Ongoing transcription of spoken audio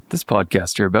This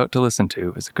podcast you're about to listen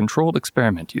to is a controlled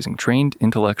experiment using trained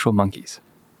intellectual monkeys.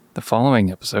 The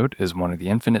following episode is one of the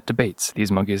infinite debates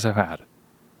these monkeys have had.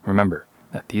 Remember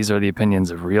that these are the opinions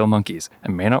of real monkeys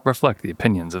and may not reflect the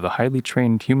opinions of the highly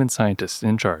trained human scientists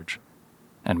in charge.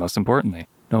 And most importantly,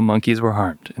 no monkeys were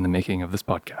harmed in the making of this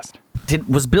podcast.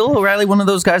 Was Bill O'Reilly one of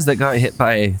those guys that got hit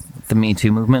by the Me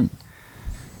Too movement?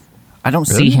 I don't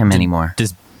see him anymore.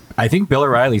 I think Bill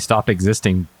O'Reilly stopped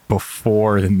existing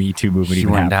before the Me Too movement He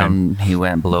even went happened. down. He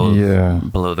went below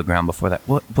the ground before that.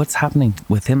 What's happening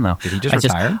with him though? Did he just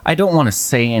retire? I don't want to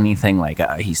say anything like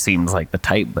he seems like the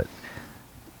type, but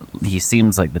he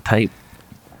seems like the type.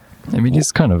 I mean,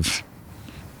 he's kind of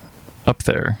up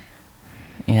there,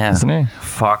 Yeah, isn't he?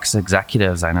 Fox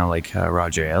executives, I know, like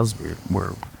Roger Ailes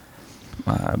were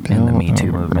in the Me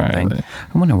Too movement thing.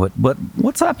 I wonder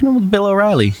what's happening with Bill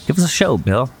O'Reilly. Give us a show,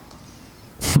 Bill.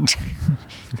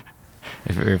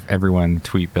 If everyone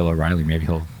tweet Bill O'Reilly, maybe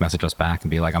he'll message us back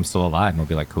and be like, "I'm still alive," and we'll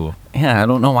be like, "Cool." Yeah, I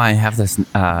don't know why I have this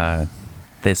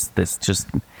this just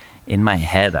in my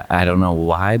head. I don't know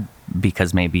why,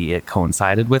 because maybe it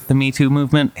coincided with the Me Too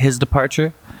movement, his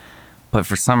departure. But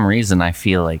for some reason, I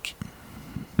feel like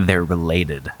they're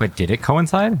related. But did it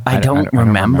coincide? I don't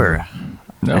remember.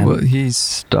 No, well, he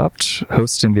stopped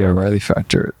hosting the O'Reilly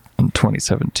Factor in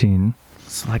 2017.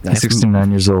 So like He's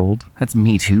 69 years old. That's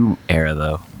Me Too era,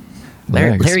 though.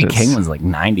 Yeah, I guess Larry it is. King was like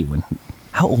 90 when.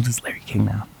 How old is Larry King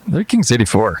now? Larry King's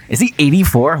 84. Is he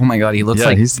 84? Oh my God, he looks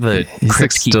like he's the he's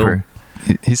crypt keeper.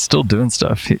 He's still doing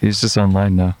stuff. He's just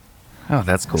online now. Oh,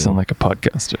 that's cool. He's on like a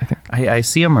podcast, I think. I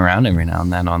see him around every now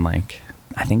and then on like,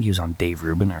 I think he was on Dave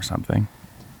Rubin or something.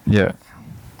 Yeah.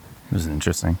 It was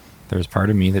interesting. There's part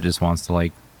of me that just wants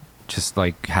to just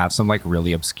have some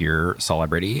really obscure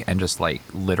celebrity and just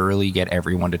literally get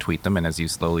everyone to tweet them. And as you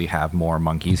slowly have more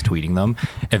monkeys tweeting them,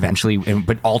 eventually,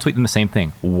 but all tweet them the same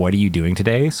thing. What are you doing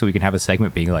today? So we can have a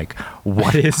segment being like,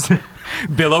 what is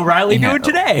Bill O'Reilly doing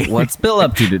today? What's Bill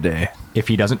up to today? If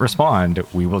he doesn't respond,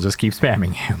 we will just keep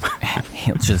spamming him.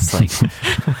 He'll just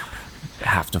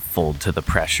have to fold to the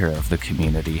pressure of the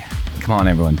community. Come on,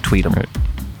 everyone, tweet him. Right.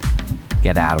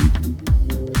 Get at him.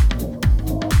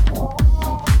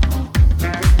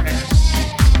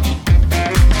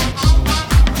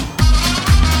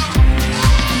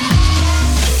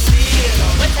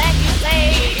 What's that you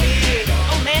say?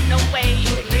 Oh man, no way.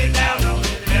 Lay down on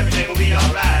it and everything will be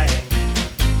alright.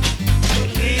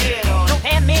 Don't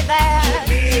hand me that.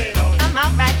 I'm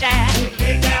alright, Jack.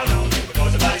 Lay down on it before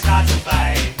somebody starts to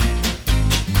fight.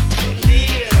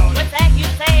 What's that you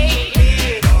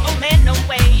say? Oh man, no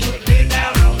way. Lay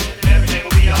down on it and everything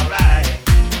will be alright.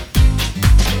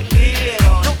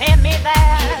 Don't hand me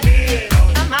that.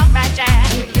 I'm alright,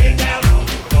 Jack. Lay down on it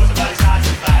before somebody starts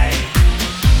to fight.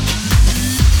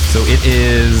 So it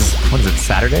is, what is it,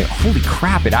 Saturday? Holy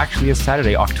crap, it actually is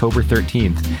Saturday, October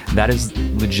 13th. That is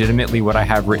legitimately what I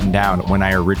have written down when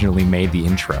I originally made the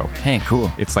intro. Hey,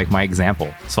 cool. It's like my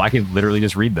example. So I can literally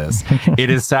just read this. It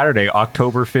is Saturday,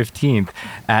 October 15th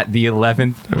at the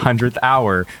 1100th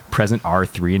hour. Present are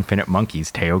three infinite monkeys,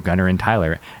 Teo, Gunnar, and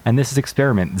Tyler. And this is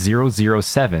experiment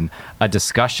 007, a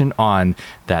discussion on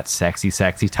that sexy,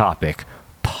 sexy topic,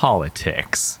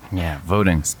 politics. Yeah,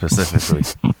 voting specifically.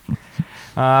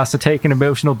 So take an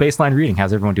emotional baseline reading.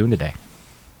 How's everyone doing today?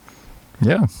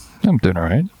 Yeah, I'm doing all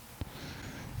right.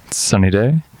 It's a sunny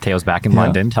day. Teo's back in Yeah.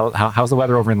 London. How's the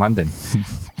weather over in London?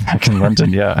 Back in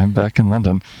London. Yeah, I'm back in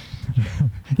London.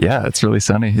 Yeah, it's really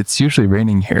sunny. It's usually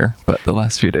raining here, but the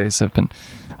last few days have been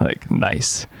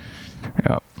nice.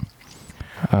 Yeah.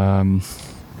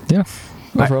 Yeah.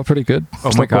 Overall, pretty good. Oh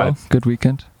my Slept God. well. Good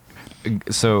weekend.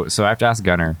 So I have to ask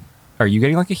Gunnar, are you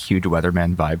getting a huge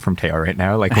weatherman vibe from Teo right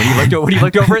now? When you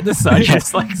looked over at the sun, just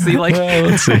see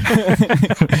Let's see.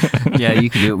 Yeah, you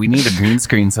can do it. We need a green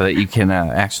screen so that you can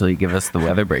actually give us the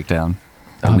weather breakdown.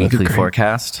 The Oh, that'd be weekly great. the,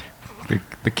 forecast.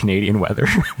 the Canadian weather.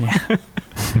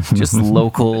 Just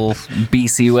local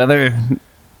BC weather.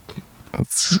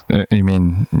 You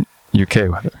mean UK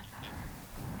weather?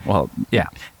 Well, yeah.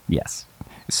 Yes.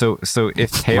 So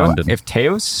if London.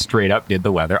 Teo straight up did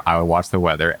the weather, I would watch the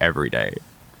weather every day.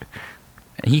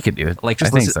 He could do it. Just I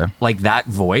think listen, so. that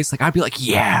voice, I'd be like,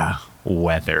 yeah,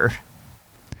 weather.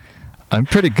 I'm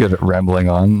pretty good at rambling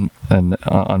on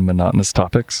monotonous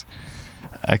topics.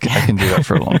 I can do that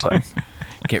for a long time.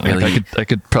 Get really. I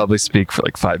could probably speak for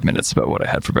 5 minutes about what I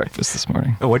had for breakfast this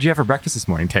morning. Oh, what'd you have for breakfast this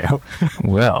morning, Teo?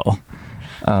 Well,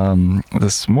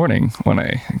 this morning when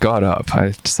I got up,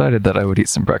 I decided that I would eat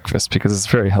some breakfast because it's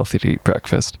very healthy to eat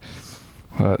breakfast.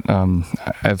 But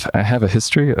I have a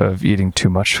history of eating too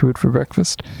much food for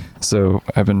breakfast, so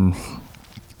I've been,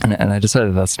 and I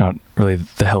decided that's not really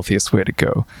the healthiest way to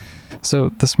go. So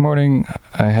this morning,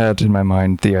 I had in my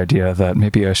mind the idea that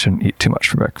maybe I shouldn't eat too much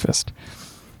for breakfast.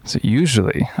 So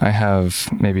usually I have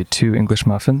maybe 2 English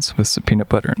muffins with some peanut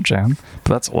butter and jam,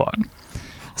 but that's a lot.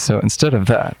 So instead of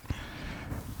that,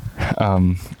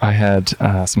 I had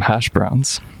some hash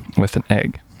browns with an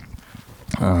egg.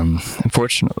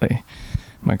 Unfortunately,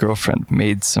 my girlfriend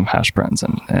made some hash browns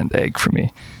and egg for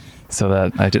me so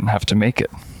that I didn't have to make it.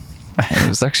 And it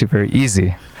was actually very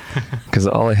easy because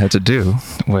all I had to do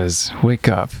was wake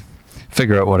up,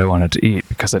 figure out what I wanted to eat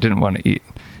because I didn't want to eat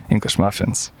English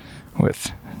muffins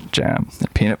with jam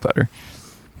and peanut butter.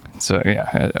 So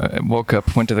yeah, I woke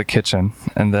up, went to the kitchen,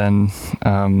 and then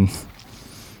had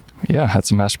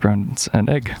some hash browns and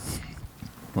egg.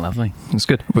 Lovely. It was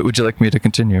good. Would you like me to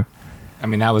continue? I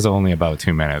mean, that was only about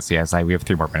 2 minutes. Yes, we have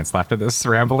 3 more minutes left of this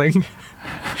rambling.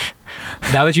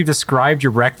 Now that you've described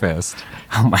your breakfast,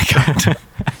 Oh my god.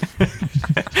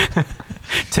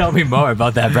 tell me more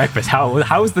about that breakfast.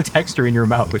 How is the texture in your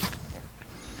mouth? Yeah,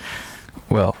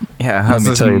 Well, let how's me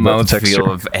this tell you about the texture.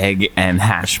 mouthfeel of egg and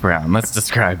hash brown? Let's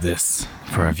describe this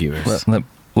for our viewers.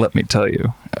 Let me tell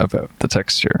you about the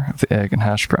texture of the egg and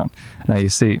hash brown. Now, you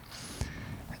see,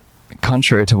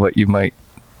 contrary to what you might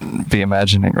be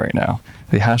imagining right now,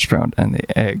 the hash brown and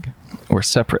the egg were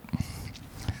separate.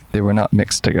 They were not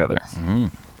mixed together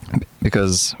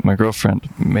because my girlfriend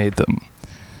made them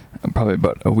probably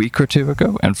about a week or 2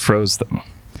 ago and froze them.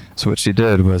 So what she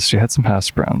did was she had some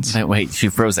hash browns. Wait, she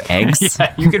froze eggs?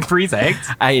 Yeah, you can freeze eggs.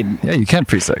 I Yeah, you can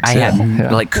freeze eggs. had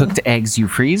yeah. cooked eggs you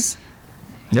freeze?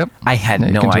 Yep. I had Yeah,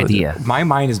 you no can totally do idea. My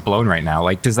mind is blown right now.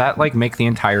 Like, does that like make the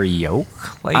entire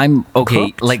yolk? Like, I'm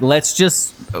okay. cooked? Like, let's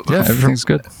just. Yeah, everything's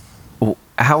good.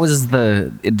 How is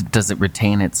does it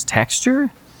retain its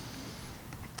texture?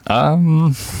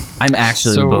 Um, I'm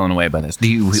actually So- blown away by this. Do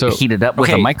you so- heat it up with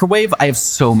a okay. microwave? I have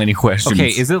so many questions. Okay,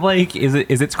 is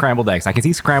it scrambled eggs? I can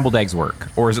see scrambled eggs work,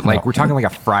 or is it like No. we're talking like a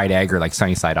fried egg or like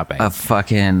sunny side up egg? a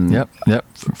fucking Yep.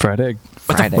 Fried egg.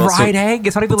 What's fried a egg? fried egg?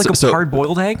 It's not even like a so- hard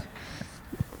boiled egg.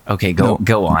 Okay, No.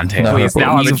 go on, Taylor. No, Please,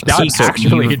 now I'm You've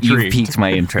actually you've intrigued. piqued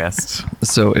my interest.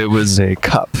 So it was a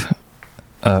cup.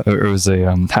 It was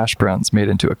a hash browns made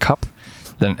into a cup.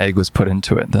 Then an egg was put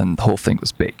into it. Then the whole thing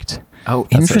was baked. Oh,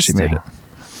 That's how she interesting. made it.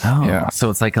 Oh, Yeah.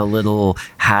 so it's like a little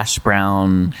hash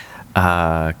brown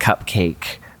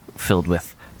cupcake filled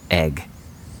with egg,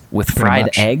 with Pretty fried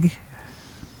much. egg.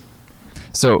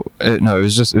 So no, it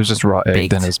was just raw egg.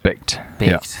 Baked. Then it was baked.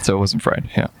 Yeah. Baked. So it wasn't fried.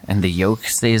 Yeah. And the yolk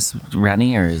stays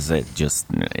runny, or is it just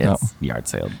No. yard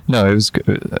sailed? No, it was.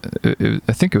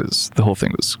 I think it was the whole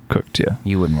thing was cooked. Yeah.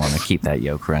 You wouldn't want to keep that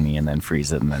yolk runny and then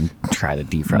freeze it and then try to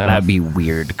deep fry. No. That'd be a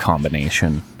weird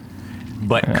combination.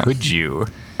 But could you?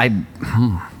 I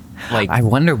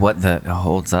wonder what the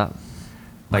holds up.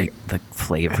 Like the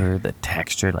flavor, the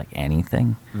texture, like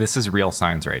anything. This is real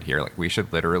science right here. Like we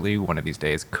should literally one of these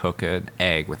days cook an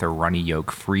egg with a runny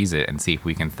yolk, freeze it, and see if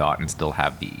we can thaw it and still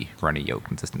have the runny yolk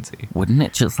consistency. Wouldn't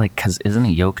it just like, because isn't a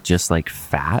yolk just like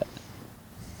fat?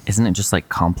 Isn't it just like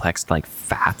complex like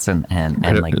fats and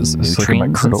like It's like a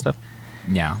nutrients and McGriddle. stuff?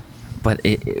 Yeah. But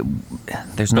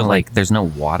there's no But, like- there's no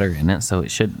water in it, so it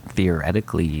should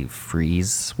theoretically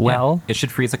freeze well. It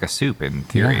should freeze like a soup in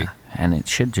theory. Yeah, and it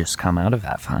should just come out of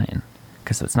that fine,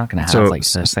 because it's not going to have So- like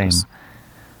the same.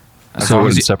 As So long it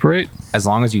as would you- separate. As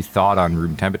long as you thaw it on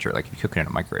room temperature, like if you cook it in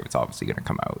a microwave, it's obviously going to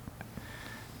come out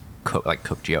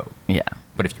cooked yolk. Yeah.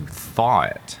 But if you thaw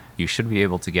it, you should be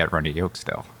able to get runny yolk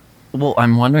still. Well,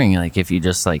 I'm wondering, like, if you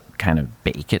just like kind of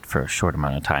bake it for a short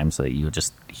amount of time, so that you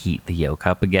just heat the yolk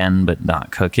up again, but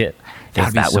not cook it. That'd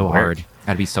if be that so would hard. work.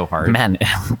 That'd be so hard. Man,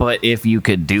 but if you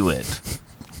could do it,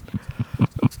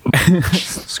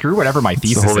 Screw whatever my It's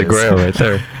thesis the holy is. grail right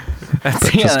there. that's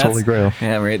Breakfast holy grail.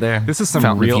 Yeah, right there. This is some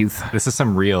Fountain of real. youth. This is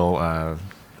some real,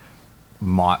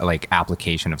 like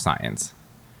application of science.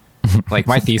 Like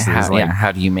my thesis is like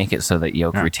How do you make it so that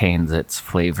yolk Yeah. retains its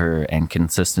flavor and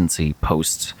consistency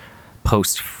post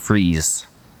freeze?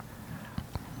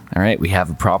 All right, we have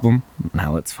a problem.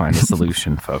 Now let's find a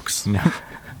solution, folks. No.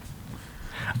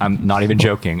 I'm not even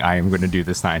joking. I am going to do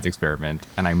this science experiment,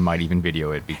 and I might even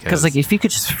video it Because like if you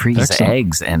could just freeze Excellent.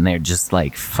 eggs and they're just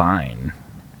like fine.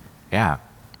 yeah,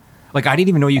 like I didn't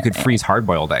even know you could freeze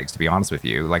hard-boiled eggs. To be honest with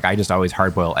you, like I just always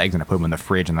hard-boil eggs and I put them in the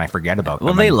fridge and then I forget about them.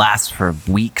 Well, they And last for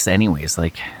weeks anyways.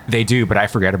 Like they do, but I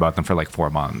forget about them for like 4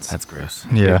 months. that's gross.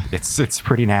 Yeah. It's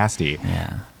pretty nasty.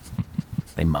 Yeah,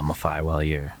 they mummify while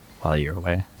you're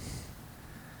away.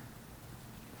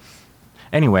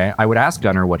 Anyway, I would ask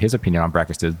Gunnar what his opinion on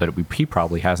breakfast is, but he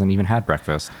probably hasn't even had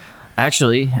breakfast.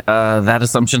 Actually, that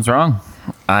assumption's wrong.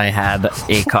 I had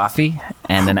a coffee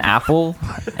and an apple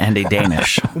and a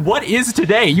Danish. What is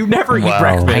today? You never eat Wow.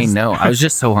 breakfast. I know. I was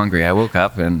just so hungry. I woke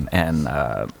up and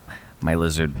my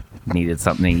lizard needed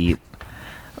something to eat.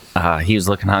 He was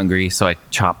looking hungry, so I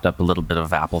chopped up a little bit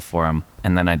of apple for him,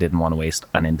 and then I didn't want to waste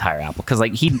an entire apple because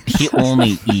like he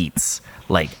only eats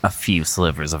like a few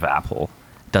slivers of apple.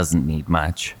 Doesn't need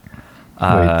much.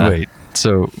 Wait.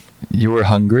 So you were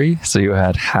hungry, so you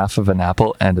had half of an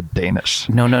apple and a Danish.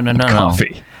 No.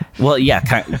 Coffee. Well, yeah,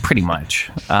 pretty much.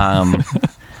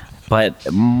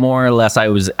 But more or less, I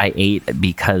ate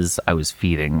because I was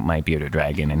feeding my bearded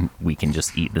dragon, and we can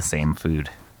just eat the same food.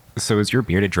 So is your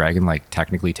bearded dragon like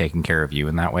technically taking care of you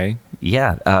in that way?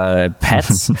 Yeah,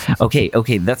 pets.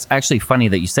 Okay, that's actually funny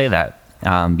that you say that,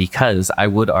 because I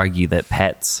would argue that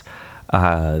pets,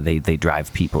 they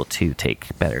drive people to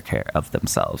take better care of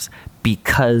themselves,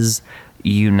 because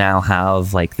you now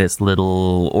have like this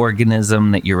little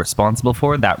organism that you're responsible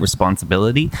for. That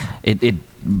responsibility, it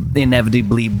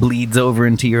inevitably bleeds over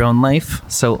into your own life.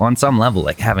 So on some level,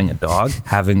 like having a dog,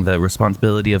 having the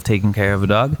responsibility of taking care of a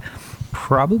dog,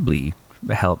 probably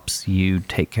helps you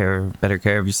take better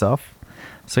care of yourself.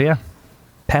 So yeah,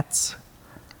 pets.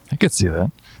 I could see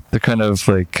that. They're kind of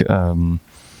like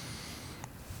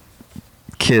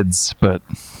kids, but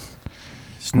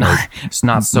It's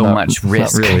not so much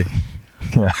risk. Not really.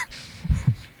 Yeah.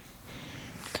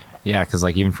 Yeah, because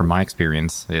like even from my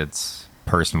experience, it's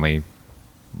personally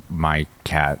my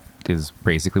cat is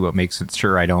basically what makes it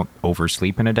sure I don't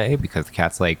oversleep in a day, because the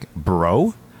cat's like,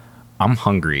 bro, I'm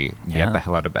hungry. Yeah. Get the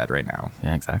hell out of bed right now.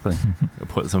 Yeah, exactly.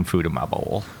 Put some food in my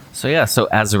bowl. So yeah, so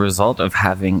as a result of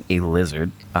having a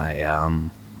lizard, I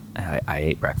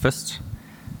ate breakfast,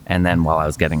 and then while I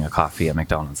was getting a coffee at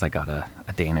McDonald's, I got a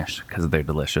Danish because they're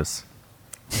delicious.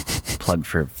 Plug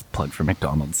for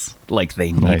McDonald's. Like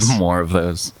they need Nice. more of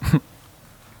those.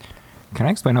 Can I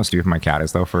explain how stupid my cat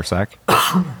is though for a sec?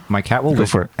 My cat will Go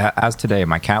for it. As today,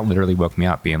 my cat literally woke me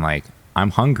up being like,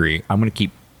 I'm hungry. I'm gonna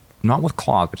keep, not with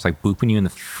claws, but just like booping you in the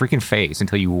freaking face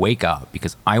until you wake up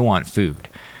because I want food.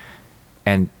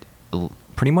 And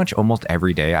pretty much almost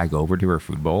every day I go over to her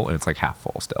food bowl and it's like half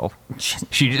full still.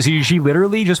 She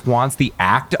literally just wants the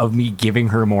act of me giving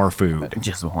her more food.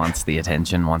 Just wants the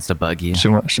attention, wants to bug you. She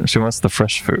wants the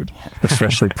fresh food, the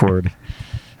freshly poured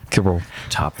kibble.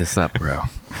 Top this up, bro.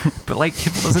 But like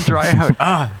kibble doesn't dry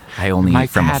out. I only My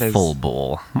eat from cat a is- full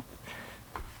bowl.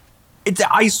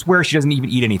 I swear she doesn't even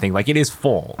eat anything. Like it is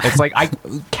full. It's like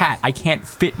I can't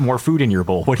fit more food in your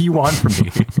bowl. What do you want from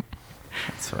me?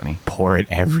 It's funny. Pour it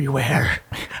everywhere.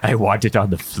 I want it on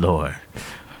the floor.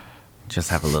 Just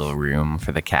have a little room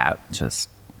for the cat, just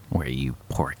where you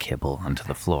pour kibble onto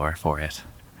the floor for it.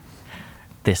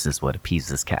 This is what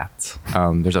appeases cats.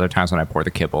 There's other times when I pour the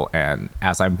kibble, and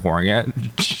as I'm pouring it,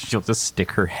 she'll just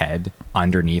stick her head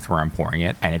underneath where I'm pouring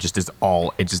it, and it just is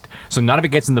all. It just so none of it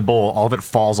gets in the bowl. All of it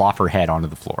falls off her head onto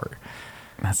the floor.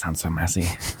 That sounds so messy.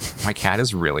 My cat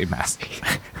is really messy.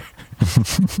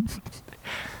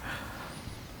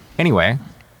 Anyway,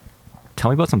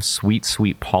 tell me about some sweet,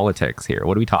 sweet politics here.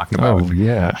 What are we talking about? Oh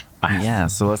yeah, Yeah,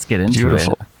 so let's get into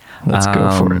beautiful. it. Let's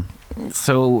go for it.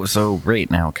 So right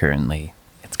now, currently,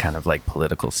 it's kind of like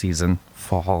political season,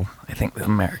 fall. I think the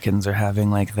Americans are having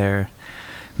like their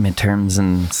midterms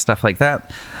and stuff like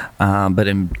that. But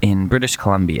in British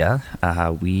Columbia,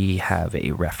 we have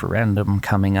a referendum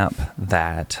coming up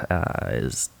that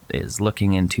is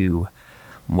looking into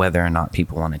whether or not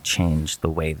people want to change the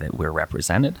way that we're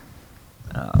represented.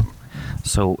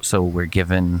 So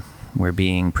we're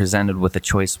being presented with a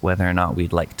choice whether or not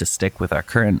we'd like to stick with our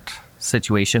current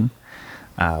situation,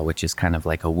 which is kind of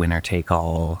like a winner take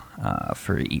all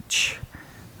for each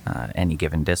any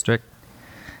given district,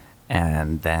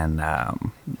 and then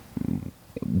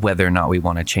whether or not we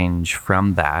want to change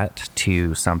from that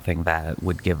to something that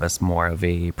would give us more of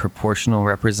a proportional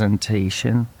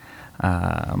representation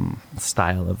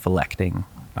style of electing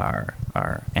our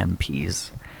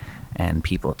MPs and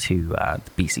people to the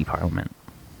BC Parliament.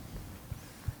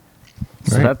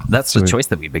 So Right. that's So the choice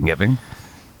that we've been giving.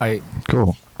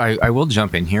 Cool. I will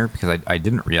jump in here because I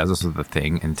didn't realize this was the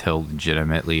thing until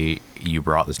legitimately you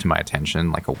brought this to my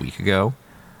attention like a week ago.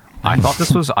 I thought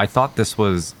this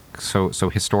was so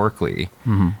historically.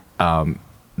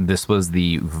 This was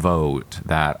the vote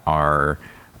that our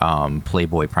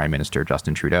Playboy Prime Minister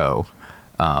Justin Trudeau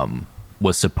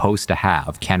was supposed to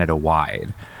have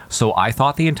Canada-wide. So I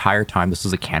thought the entire time this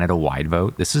was a Canada-wide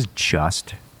vote. This is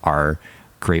just our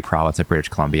great province of British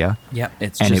Columbia. Yeah,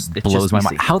 it Blows my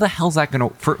mind. How the hell's that going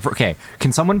to... Okay,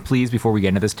 can someone please, before we get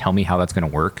into this, tell me how that's going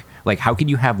to work? Like, how can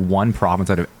you have one province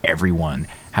out of everyone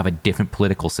have a different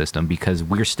political system because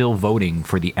we're still voting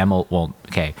for the ML. Well,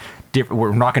 okay,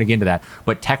 we're not going to get into that,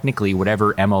 but technically,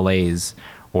 whatever MLAs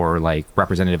or like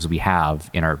representatives we have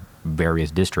in our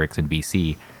various districts in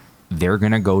BC, they're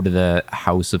going to go to the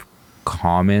House of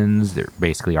Commons. They're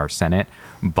basically our Senate,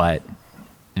 but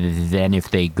then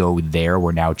if they go there,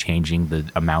 we're now changing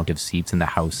the amount of seats in the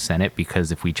House Senate,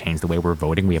 because if we change the way we're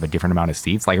voting, we have a different amount of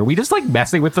seats. Like, are we just like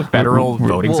messing with the federal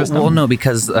voting system? Well, no,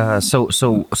 because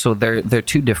so they're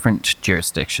two different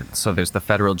jurisdictions. So there's the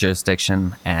federal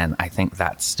jurisdiction, and I think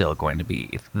that's still going to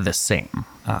be the same.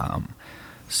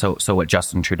 So what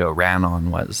Justin Trudeau ran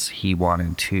on was he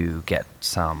wanted to get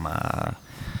some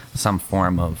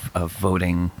form of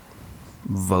voting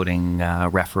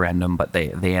referendum, but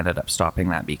they ended up stopping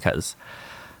that because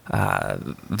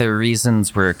the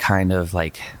reasons were kind of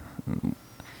like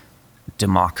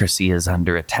democracy is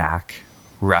under attack,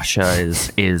 Russia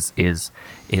is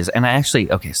and I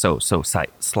actually, okay, so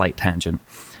slight tangent.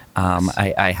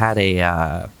 I had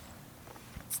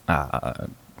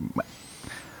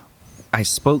I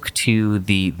spoke to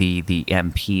the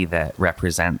MP that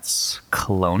represents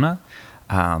Kelowna,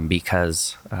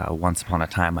 because once upon a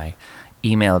time I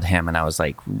emailed him and I was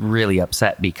like really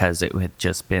upset because it had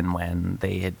just been when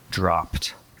they had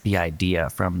dropped the idea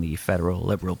from the federal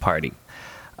Liberal Party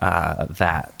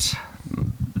that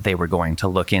they were going to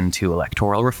look into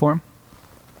electoral reform.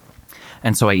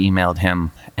 And so I emailed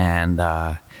him, and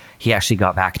he actually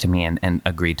got back to me and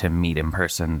agreed to meet in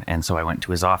person. And so I went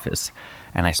to his office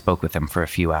and I spoke with him for a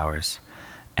few hours.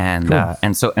 And Cool.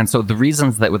 and so the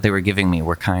reasons that what they were giving me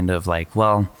were kind of like,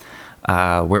 well,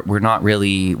 we're not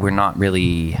really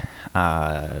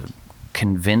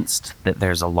convinced that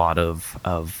there's a lot of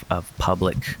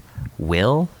public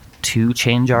will to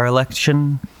change our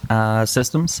election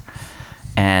systems,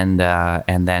 and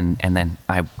then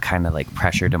I kind of like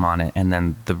pressured him on it, and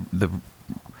then the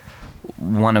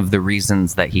one of the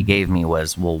reasons that he gave me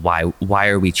was, well, why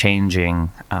are we changing?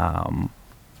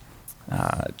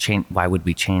 Why would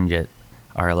we change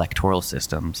our electoral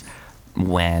systems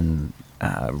when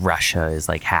Russia is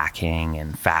like hacking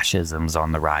and fascism's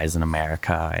on the rise in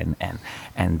America,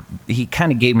 and he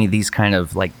kind of gave me these kind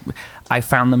of like, I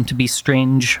found them to be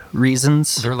strange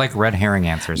reasons. They're like red herring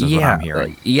answers, is what I'm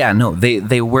hearing. No,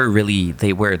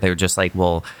 they're just like,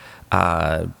 well,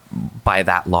 by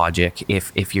that logic,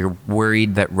 if you're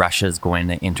worried that Russia's going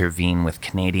to intervene with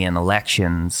Canadian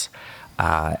elections,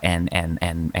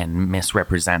 and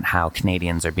misrepresent how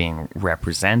Canadians are being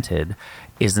represented,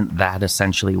 isn't that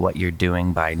essentially what you're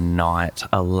doing by not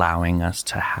allowing us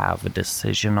to have a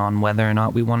decision on whether or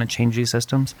not we want to change these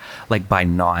systems? Like, by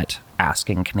not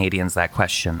asking Canadians that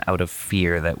question out of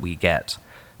fear that we get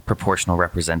proportional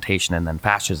representation and then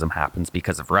fascism happens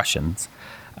because of Russians,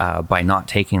 by not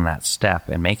taking that step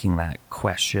and making that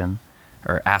question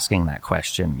or asking that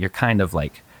question, you're kind of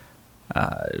like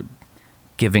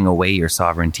giving away your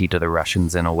sovereignty to the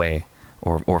Russians in a way,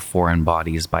 or foreign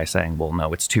bodies, by saying, well,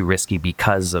 no, it's too risky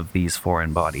because of these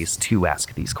foreign bodies to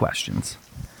ask these questions.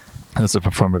 That's a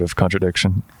performative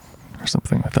contradiction or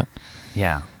something like that.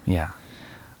 Yeah.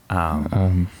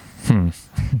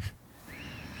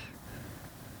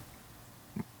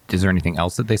 Is there anything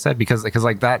else that they said? Because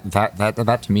like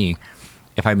that to me,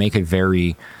 if I make a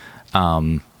very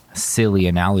silly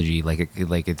analogy, like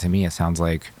it to me, it sounds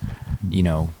like, you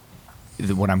know,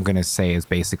 what I'm going to say is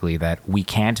basically that we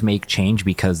can't make change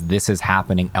because this is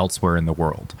happening elsewhere in the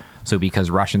world. So because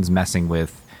Russians messing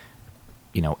with,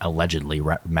 you know, allegedly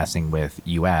messing with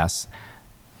US,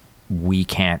 we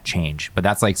can't change. But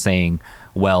that's like saying,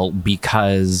 well,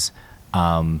 because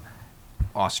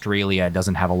Australia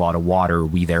doesn't have a lot of water,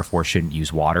 we therefore shouldn't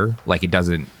use water. Like, it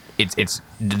doesn't, it's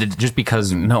just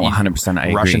because No, 100%. I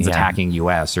agree. Russians yeah. attacking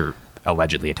US or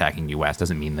allegedly attacking US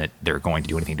doesn't mean that they're going to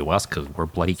do anything to us, because we're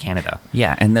bloody Canada.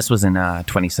 Yeah, and this was in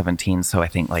 2017, so I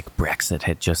think like Brexit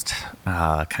had just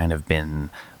kind of been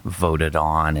voted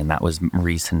on, and that was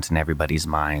recent in everybody's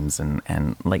minds,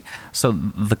 and like, so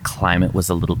the climate was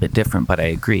a little bit different. But I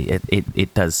agree,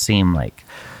 it does seem like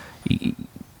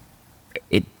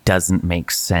it doesn't make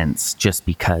sense just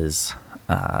because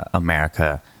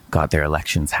America got their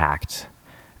elections hacked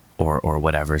or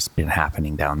whatever's been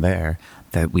happening down there,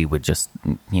 that we would just,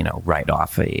 you know, write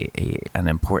off an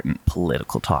important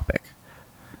political topic.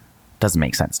 Doesn't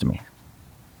make sense to me.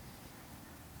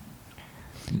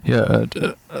 Yeah.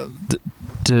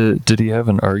 Did he have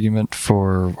an argument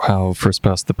for how the first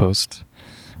past the post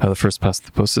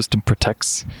system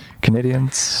protects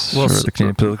Canadians, Well, or the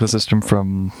Canadian political system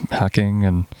from hacking?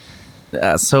 And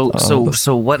So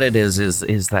what it is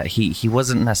that he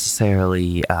wasn't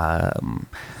necessarily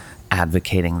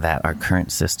advocating that our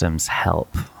current systems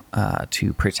help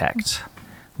to protect,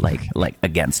 like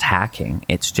against hacking.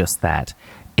 It's just that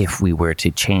if we were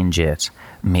to change it,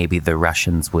 maybe the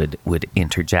Russians would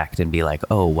interject and be like,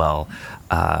 "Oh well,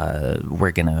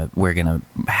 we're gonna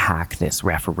hack this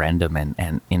referendum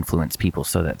and influence people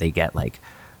so that they get like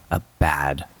a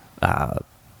bad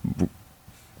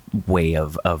way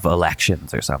of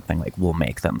elections or something. Like we'll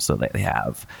make them so that they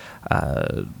have,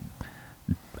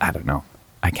 I don't know.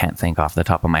 I can't think off the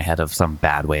top of my head of some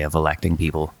bad way of electing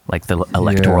people, like the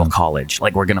electoral college.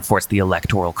 Like we're gonna force the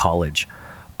electoral college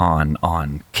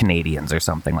on Canadians or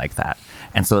something like that."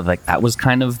 And so like that was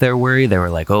kind of their worry. They were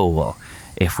like, "Oh well,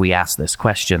 if we ask this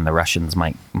question, the Russians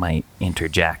might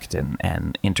interject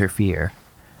and interfere."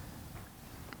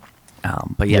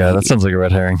 But yeah, that sounds like a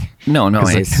red herring. No,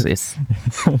 'Cause,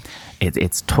 like-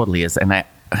 it's totally is, and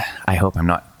I hope I'm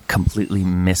not completely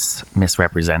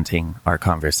misrepresenting our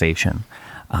conversation.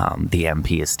 The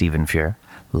MP is Stephen Fuhr.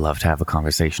 Love to have a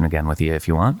conversation again with you if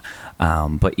you want.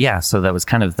 But yeah, so that was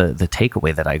kind of the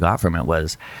takeaway that I got from it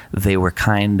was they were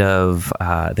kind of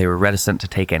they were reticent to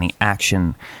take any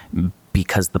action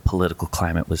because the political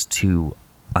climate was too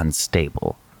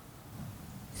unstable.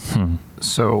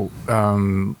 So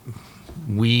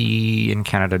we in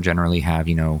Canada generally have,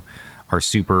 our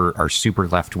super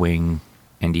left wing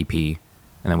NDP,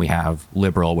 and then we have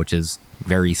Liberal, which is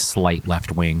very slight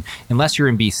left wing. Unless you're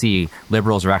in BC,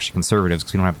 Liberals are actually conservatives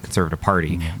because we don't have a conservative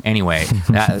party. Anyway,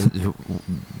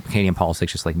 Canadian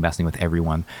politics just like messing with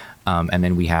everyone. And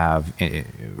then we have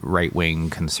right wing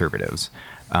conservatives.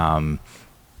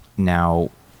 Now,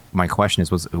 my question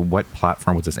is, what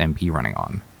platform was this MP running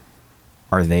on?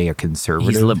 Are they a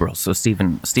conservative? He's liberal, so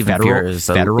Stephen Federal- Fuhr is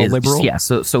federal liberal? Yeah,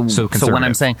 so when I'm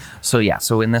conservative. saying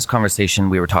so in this conversation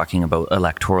we were talking about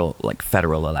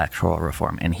federal electoral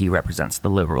reform, and he represents the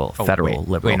liberal liberal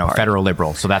party. federal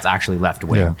liberal. So that's actually left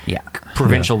wing. Yeah.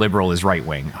 Provincial liberal is right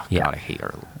wing. Oh, Yeah. God, I hate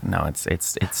our. No,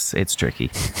 it's tricky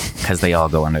because they all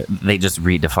go under. They just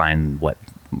redefine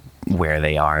where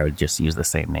they are, just use the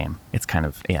same name. It's kind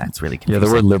of it's really confusing. Yeah,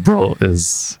 the word liberal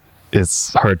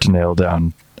it's hard to nail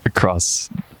down across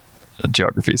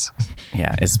geographies.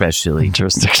 Yeah, especially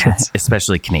Jurisdictions.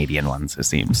 especially Canadian ones. It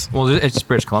seems. Well, it's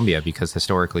British Columbia because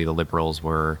historically the Liberals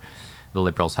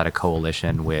had a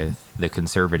coalition with the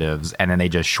Conservatives, and then they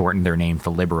just shortened their name to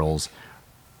Liberals,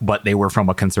 but they were from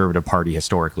a conservative party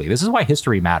historically. This is why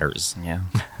history matters. Yeah.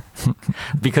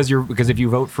 Because if you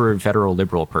vote for a federal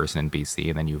Liberal person in BC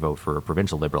and then you vote for a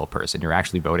provincial Liberal person, you're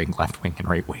actually voting left wing and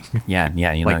right wing. Yeah.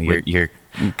 You know, Like, you're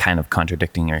kind of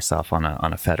contradicting yourself on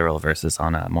a federal versus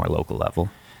on a more local level.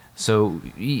 So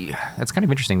it's kind of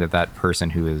interesting that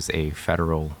person who is a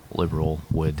federal Liberal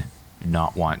would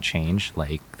not want change.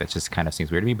 Like that just kind of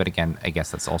seems weird to me. But again, I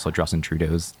guess that's also Justin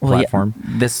Trudeau's platform.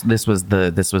 Yeah, this was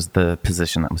the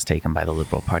position that was taken by the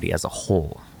Liberal Party as a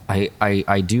whole.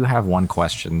 I do have one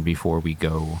question before we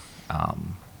go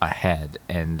ahead,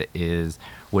 and is,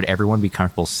 would everyone be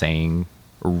comfortable saying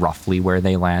roughly where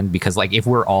they land? Because like if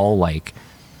we're all like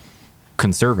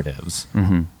conservatives,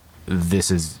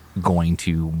 this is going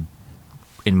to,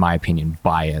 in my opinion,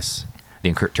 bias the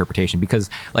interpretation. Because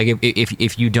like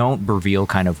if you don't reveal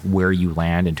kind of where you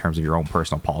land in terms of your own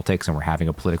personal politics, and we're having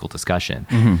a political discussion,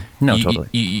 No, totally.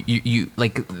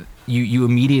 You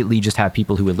immediately just have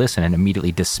people who would listen and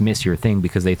immediately dismiss your thing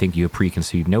because they think you have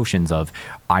preconceived notions of,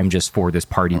 I'm just for this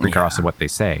party regardless of what they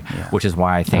say. Yeah. Which is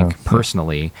why I think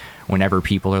personally, whenever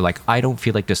people are like, I don't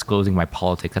feel like disclosing my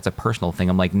politics, that's a personal thing.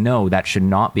 I'm like, no, that should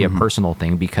not be a personal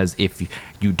thing, because if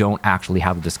you don't actually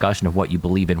have a discussion of what you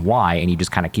believe and why, and you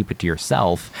just kind of keep it to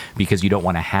yourself because you don't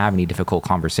want to have any difficult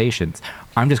conversations,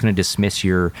 I'm just going to dismiss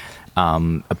your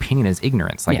opinion as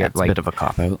ignorance. Like, It's a bit of a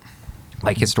cop out.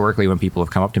 like historically, when people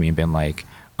have come up to me and been like,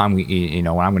 I'm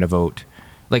going to vote,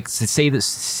 like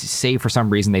say for some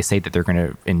reason they say that they're going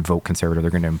to invoke conservative, they're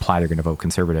going to imply they're going to vote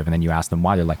conservative, and then you ask them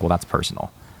why, they're like, well, that's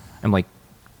personal. I'm like,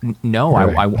 no,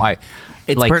 Right. I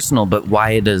It's like, personal, but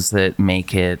why does it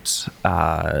make it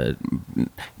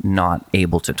not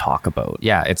able to talk about?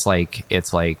 yeah, it's like it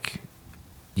kind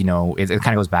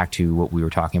of goes back to what we were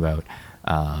talking about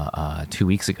 2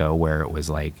 weeks ago, where it was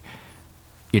like,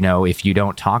 if you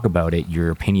don't talk about it, your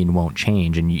opinion won't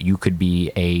change, and you could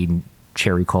be a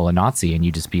cherry cola Nazi, and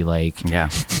you just be like, Yeah.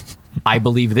 I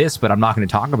believe this, but I'm not going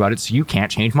to talk about it, so you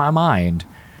can't change my mind.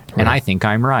 And I think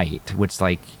I'm right, which,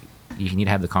 like, you need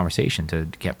to have the conversation to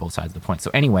get both sides of the point.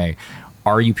 So anyway,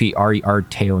 are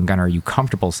Teo and Gunnar, are you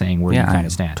comfortable saying where you kind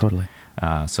of stand? Totally.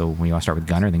 So when you want to start with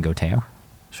Gunnar, then go Teo.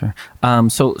 Sure.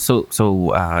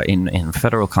 So in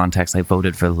federal context, I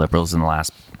voted for the Liberals in the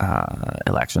last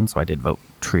election. So I did vote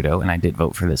Trudeau, and I did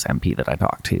vote for this MP that I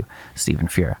talked to, Stephen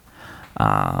Fuhr.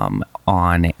 on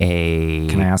a.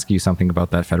 Can I ask you something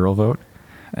about that federal vote?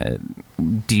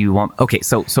 Do you want? Okay,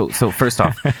 so first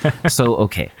off,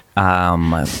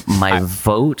 my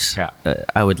vote. Yeah.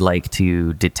 I would like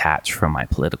to detach from my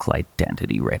political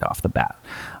identity right off the bat,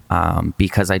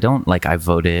 because I don't like. I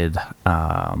voted.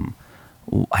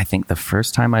 I think the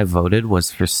first time I voted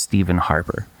was for Stephen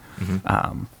Harper.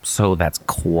 So that's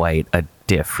quite a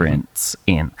difference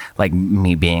in like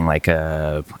me being like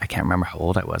I can't remember how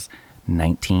old I was,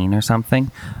 19 or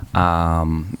something.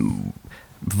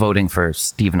 Voting for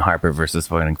Stephen Harper versus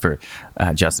voting for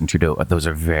Justin Trudeau, those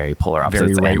are very polar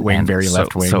opposites. Very right wing, and very so,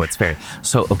 left wing. So it's very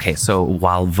okay. So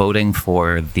while voting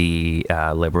for the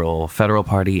Liberal Federal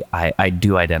Party, I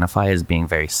do identify as being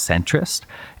very centrist,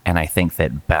 and I think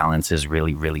that balance is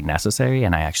really, really necessary.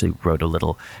 And I actually wrote a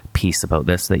little piece about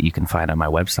this that you can find on my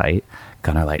website,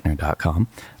 gunnarleitner.com.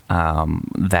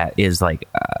 That is like,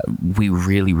 we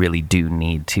really, really do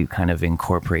need to kind of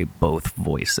incorporate both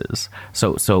voices.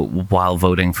 So while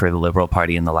voting for the Liberal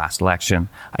Party in the last election,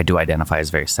 I do identify as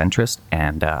very centrist.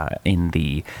 And in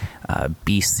the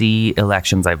BC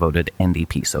elections, I voted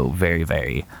NDP, so very,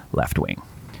 very left wing.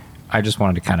 I just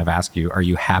wanted to kind of ask you, are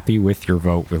you happy with your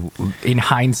vote? In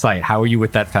hindsight, how are you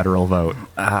with that federal vote?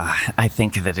 I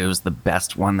think that it was the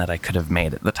best one that I could have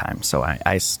made at the time, so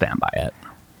I stand by it.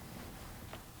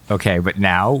 Okay, but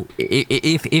now,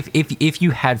 if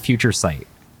you had future sight,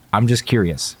 I'm just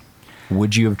curious,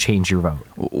 would you have changed your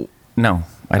vote? No,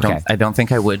 I Okay. don't. I don't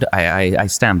think I would. I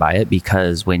stand by it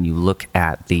because when you look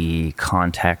at the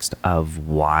context of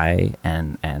why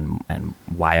and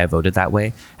why I voted that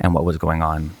way and what was going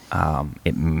on,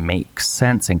 it makes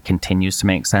sense and continues to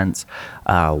make sense.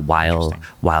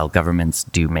 While governments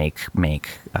do make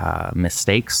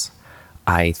mistakes,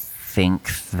 I think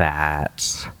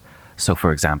that. So,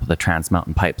 for example, the Trans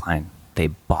Mountain Pipeline, they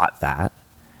bought that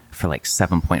for like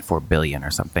 7.4 billion or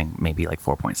something, maybe like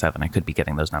 4.7. I could be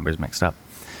getting those numbers mixed up.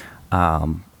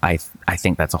 I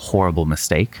think that's a horrible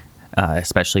mistake,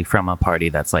 especially from a party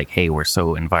that's like, hey, we're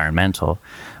so environmental.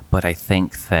 But I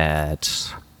think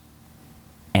that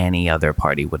any other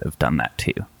party would have done that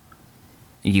too.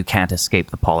 You can't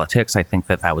escape the politics. I think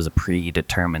that was a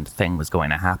predetermined thing was going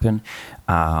to happen.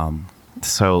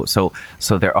 So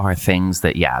there are things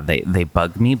that, yeah, they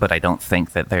bug me, but I don't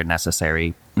think that they're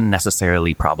necessarily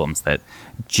problems that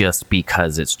just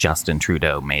because it's Justin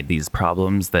Trudeau made these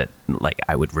problems that like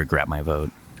I would regret my vote.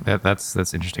 That's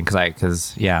interesting because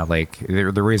like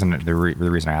the reason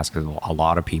I ask is a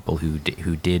lot of people who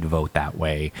did vote that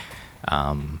way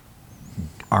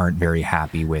aren't very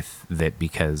happy with that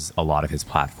because a lot of his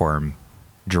platform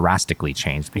drastically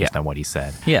changed based on what he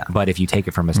said. Yeah. But if you take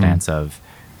it from a stance of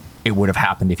it would have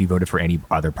happened if you voted for any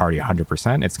other party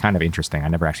 100%, it's kind of interesting. I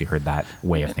never actually heard that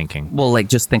way of thinking. Well, like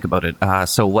just think about it.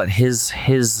 So what his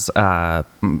how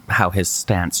his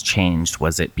stance changed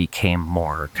was it became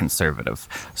more conservative.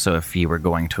 So if you were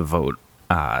going to vote,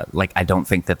 like I don't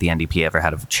think that the NDP ever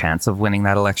had a chance of winning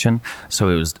that election. So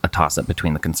it was a toss-up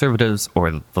between the Conservatives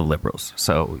or the Liberals.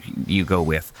 So you go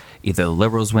with either the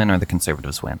Liberals win or the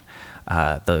Conservatives win.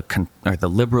 The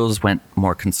Liberals went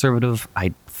more conservative.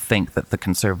 I think that the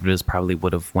Conservatives probably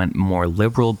would have went more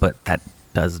liberal, but that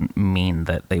doesn't mean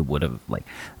that they would have like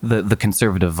the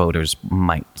conservative voters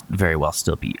might very well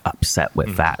still be upset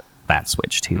with that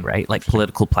switch too, right? Like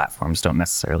political platforms don't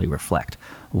necessarily reflect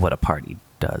what a party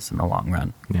does in the long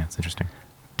run. Yeah, it's interesting.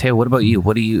 Teo, what about you?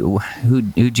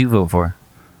 Who'd you vote for?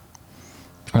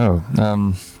 Oh,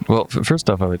 well, first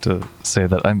off, I'd like to say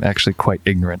that I'm actually quite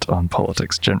ignorant on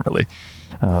politics generally.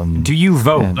 Do you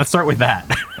vote? and- Let's start with that.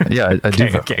 Yeah, I do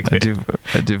Okay, vote. okay, I good. do vote.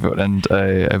 I do vote, and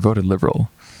I voted Liberal.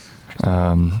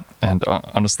 And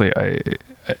honestly, I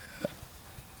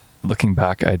looking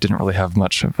back, I didn't really have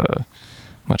much of a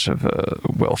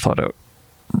well thought out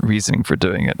reasoning for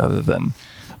doing it, other than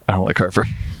I don't like Harper.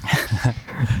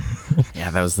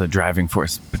 Yeah, that was the driving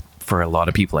force for a lot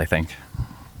of people, I think.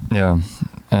 Yeah,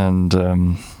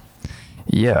 and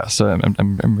yeah, so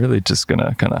I'm really just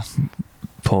gonna kind of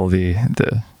pull the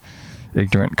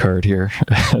ignorant card here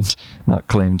and not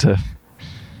claim to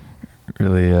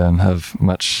really have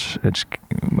much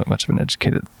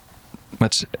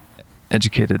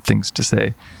educated things to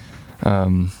say.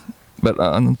 But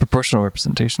on the proportional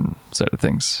representation side of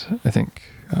things, I think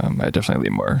I definitely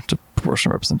lean more to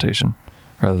proportional representation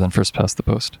rather than first past the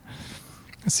post.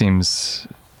 It seems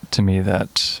to me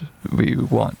that we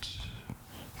want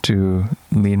to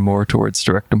lean more towards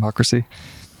direct democracy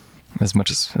as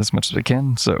much as we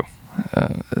can. So,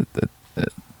 and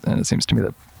it seems to me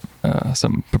that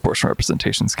some proportional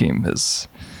representation scheme is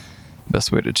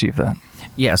best way to achieve that.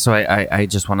 Yeah, so I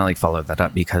just want to like follow that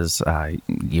up because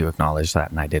you acknowledged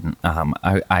that and I didn't.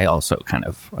 I also kind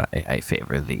of I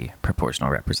favor the proportional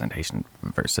representation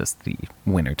versus the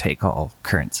winner take all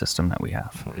current system that we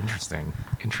have. Oh,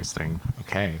 interesting.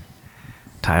 Okay.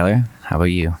 Tyler, how about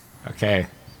you? Okay.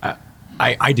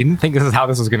 I didn't think this is how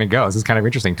this was going to go. This is kind of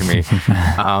interesting to me.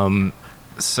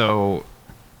 So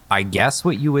I guess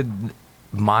what you would,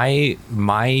 my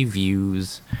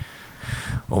views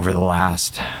over the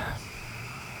last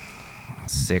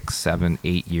 6, 7,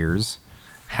 8 years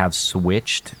have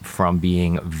switched from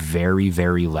being very,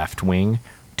 very left wing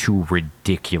to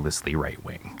ridiculously right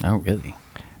wing. Oh, really?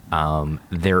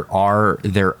 There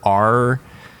are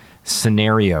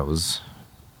scenarios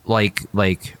like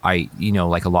I, you know,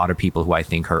 like a lot of people who I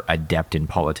think are adept in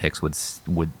politics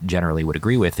would generally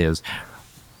agree with is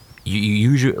you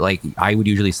usually, like I would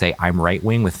usually say I'm right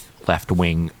wing with left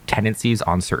wing tendencies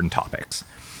on certain topics.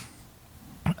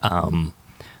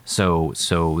 So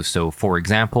for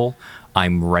example,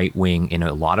 I'm right wing in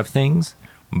a lot of things,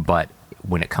 but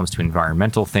when it comes to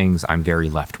environmental things, I'm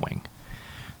very left wing.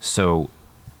 So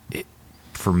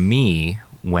for me,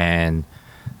 when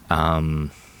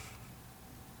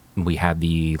we had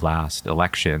the last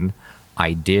election,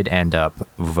 I did end up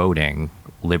voting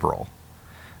liberal,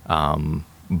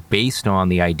 based on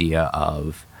the idea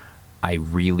of I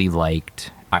really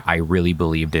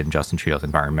believed in Justin Trudeau's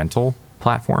environmental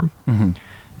platform.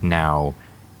 Mm-hmm. Now,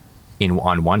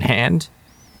 on one hand,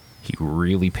 he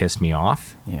really pissed me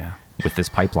off with this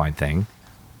pipeline thing.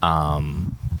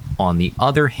 On the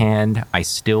other hand, I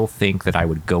still think that I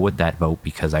would go with that vote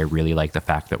because I really like the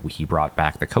fact that he brought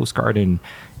back the Coast Guard and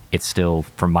it still,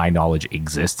 from my knowledge,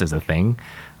 exists as a thing.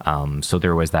 So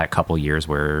there was that couple years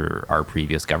where our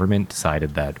previous government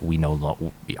decided that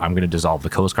I'm going to dissolve the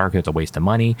Coast Guard because it's a waste of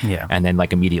money. Yeah. And then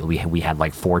like immediately we had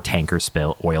like 4 tanker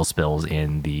oil spills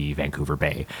in the Vancouver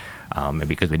Bay. And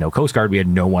because we had no Coast Guard, we had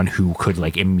no one who could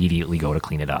like immediately go to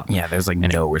clean it up. Yeah, there's like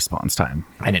no response time.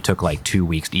 And it took like 2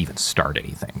 weeks to even start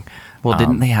anything. Well,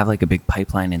 didn't they have like a big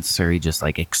pipeline in Surrey just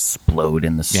like explode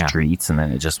in the streets, and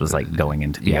then it just was like going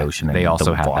into the ocean? And they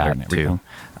also the had water that and everything?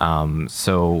 too.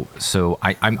 So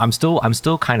I'm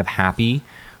still kind of happy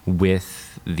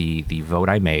with the vote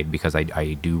I made because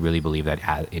I do really believe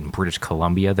that in British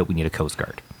Columbia that we need a Coast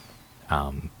Guard.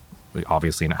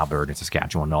 Obviously in Alberta and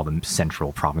Saskatchewan and all the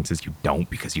central provinces you don't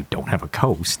because you don't have a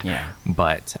coast. Yeah.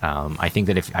 But I think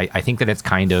that I think that it's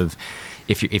kind of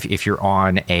if you're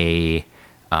on a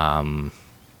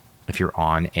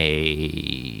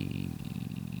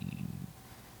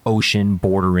ocean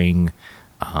bordering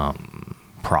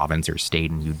province or state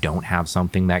and you don't have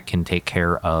something that can take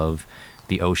care of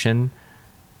the ocean,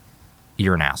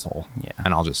 you're an asshole. Yeah.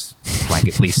 And I'll just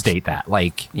blanketly state that.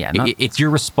 Like, it's your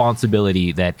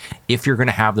responsibility that if you're going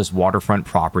to have this waterfront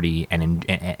property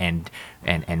and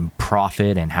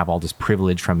profit and have all this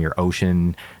privilege from your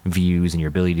ocean views and your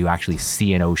ability to actually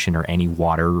see an ocean or any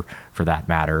water for that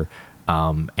matter,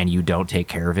 and you don't take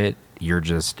care of it, you're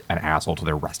just an asshole to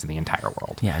the rest of the entire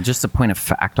world. Yeah, just a point of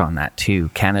fact on that too.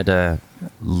 Canada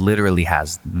literally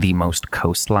has the most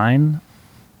coastline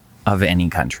of any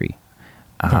country.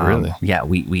 Oh, really? Yeah,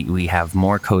 we have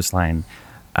more coastline.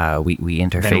 We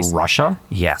interface. Than Russia?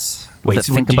 Yes. Wait,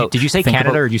 so did you say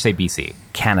Canada or did you say BC?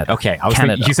 Canada. Okay, I was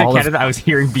Canada. thinking, you said Canada. I was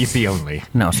hearing BC only.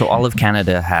 No, so all of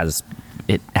Canada has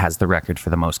the record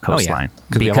for the most coastline.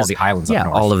 Oh, yeah. Because we have all the islands up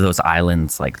north. All of those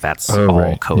islands, like that's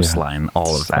all coastline,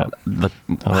 all of that. The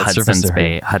Hudson's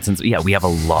Bay, we have a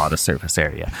lot of surface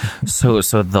area. So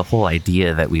the whole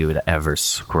idea that we would ever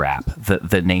scrap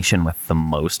the nation with the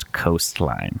most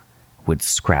coastline would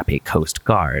scrap a Coast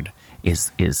Guard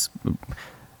is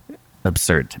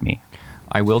absurd to me.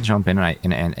 I will jump in,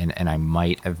 and I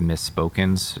might have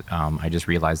misspoken. I just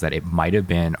realized that it might have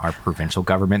been our provincial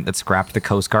government that scrapped the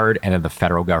Coast Guard, and then the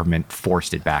federal government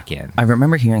forced it back in. I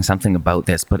remember hearing something about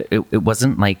this, but it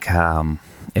wasn't like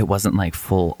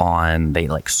full on. They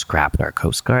like scrapped our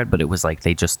Coast Guard, but it was like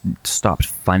they just stopped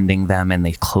funding them, and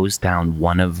they closed down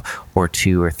one of or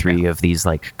two or three of these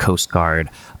like Coast Guard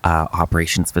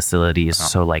operations facilities. Oh.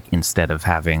 So like instead of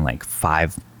having like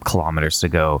 5 kilometers to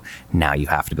go, now you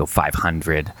have to go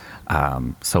 500.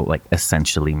 So like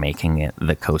essentially making it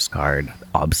the Coast Guard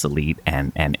obsolete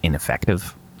and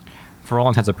ineffective. For all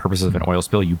intents and purposes of an oil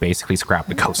spill, you basically scrap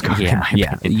the Coast Guard.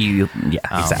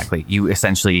 Exactly. You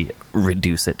essentially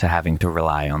reduce it to having to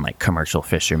rely on like commercial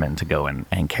fishermen to go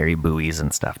and carry buoys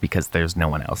and stuff because there's no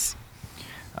one else.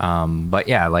 But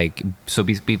yeah, like so.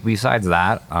 Besides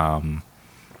that,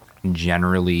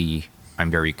 generally, I'm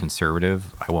very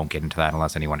conservative. I won't get into that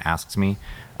unless anyone asks me,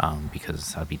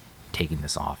 because I'd be taking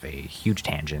this off a huge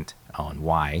tangent on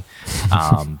why.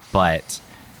 But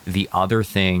the other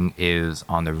thing is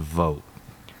on the vote.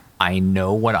 I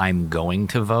know what I'm going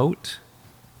to vote,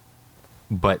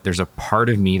 but there's a part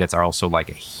of me that's also like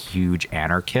a huge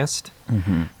anarchist,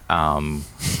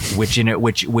 which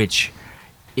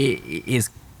is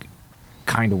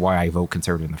kind of why I vote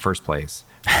conservative in the first place.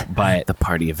 But The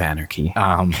party of anarchy.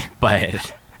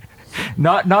 but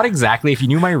not exactly. If you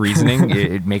knew my reasoning,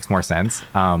 it makes more sense.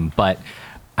 But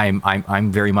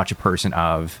I'm very much a person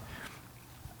of,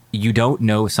 you don't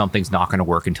know something's not going to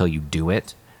work until you do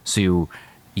it. So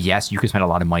yes, you can spend a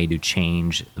lot of money to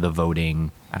change the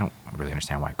voting. I don't really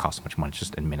understand why it costs so much money. It's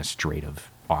just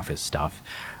administrative office stuff.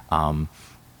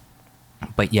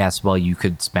 But yes, well, you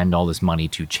could spend all this money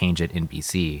to change it in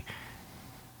BC.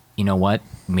 You know what?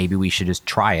 Maybe we should just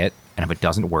try it. And if it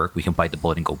doesn't work, we can bite the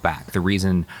bullet and go back. The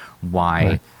reason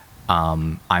why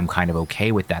I'm kind of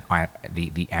okay with that,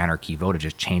 the anarchy vote, to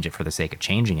just change it for the sake of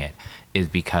changing it, is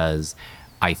because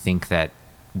I think that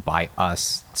by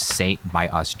us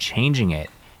changing it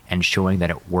and showing that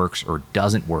it works or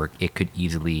doesn't work, it could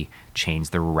easily change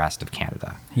the rest of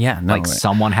Canada. Yeah, no, like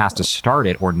someone has to start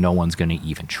it, or no one's going to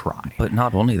even try. But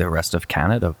not only the rest of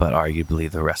Canada, but arguably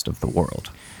the rest of the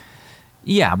world.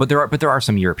 Yeah, but there are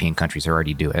some European countries that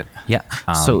already do it. Yeah.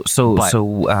 So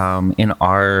in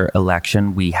our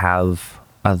election, we have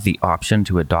the option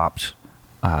to adopt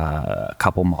a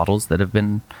couple models that have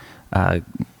been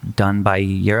done by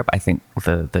Europe. I think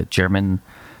the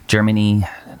Germany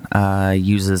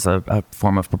uses a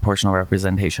form of proportional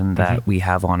representation that we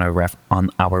have on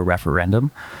our referendum.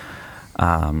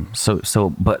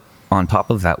 But on top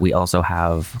of that, we also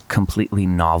have completely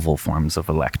novel forms of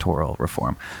electoral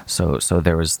reform. So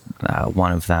there was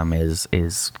one of them is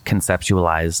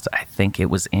conceptualized. I think it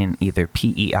was in either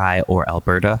PEI or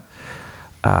Alberta,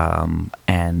 and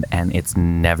it's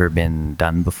never been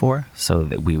done before. So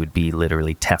that we would be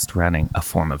literally test running a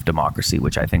form of democracy,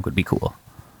 which I think would be cool.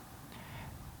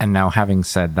 And now, having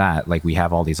said that, like, we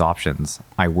have all these options.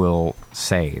 I will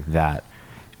say that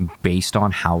based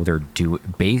on how they're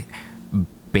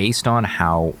based on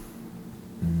how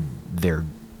they're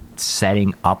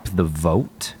setting up the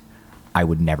vote, I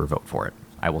would never vote for it.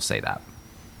 I will say that.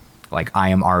 Like, I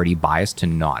am already biased to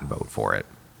not vote for it.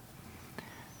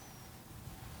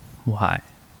 Why?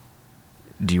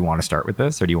 Do you want to start with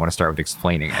this, or do you want to start with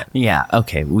explaining it? Yeah,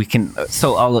 okay, we can.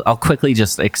 So I'll quickly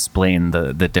just explain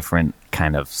the different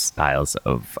kind of styles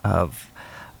of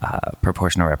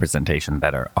proportional representation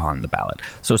that are on the ballot.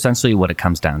 So essentially what it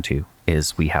comes down to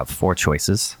is we have four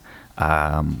choices.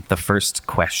 The first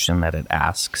question that it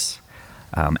asks,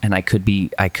 and I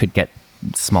could get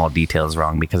small details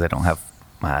wrong because I don't have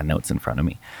notes in front of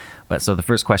me. But so the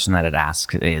first question that it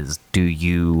asks is, do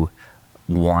you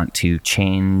want to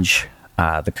change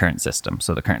the current system?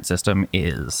 So the current system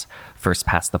is first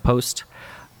past the post.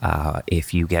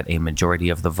 If you get a majority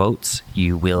of the votes,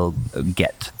 you will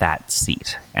get that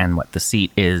seat. And what the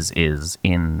seat is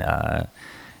in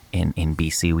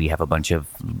BC, we have a bunch of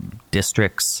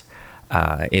districts.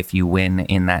 If you win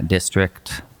in that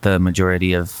district, the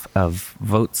majority of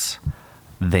votes,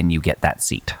 then you get that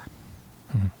seat.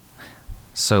 Mm-hmm.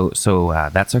 So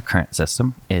that's our current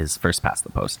system, is first past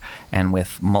the post. And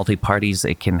with multi-parties,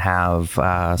 it can have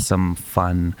some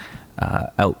fun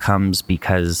outcomes,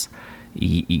 because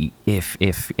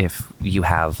if you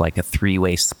have like a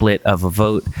three-way split of a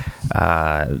vote,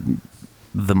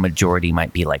 the majority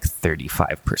might be like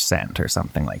 35% or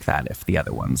something like that if the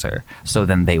other ones are. So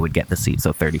then they would get the seat,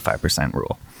 so 35%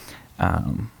 rule.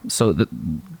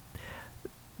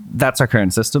 That's our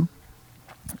current system.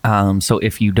 So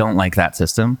if you don't like that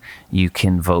system, you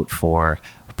can vote for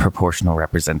proportional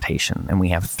representation. And we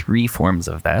have three forms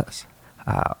of that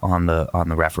on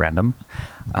the referendum,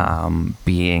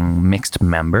 being mixed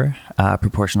member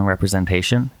proportional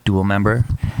representation, dual member,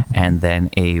 and then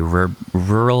a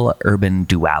rural-urban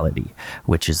duality,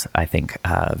 which is, I think,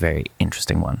 a very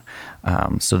interesting one.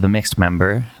 So the mixed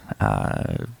member...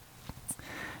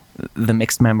 The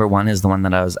mixed member one is the one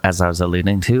that I was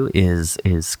alluding to, is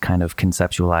kind of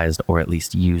conceptualized, or at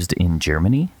least used, in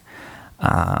Germany.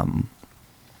 And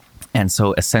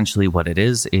so essentially what it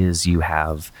is you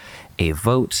have a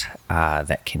vote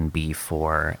that can be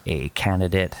for a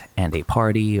candidate and a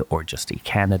party, or just a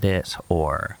candidate,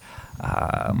 or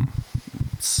a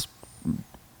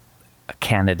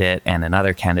candidate and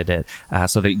another candidate,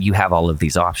 so that you have all of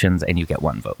these options and you get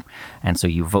one vote. And so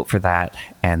you vote for that,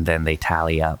 and then they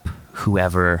tally up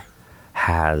whoever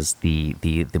has the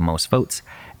most votes,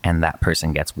 and that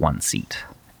person gets one seat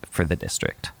for the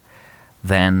district.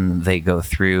 Then they go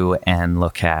through and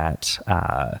look at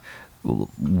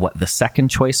what the second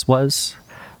choice was.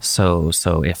 So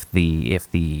if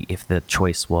the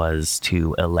choice was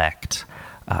to elect,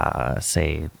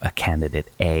 say, a candidate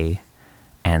A,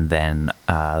 and then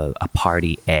a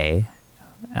party A,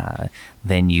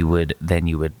 then you would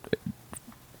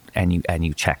and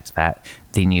you checked that,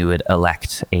 then you would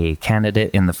elect a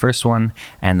candidate in the first one,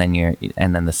 and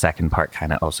then the second part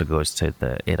kind of also goes to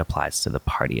it applies to the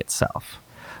party itself.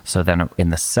 So then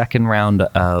in the second round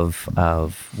of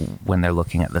when they're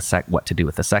looking at what to do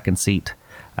with the second seat,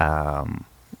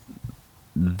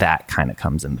 that kind of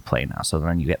comes into play now. So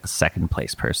then you get the second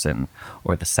place person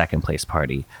or the second place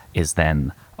party is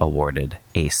then awarded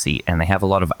a seat. And they have a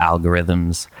lot of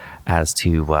algorithms as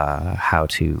to how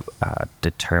to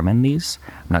determine these.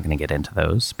 I'm not going to get into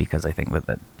those because I think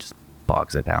that just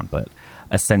bogs it down. But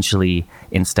essentially,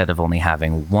 instead of only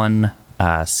having one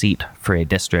seat for a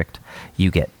district, you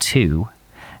get two.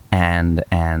 And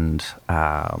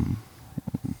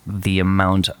the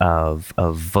amount of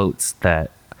votes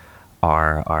that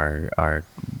are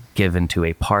given to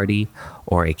a party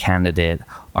or a candidate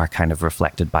are kind of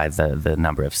reflected by the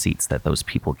number of seats that those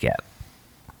people get.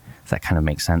 Does that kind of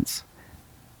make sense?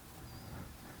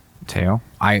 Teo,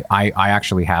 I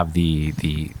actually have the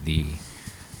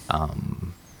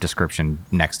description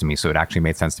next to me, so it actually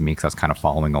made sense to me because I was kind of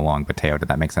following along. But Teo, did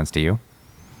that make sense to you?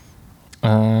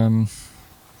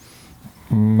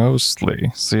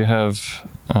 Mostly. So you have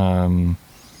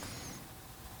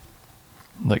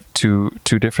like two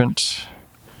different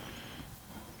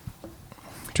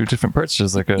parts.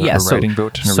 There's like a writing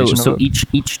vote and a regional vote.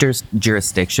 Each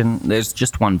jurisdiction, there's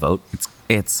just one vote.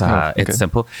 It's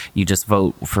simple. You just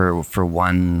vote for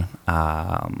one.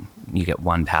 You get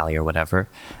one tally or whatever,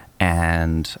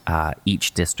 and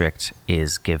each district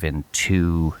is given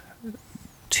two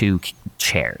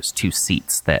chairs, two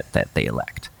seats that they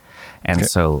elect, and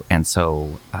so in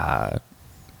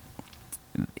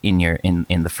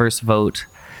the first vote,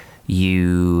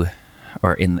 because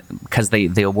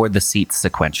they award the seats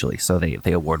sequentially, so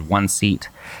they award one seat,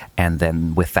 and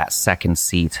then with that second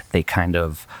seat, they kind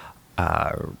of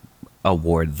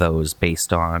award those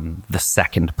based on the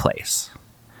second place.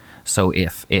 So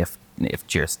if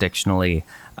jurisdictionally,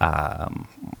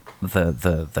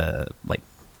 the like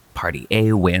party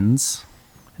A wins,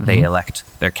 they elect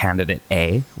their candidate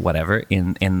A, whatever,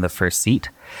 in the first seat,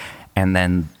 and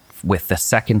then with the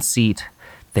second seat,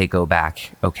 they go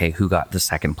back, okay, who got the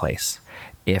second place?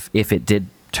 If it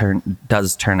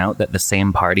does turn out that the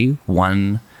same party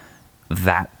won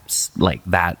that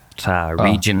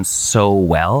region so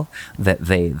well that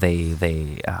they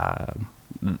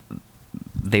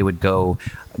would go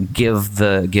give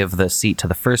the seat to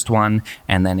the first one,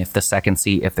 and then if the second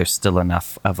seat, if there's still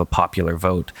enough of a popular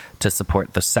vote to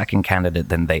support the second candidate,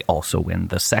 then they also win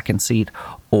the second seat.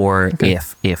 Or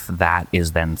if that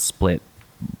is then split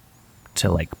to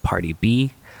like party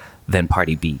B, then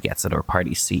party B gets it, or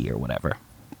party C or whatever.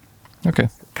 Okay.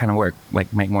 Kind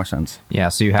of make more sense. Yeah.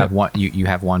 So you have one. You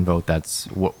have one vote. That's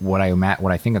what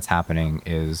I think that's happening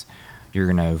is you're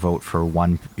going to vote for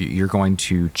one. You're going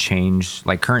to change.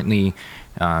 Like currently,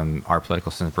 our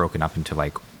political system is broken up into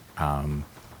like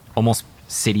almost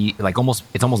city. Like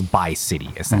it's almost by city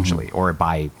essentially, or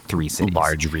by three cities,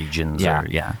 large regions.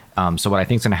 Yeah. So what I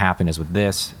think is going to happen is with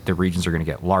this, the regions are going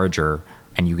to get larger,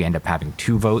 and you end up having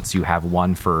two votes. You have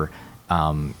one for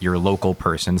your local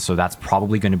person, so that's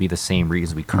probably going to be the same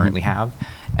regions we currently have,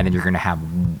 and then you're going to have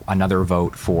another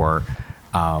vote for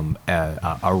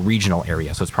a regional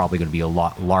area, so it's probably going to be a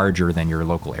lot larger than your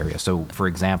local area. So, for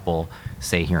example,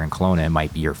 say here in Kelowna, it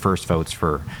might be your first votes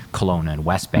for Kelowna and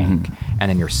West Bank, and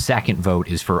then your second vote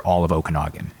is for all of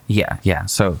Okanagan. Yeah.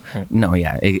 So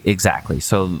exactly.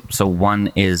 So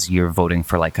one is you're voting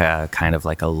for like a kind of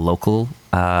like a local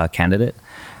candidate.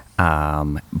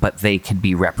 But they could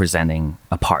be representing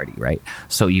a party, right?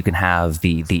 So you can have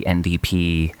the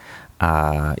NDP,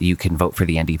 you can vote for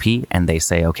the NDP, and they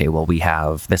say, okay, well,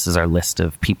 this is our list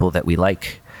of people that we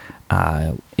like.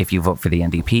 If you vote for the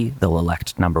NDP, they'll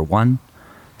elect number one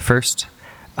first,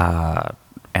 and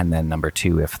then number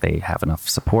two if they have enough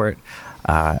support.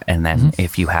 And then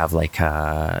if you have like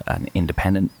an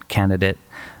independent candidate,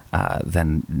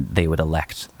 then they would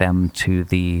elect them to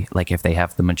if they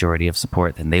have the majority of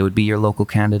support, then they would be your local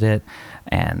candidate.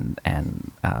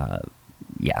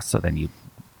 So then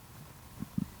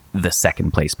the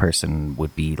second place person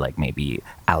would be like maybe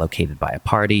allocated by a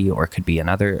party, or it could be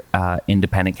another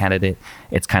independent candidate.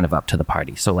 It's kind of up to the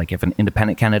party. So like if an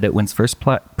independent candidate wins first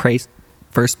place,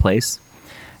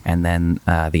 and then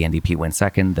the NDP wins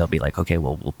second, they'll be like, okay,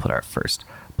 well, we'll put our first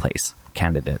place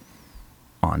candidate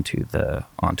onto the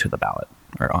ballot,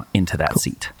 or into that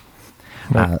seat.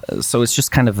 Right. So it's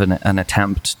just kind of an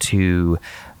attempt to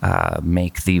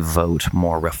make the vote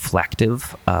more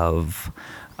reflective of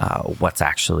what's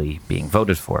actually being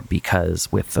voted for.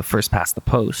 Because with the first past the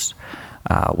post,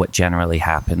 what generally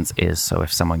happens is, so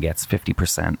if someone gets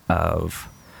 50% of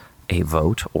a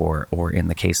vote, or in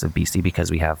the case of BC,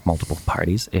 because we have multiple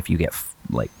parties, if you get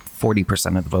like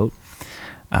 40% of the vote,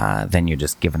 then you're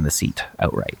just given the seat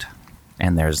outright.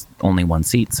 And there's only one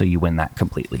seat, so you win that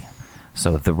completely.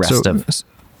 So the rest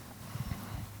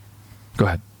Go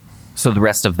ahead. So the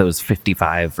rest of those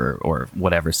 55 or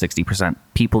whatever, 60%,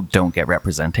 people don't get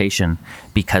representation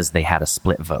because they had a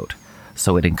split vote.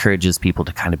 So it encourages people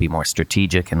to kind of be more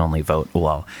strategic and only vote,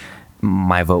 well,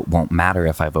 my vote won't matter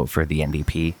if I vote for the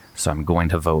NDP, so I'm going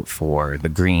to vote for the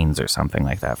Greens or something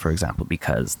like that, for example,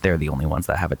 because they're the only ones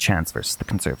that have a chance versus the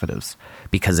Conservatives.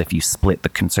 Because if you split the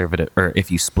Conservative, or if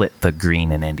you split the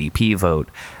Green and NDP vote,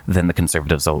 then the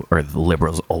Conservatives or the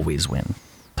Liberals always win,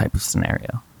 type of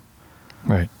scenario.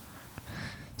 Right.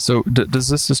 So does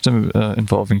this system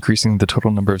involve increasing the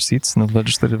total number of seats in the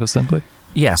Legislative Assembly?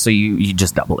 Yeah, so you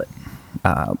just double it.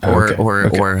 Or it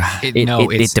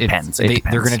depends. It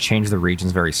depends. They're going to change the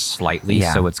regions very slightly,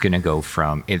 Yeah. so it's going to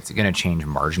change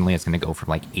marginally. It's going to go from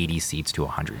like 80 seats to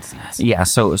 100 seats. Yeah,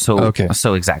 so Okay.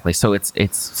 so exactly. So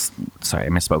it's sorry, I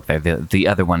misspoke there. The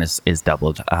other one is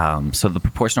doubled. So the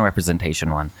proportional representation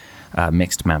one,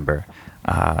 mixed member,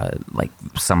 like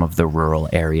some of the rural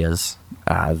areas,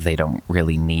 they don't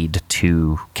really need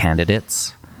two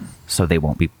candidates, so they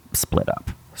won't be split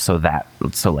up. So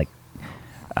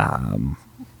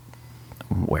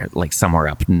where like somewhere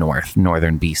up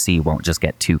northern BC won't just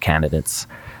get two candidates,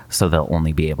 so they'll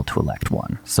only be able to elect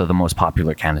one. So the most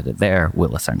popular candidate there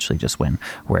will essentially just win.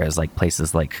 Whereas like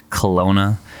places like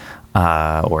Kelowna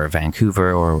or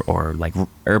Vancouver or like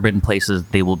urban places,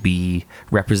 they will be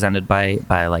represented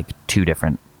by like two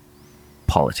different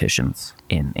politicians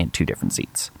in two different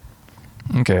seats.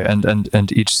 Okay,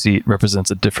 and each seat represents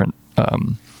a different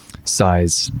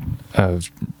size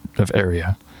of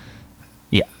area.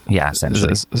 Yeah,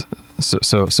 essentially.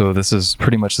 So this is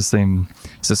pretty much the same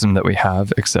system that we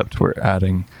have, except we're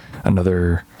adding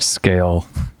another scale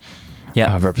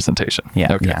Yeah. of representation.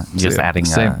 Yeah, Okay. yeah. Just adding,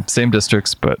 same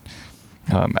districts, but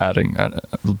adding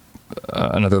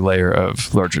another layer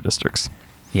of larger districts.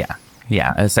 Yeah,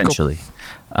 essentially.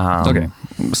 Okay.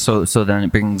 So then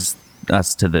it brings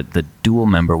us to the dual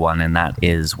member one, and that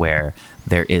is where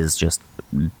there is just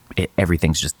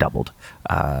everything's just doubled.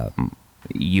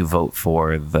 You vote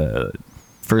for the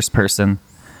first person.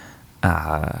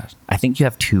 I think you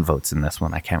have two votes in this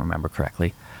one. I can't remember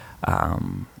correctly.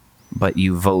 But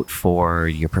you vote for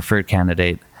your preferred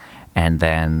candidate, and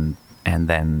then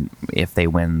if they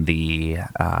win the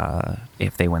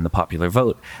popular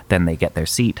vote, then they get their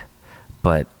seat.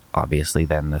 But obviously,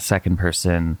 then the second place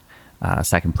person,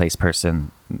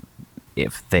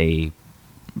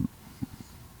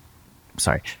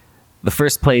 the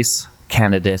first place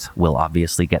candidate will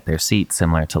obviously get their seat,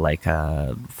 similar to like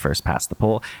first past the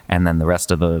poll, and then the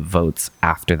rest of the votes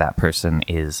after that person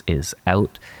is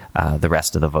out, the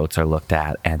rest of the votes are looked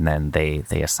at, and then they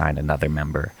assign another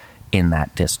member in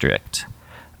that district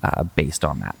based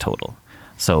on that total.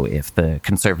 So if the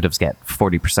Conservatives get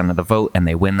 40% of the vote and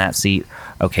they win that seat,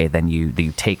 okay, then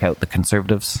you take out the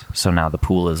Conservatives. So now the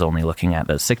pool is only looking at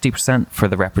the 60% for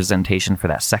the representation for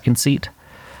that second seat.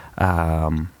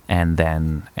 And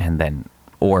then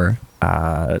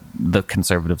the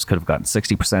Conservatives could have gotten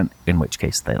 60%, in which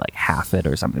case they like half it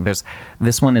or something.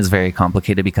 This one is very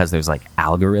complicated because there's like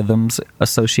algorithms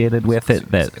associated with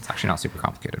it that It's actually not super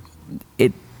complicated.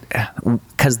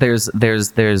 because there's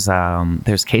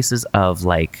cases of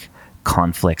like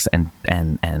conflicts and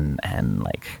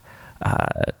like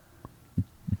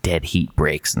dead heat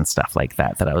breaks and stuff like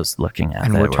that I was looking at.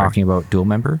 And we're talking about dual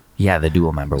member? Yeah, the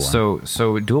dual member one.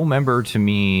 So dual member to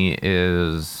me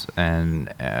is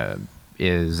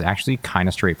actually kind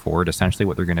of straightforward. Essentially,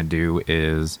 what they're going to do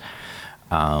is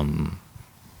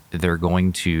they're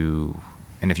going to,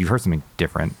 and if you've heard something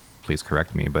different, please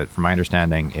correct me. But from my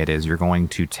understanding, it is you're going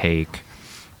to take,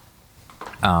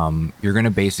 you're going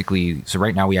to basically. So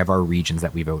right now we have our regions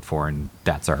that we vote for, and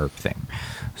that's our thing.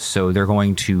 So they're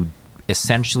going to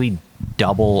essentially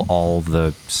double all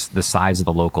the size of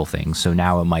the local things. So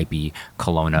now it might be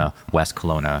Kelowna, West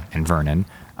Kelowna, and Vernon,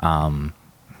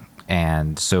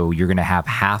 and so you're going to have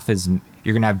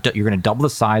you're going to double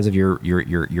the size of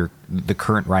the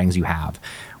current ridings you have,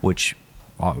 which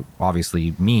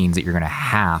obviously means that you're going to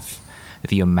half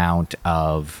the amount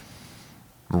of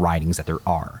ridings that there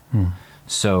are.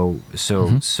 So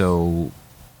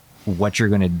what you're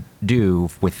going to do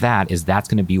with that is that's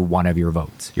going to be one of your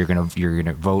votes. You're going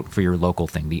to vote for your local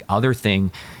thing. The other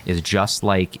thing is just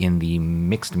like in the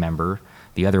mixed member,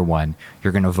 the other one,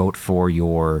 you're going to vote for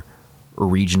your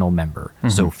regional member.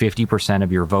 So 50%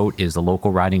 of your vote is the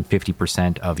local riding,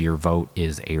 50% of your vote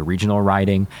is a regional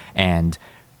riding, and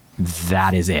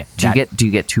that is it. Do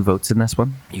you get 2 votes in this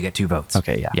one? You get 2 votes.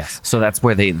 Okay, yeah. Yes. So that's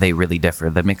where they really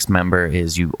differ. The mixed member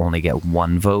is you only get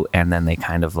 1 vote, and then they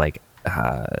kind of like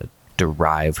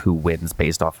derive who wins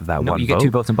based off of that No, one you vote. get 2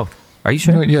 votes in both. Are you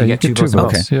sure? No, yeah, you you get 2 get 2 votes in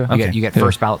both. votes. Yeah. You get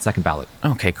first ballot, second ballot.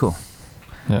 Okay, cool.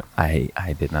 Yeah.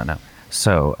 I did not know.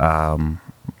 So,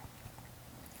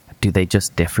 do they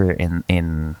just differ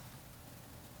in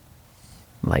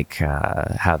like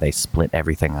how they split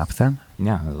everything up then?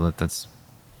 Yeah, that's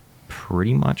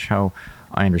pretty much how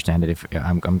I understand it. If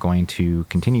I'm going to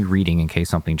continue reading in case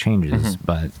something changes,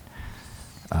 but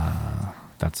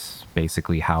that's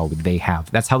basically how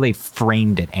that's how they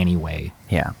framed it anyway.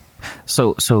 Yeah.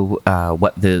 So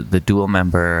what the dual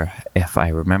member, if I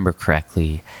remember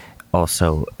correctly,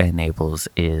 also enables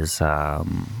is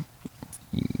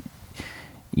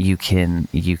you can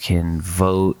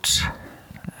vote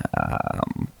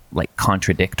like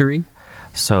contradictory.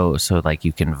 So like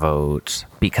you can vote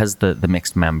because the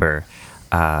mixed member,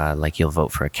 like you'll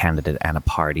vote for a candidate and a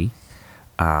party.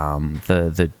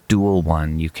 The dual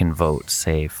one, you can vote,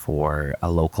 say, for a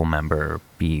local member,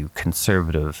 be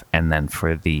conservative, and then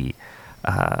for the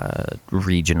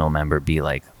regional member, be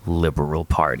like Liberal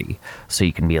Party. So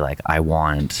you can be like, I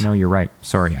want. No, you're right.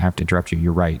 Sorry, I have to interrupt you.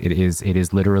 You're right. It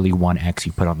is literally one X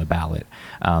you put on the ballot.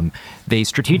 They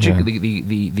strategically,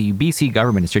 the BC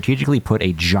government strategically put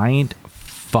a giant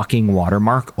fucking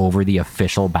watermark over the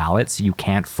official ballot, so you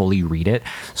can't fully read it.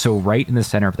 So right in the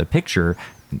center of the picture,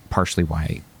 partially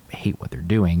why I hate what they're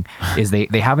doing, is they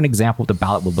have an example of what the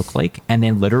ballot would look like, and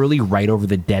then literally right over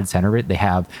the dead center of it, they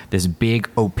have this big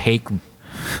opaque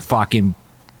fucking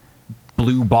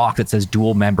blue box that says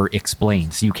dual member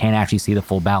explained, so you can't actually see the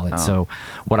full ballot. So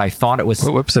what I thought it was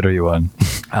What website are you on?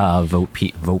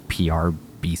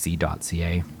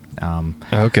 votePRBC.ca.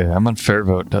 Okay, I'm on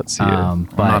fairvote.ca. I'm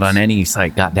not on any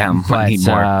site. Goddamn, I need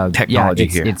more technology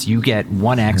here. It's you get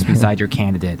 1X beside your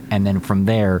candidate, and then from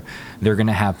there, they're going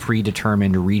to have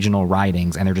predetermined regional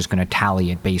ridings, and they're just going to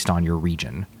tally it based on your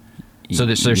region. So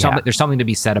there's something to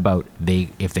be said about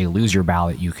if they lose your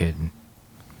ballot, you could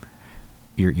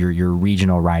your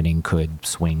regional riding could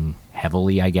swing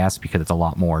heavily, I guess, because it's a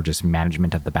lot more just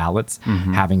management of the ballots.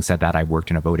 Having said that, I worked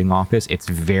in a voting office. It's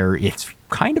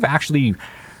kind of actually.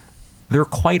 They're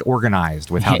quite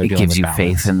organized with how they're dealing with ballots. It gives you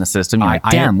faith in the system. You're like,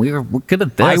 damn, we're good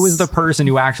at this. I was the person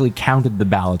who actually counted the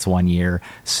ballots one year,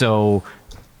 so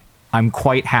I'm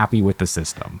quite happy with the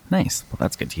system. Nice. Well,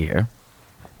 that's good to hear.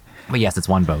 But yes, it's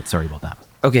 1 vote. Sorry about that.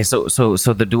 Okay, so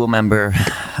the dual member.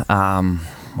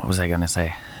 What was I going to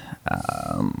say?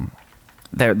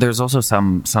 There's also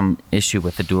some issue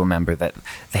with the dual member that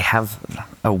they have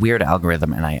a weird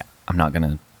algorithm, and I'm not going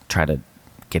to try to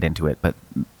get into it, but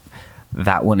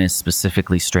that one is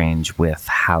specifically strange with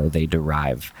how they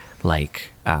derive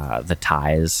like the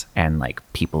ties and like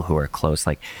people who are close.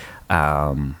 Like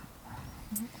I'm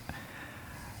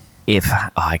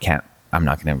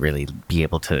not going to really be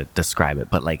able to describe it,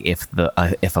 but like if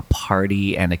a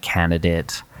party and a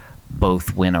candidate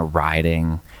both win a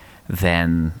riding,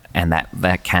 then and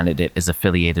that candidate is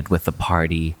affiliated with the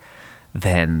party,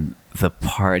 then the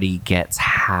party gets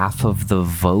half of the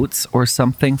votes or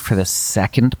something for the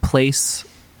second place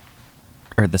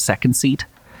or the second seat.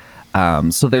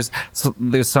 So there's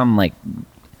some like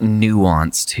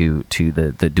nuance to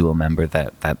the dual member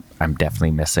that I'm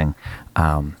definitely missing,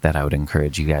 that I would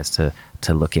encourage you guys to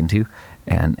look into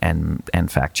and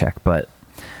fact check. But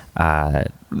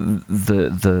the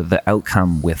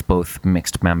outcome with both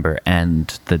mixed member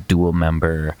and the dual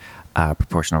member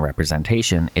proportional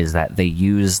representation is that they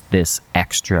use this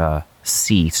extra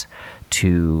seat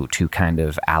to kind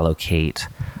of allocate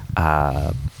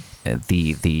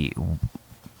the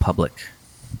public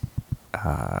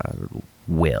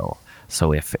will.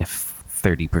 So if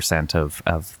 30%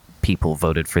 of people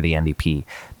voted for the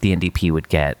NDP would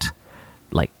get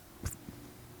like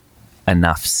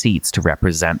enough seats to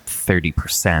represent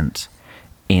 30%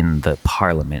 in the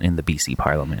parliament, in the BC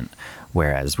parliament.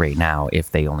 Whereas right now,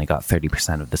 if they only got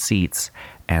 30% of the seats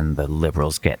and the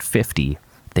Liberals get 50,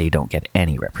 they don't get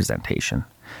any representation.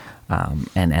 And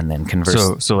then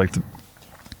conversely,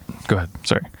 Go ahead.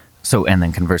 Sorry. So and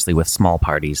then conversely with small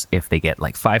parties, if they get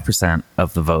like 5%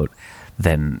 of the vote,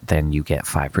 then you get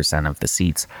 5% of the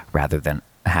seats rather than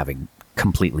having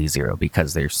completely zero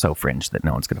because they're so fringe that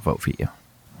no one's going to vote for you.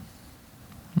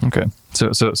 Okay. So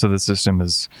the system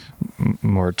is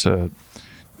more to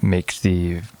make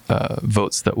the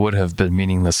votes that would have been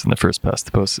meaningless in the first past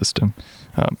the post system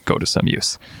go to some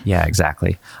use. Yeah,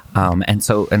 exactly. And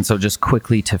so just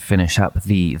quickly to finish up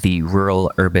the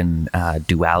rural urban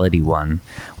duality one,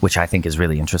 which I think is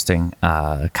really interesting,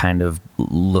 kind of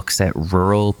looks at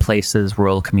rural places,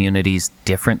 rural communities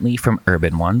differently from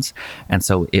urban ones, and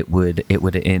so it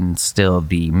would instill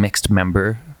the mixed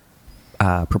member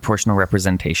proportional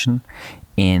representation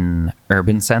in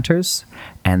urban centers,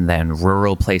 and then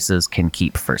rural places can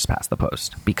keep first past the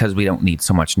post because we don't need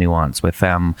so much nuance with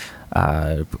them.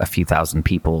 A few thousand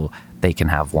people, they can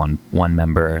have one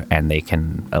member and they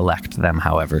can elect them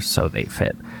however so they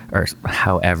fit, or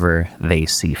however they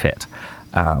see fit.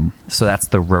 So that's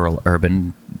the rural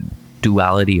urban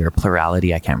duality or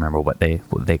plurality. I can't remember what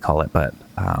they call it, but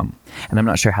and I'm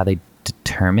not sure how they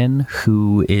determine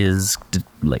who is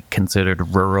like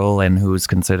considered rural and who is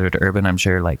considered urban. I'm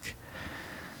sure like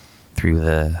through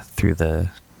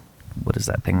the what is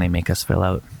that thing they make us fill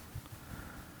out?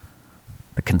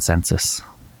 The consensus.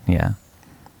 Yeah.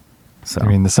 So I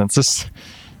mean, the census.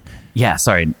 yeah,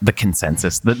 sorry, the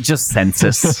consensus. The just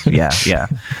census. yeah.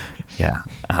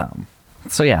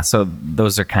 So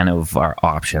those are kind of our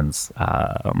options.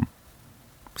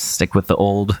 Stick with the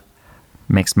old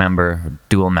mixed member,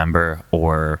 dual member,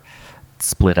 or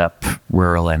split up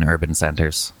rural and urban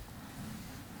centers.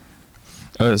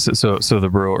 So the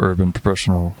rural urban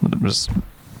proportional, I'm just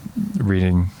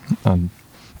reading on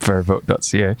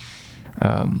fairvote.ca.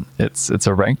 It's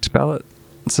a ranked ballot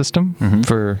system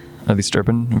for at least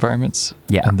urban environments.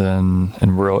 Yeah. And then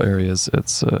in rural areas,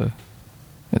 it's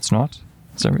not.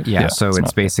 Is that right? Yeah, so it's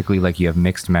not. basically like you have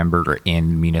mixed member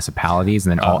in municipalities,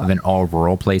 and then all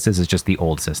rural places is just the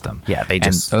old system. Yeah, they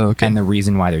just and the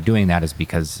reason why they're doing that is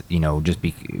because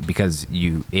because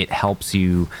it helps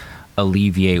you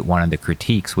alleviate one of the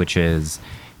critiques, which is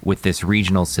with this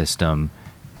regional system,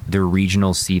 the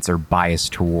regional seats are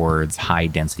biased towards high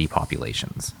density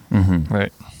populations.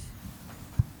 Right.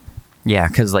 Yeah,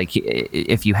 because like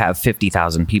if you have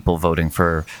 50,000 people voting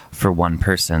for one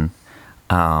person,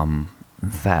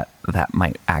 that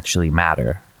might actually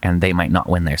matter, and they might not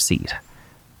win their seat.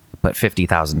 But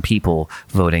 50,000 people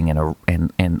voting in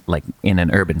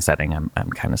an urban setting,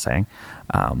 I'm kind of saying,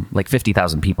 like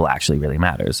 50,000 people actually really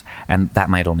matters, and that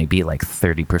might only be like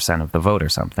 30% of the vote or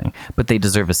something. But they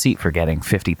deserve a seat for getting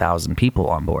 50,000 people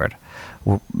on board.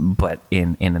 But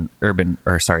in a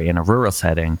rural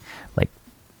setting, like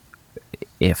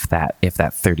if that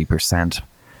 30%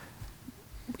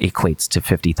 equates to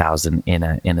 50,000 in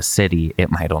a city,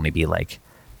 it might only be like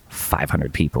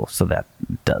 500 people, so that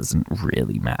doesn't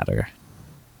really matter.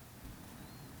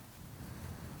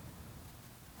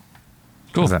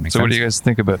 Cool. Does that make So what do sense? you guys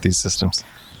think about these systems?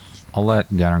 I'll let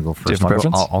Darren go first. have a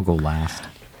preference? I'll go last.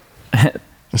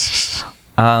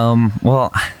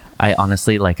 Well, I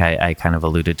honestly, like I kind of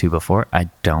alluded to before, I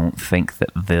don't think that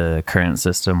the current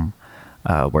system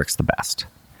works the best.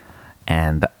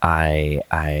 And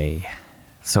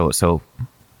so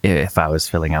if I was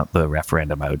filling out the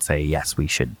referendum, I would say, yes, we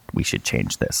should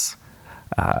change this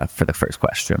for the first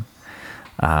question.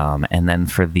 And then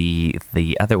for the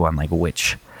other one, like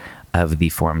which of the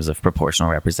forms of proportional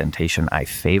representation I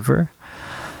favor,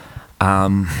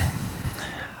 I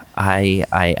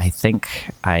think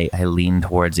I lean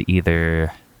towards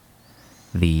either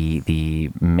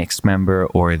the mixed member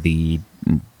or the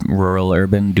rural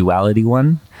urban duality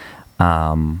one.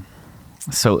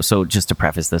 So just to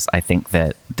preface this, I think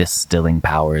that distilling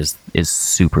power is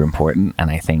super important,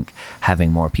 and I think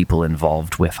having more people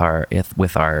involved with our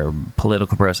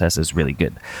political process is really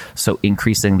good. So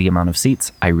increasing the amount of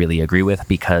seats, I really agree with,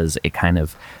 because it kind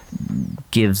of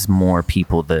gives more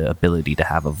people the ability to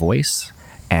have a voice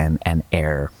and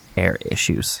air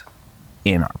issues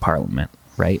in our parliament,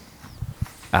 right?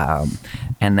 And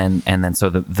then so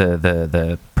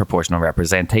the proportional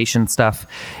representation stuff,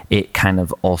 it kind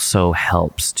of also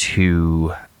helps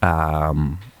to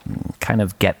kind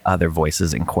of get other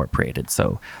voices incorporated.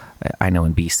 So I know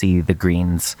in BC, the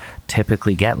Greens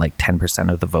typically get like 10%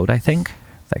 of the vote, I think.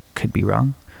 That could be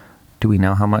wrong. Do we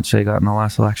know how much they got in the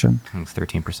last election? I think it's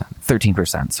 13%.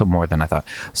 13%, so more than I thought.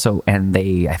 So, and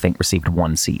they, I think, received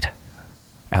one seat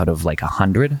out of like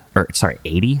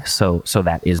 80. So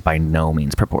that is by no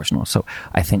means proportional. So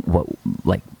I think what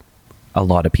like a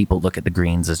lot of people look at the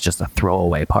Greens as just a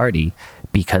throwaway party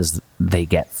because they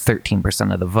get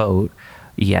 13% of the vote,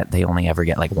 yet they only ever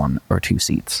get like 1 or 2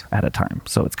 seats at a time.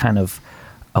 So it's kind of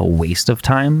a waste of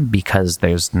time because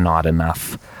there's not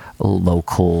enough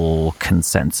local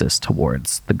consensus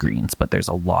towards the Greens, but there's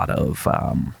a lot of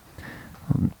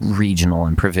regional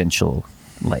and provincial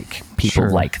like people Sure.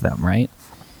 like them, right?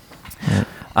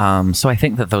 So I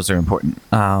think that those are important.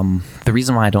 The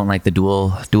reason why I don't like the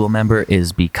dual member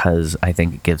is because I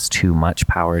think it gives too much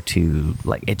power to,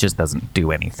 like, it just doesn't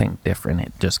do anything different.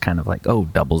 It just kind of like,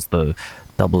 doubles the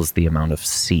amount of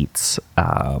seats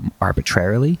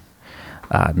arbitrarily,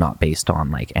 not based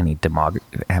on like any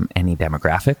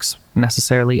demographics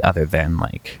necessarily, other than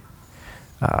like,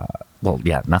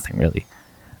 nothing really.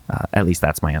 At least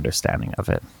that's my understanding of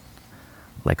it.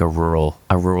 Like a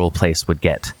rural place would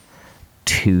get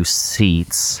 2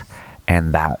 seats,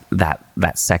 and that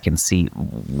second seat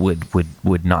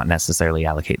would not necessarily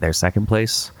allocate their second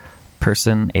place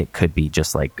person. It could be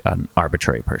just like an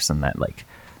arbitrary person that like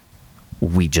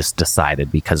we just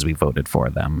decided because we voted for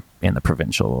them in the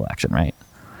provincial election, right?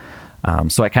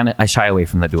 So I shy away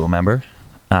from the dual member,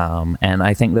 and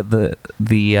I think that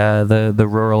the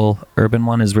rural urban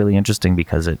one is really interesting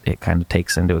because it kind of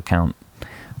takes into account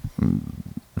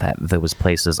that those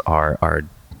places are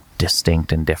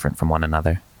distinct and different from one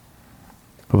another.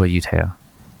 What about you, Teo?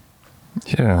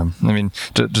 Yeah, I mean,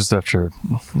 just after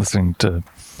listening to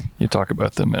you talk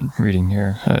about them and reading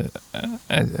here,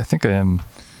 I think I am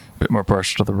a bit more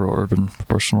partial to the rural urban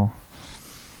proportional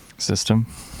system,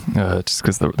 just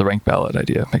because the ranked ballot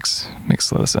idea makes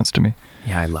a lot of sense to me.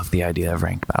 Yeah, I love the idea of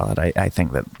ranked ballot. I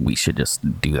think that we should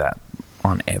just do that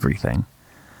on everything.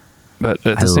 But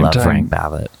at I the same love time, ranked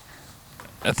ballot.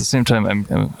 At the same time,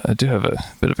 I do have a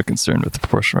bit of a concern with the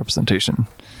proportional representation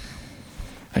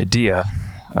idea,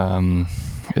 and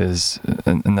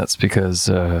that's because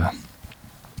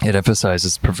it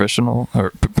emphasizes provincial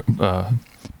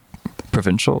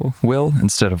will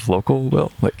instead of local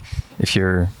will. Like,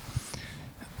 the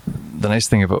nice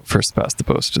thing about first past the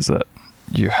post is that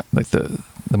like the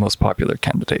most popular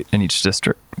candidate in each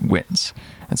district wins,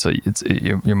 and so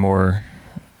you're more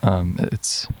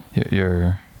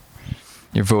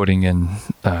you're voting in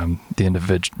the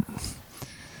individual.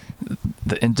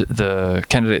 The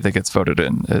candidate that gets voted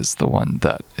in is the one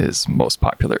that is most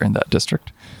popular in that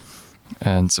district,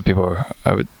 and so people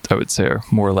I would say are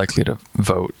more likely to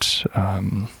vote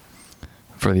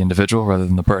for the individual rather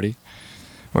than the party.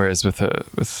 Whereas with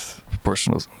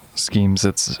proportional schemes,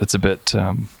 it's a bit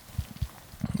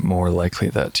more likely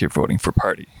that you're voting for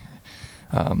party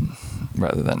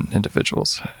rather than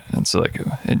individuals. And so, like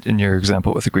in your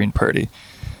example with the Green Party,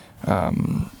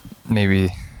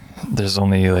 maybe there's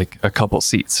only like a couple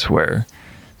seats where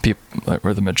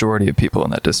where the majority of people in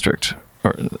that district,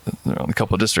 or there are only a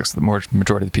couple of districts, the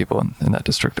majority of the people in that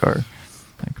district are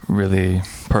like really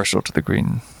partial to the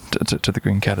Green to the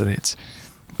Green candidates.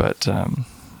 But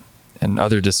in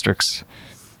other districts,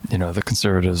 the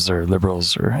Conservatives or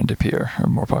Liberals or NDP are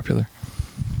more popular.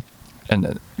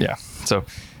 And so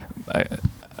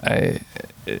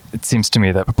it seems to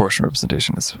me that proportional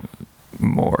representation is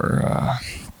more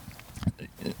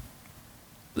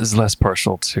is less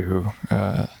partial to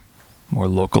more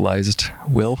localized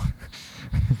will.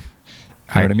 You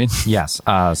know what I mean? Yes.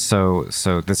 So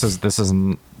this is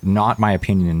not my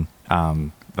opinion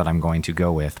that I'm going to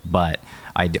go with, but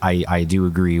I do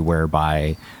agree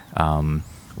whereby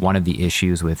one of the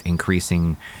issues with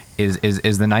increasing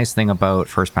is the nice thing about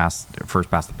first past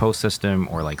the post system,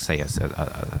 or like say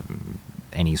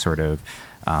any sort of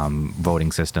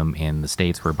voting system in the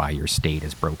States whereby your state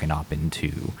is broken up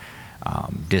into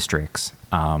districts,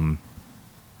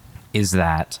 is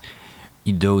that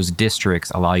those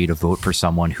districts allow you to vote for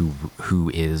someone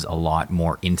who is a lot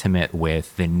more intimate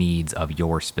with the needs of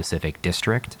your specific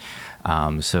district.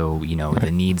 So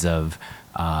the needs of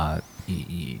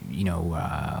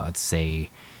let's say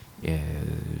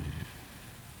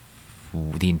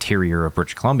the interior of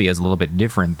British Columbia is a little bit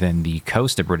different than the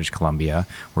coast of British Columbia,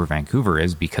 where Vancouver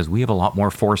is, because we have a lot more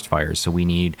forest fires. So we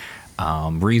need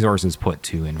resources put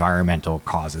to environmental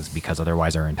causes, because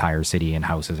otherwise our entire city and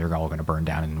houses are all going to burn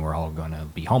down and we're all going to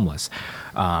be homeless.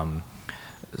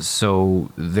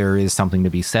 So there is something to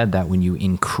be said that when you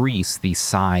increase the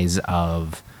size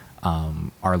of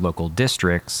our local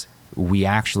districts, we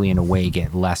actually in a way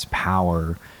get less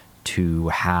power to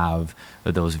have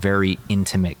those very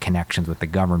intimate connections with the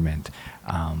government,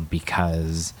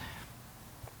 because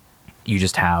you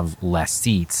just have less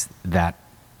seats that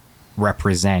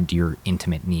represent your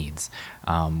intimate needs,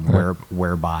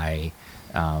 whereby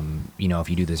if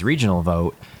you do this regional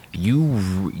vote,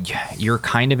 you're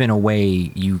kind of in a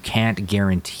way, you can't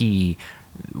guarantee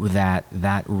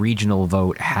that regional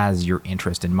vote has your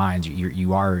interest in mind.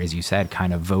 You are, as you said,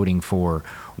 kind of voting for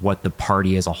what the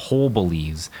party as a whole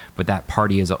believes, but that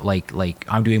party is like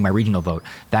I'm doing my regional vote.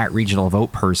 That regional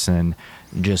vote person,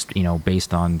 just, you know,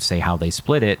 based on, say, how they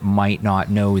split it, might not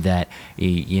know that,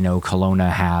 you know,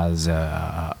 Kelowna has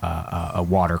a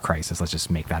water crisis. Let's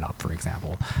just make that up, for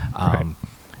example. Right.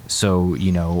 So,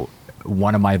 you know,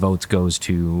 one of my votes goes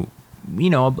to, you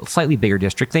know, a slightly bigger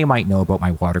district. They might know about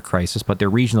my water crisis, but their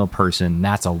regional person,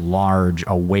 that's a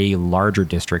way larger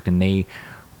district, and they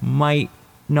might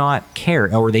not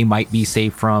care, or they might be, say,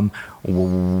 from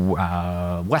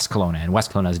West Kelowna, and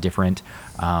West Kelowna has different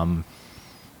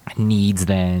needs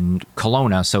than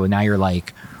Kelowna. So now you're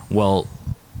like, well,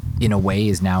 in a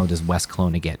way, does West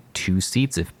Kelowna get 2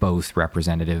 seats if both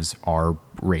representatives are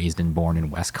raised and born in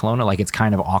West Kelowna? Like, it's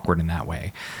kind of awkward in that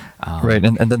way. Right,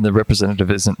 and then the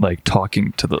representative isn't like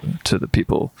talking to the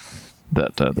people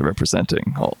that they're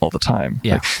representing all the time.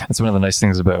 Yeah. Like, that's one of the nice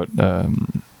things about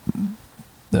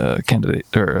the candidate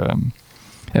or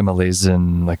MLAs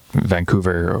in like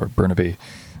Vancouver or Burnaby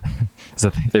is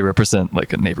that they represent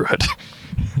like a neighborhood.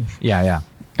 Yeah.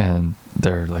 And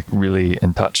they're like really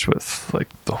in touch with like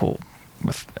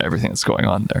with everything that's going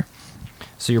on there.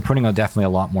 So you're putting definitely a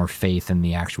lot more faith in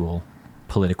the actual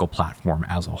political platform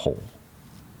as a whole,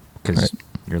 because Right.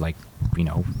 you're like, you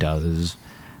know, does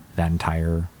that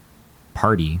entire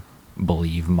party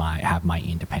believe have my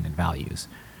independent values?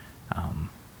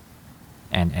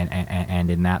 And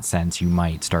in that sense, you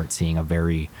might start seeing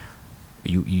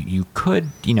you could,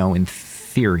 you know, in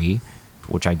theory,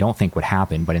 which I don't think would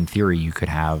happen, but in theory, you could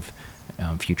have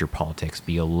future politics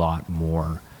be a lot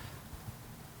more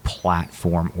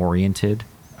platform oriented.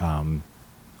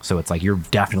 So it's like you're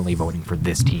definitely voting for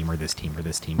this team or this team or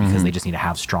this team because they just need to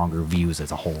have stronger views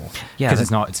as a whole. Yeah,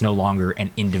 because it's no longer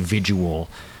an individual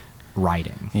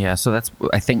riding. Yeah, so that's,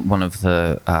 I think, one of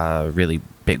the really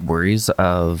big worries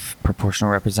of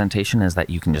proportional representation is that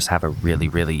you can just have a really,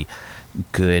 really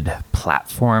good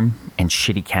platform and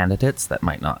shitty candidates that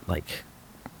might not like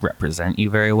represent you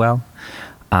very well.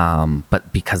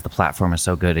 But because the platform is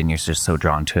so good and you're just so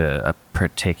drawn to a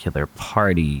particular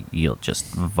party, you'll just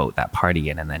vote that party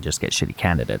in and then just get shitty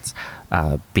candidates.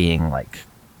 Being like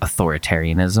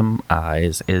authoritarianism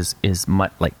is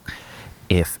much like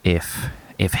if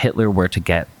Hitler were to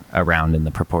get around in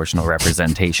the proportional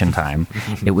representation time,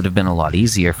 it would have been a lot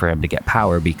easier for him to get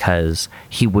power because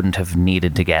he wouldn't have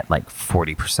needed to get like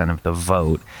 40% of the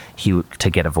vote to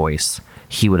get a voice.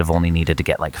 He would have only needed to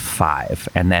get like 5.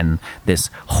 And then this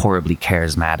horribly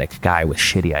charismatic guy with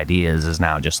shitty ideas is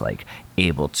now just like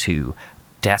able to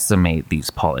decimate these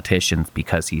politicians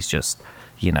because he's just,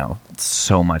 you know,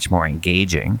 so much more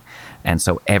engaging. And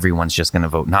so everyone's just going to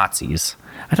vote Nazis.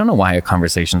 I don't know why our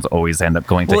conversations always end up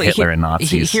going to Hitler and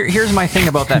Nazis. Here's my thing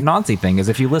about that Nazi thing is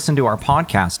if you listen to our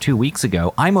podcast 2 weeks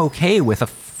ago, I'm okay with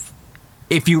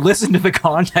if you listen to the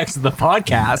context of the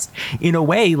podcast, in a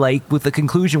way, like with the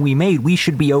conclusion we made, we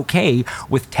should be okay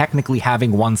with technically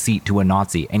having 1 seat to a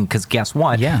Nazi. And because guess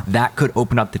what? Yeah. That could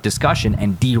open up the discussion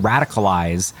and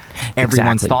de-radicalize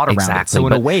everyone's thought around it. So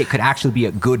in a way, it could actually be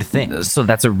a good thing. So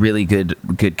that's a really good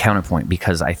counterpoint,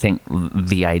 because I think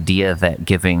the idea that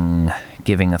giving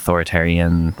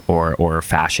authoritarian or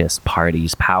fascist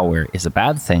parties power is a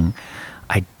bad thing,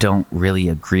 I don't really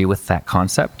agree with that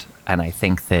concept. And I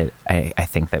think that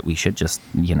we should just,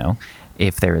 you know,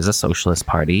 if there is a socialist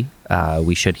party,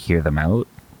 we should hear them out,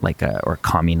 or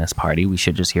communist party, we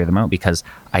should just hear them out, because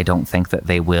I don't think that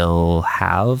they will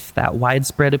have that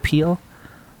widespread appeal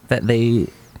that they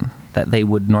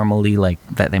would normally, like,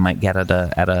 that they might get at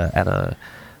a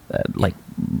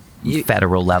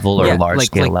federal level or large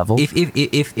scale level.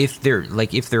 If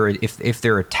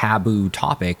they're a taboo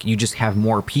topic, you just have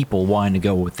more people wanting to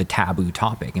go with the taboo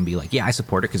topic and be like, yeah, I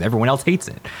support it because everyone else hates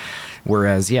it.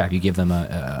 Whereas, yeah, if you give them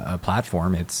a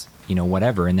platform, it's, you know,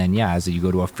 whatever. And then, yeah, as you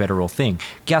go to a federal thing,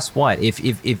 guess what? If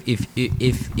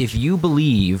you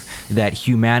believe that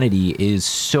humanity is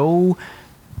so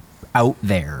out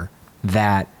there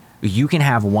that you can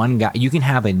have one guy, you can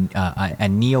have a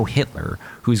neo-Hitler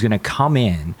who's going to come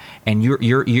in, and you're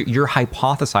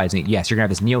hypothesizing, yes, you're going to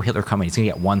have this neo-Hitler come in, he's going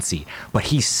to get 1 seat, but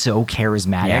he's so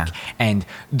charismatic, and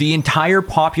the entire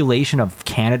population of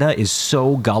Canada is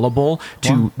so gullible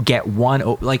to get one.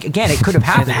 Like, again, it could have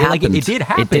happened. It did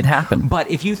happen. It did happen.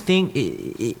 But if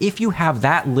you have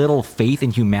that little faith in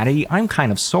humanity, I'm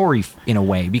kind of sorry in a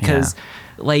way, because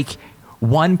like,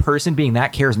 one person being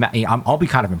that charismatic, I'll be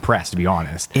kind of impressed, to be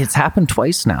honest. It's happened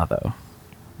twice now, though.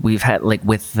 We've had, like,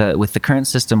 with the current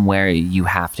system where you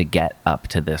have to get up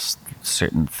to this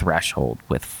certain threshold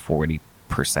with 40%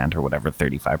 40% or whatever,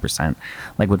 35%.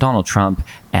 Like with Donald Trump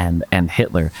and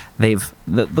Hitler,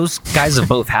 those guys have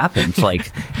both happened.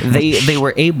 Like they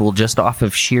were able, just off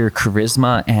of sheer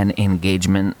charisma and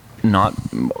engagement, not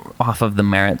off of the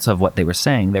merits of what they were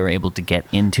saying, they were able to get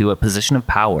into a position of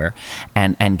power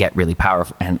and get really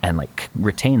powerful and like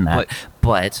retain that.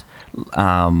 But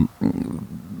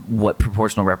what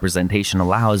proportional representation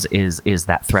allows is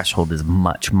that threshold is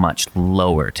much, much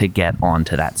lower to get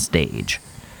onto that stage.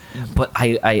 But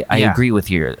I agree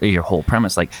with your whole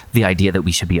premise, like the idea that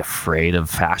we should be afraid of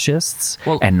fascists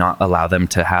and not allow them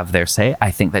to have their say.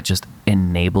 I think that just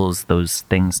enables those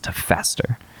things to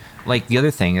fester. Like the other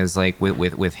thing is like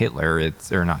with Hitler,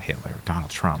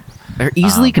 Donald Trump. They're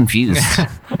easily confused.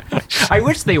 I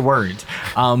wish they weren't.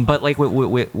 But like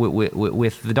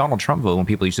with the Donald Trump vote, when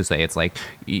people used to say it's like,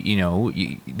 he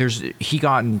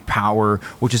got in power,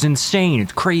 which is insane.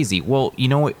 It's crazy. Well, you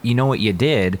know what you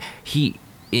did.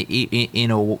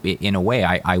 In a way,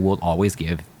 I will always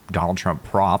give Donald Trump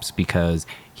props because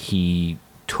he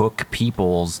took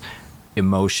people's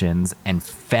emotions and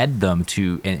fed them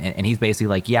to, and he's basically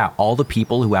like, yeah, all the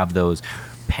people who have those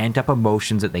pent up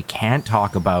emotions that they can't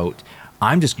talk about,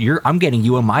 I'm getting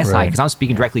you on my side because I'm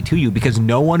speaking directly to you because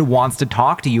no one wants to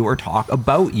talk to you or talk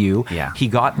about you. Yeah. He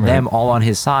got them all on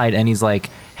his side, and he's like,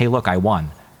 hey, look, I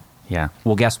won. Yeah.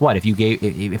 Well, guess what? If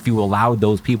you allowed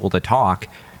those people to talk,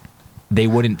 they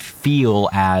wouldn't feel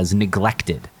as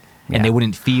neglected, and they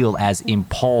wouldn't feel as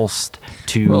impulsed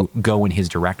to go in his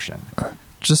direction.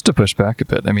 Just to push back a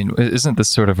bit, I mean, isn't this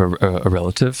sort of a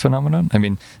relative phenomenon? I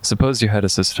mean, suppose you had a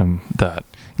system that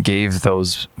gave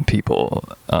those people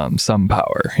some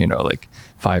power, like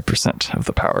 5% of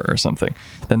the power or something.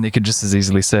 Then they could just as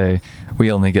easily say,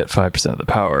 we only get 5% of the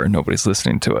power. Nobody's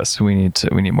listening to us. We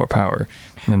need more power.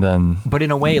 And then, but in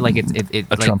a way, like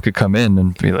Trump could come in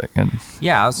and be like,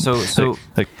 so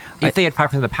if they had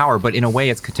 5% of the power, but in a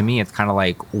way, to me, it's kind of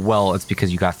like, well, it's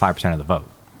because you got 5% of the vote.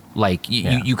 Like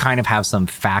you kind of have some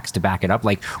facts to back it up.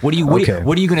 Like, what are you going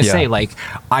to say? Like,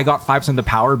 I got 5% of the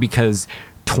power because,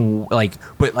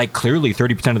 but clearly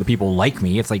 30% of the people like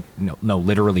me. It's like, no,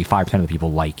 literally 5% of the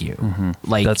people like you. Mm-hmm.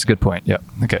 Like, that's a good point. Yeah.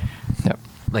 Okay. Yeah.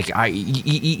 Like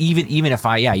even if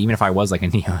I was like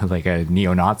a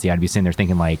neo-Nazi, I'd be sitting there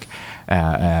thinking like,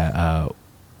 how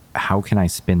can I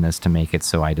spin this to make it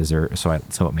so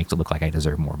it makes it look like I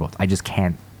deserve more votes? I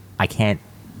can't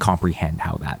comprehend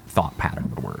how that thought pattern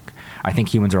would work. I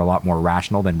think humans are a lot more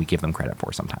rational than we give them credit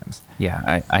for sometimes.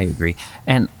 Yeah, I agree.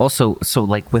 And also, so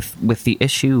like with the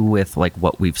issue with like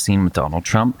what we've seen with Donald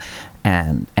Trump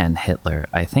and Hitler,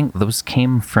 I think those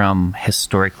came from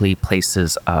historically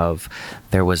places of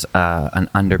there was an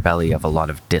underbelly of a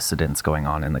lot of dissidence going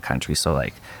on in the country. So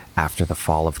like after the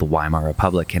fall of the Weimar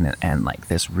Republic and like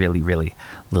this really, really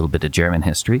little bit of German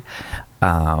history,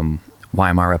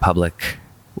 Weimar Republic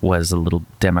was a little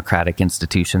democratic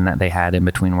institution that they had in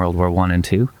between World War I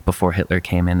and II before Hitler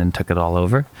came in and took it all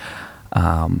over.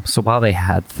 So while they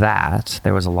had that,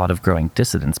 there was a lot of growing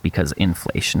dissidence because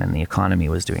inflation in the economy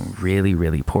was doing really,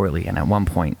 really poorly. And at one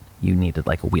point, you needed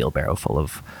like a wheelbarrow full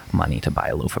of money to buy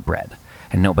a loaf of bread.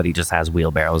 And nobody just has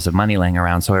wheelbarrows of money laying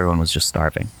around, so everyone was just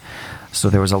starving. So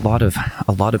there was a lot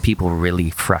of people really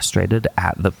frustrated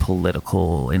at the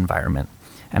political environment.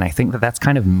 And I think that that's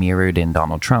kind of mirrored in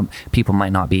Donald Trump. People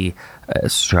might not be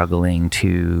struggling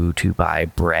to buy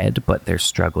bread, but they're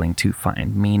struggling to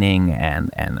find meaning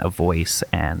and a voice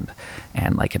and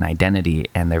like an identity.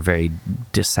 And they're very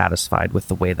dissatisfied with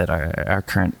the way that our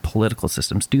current political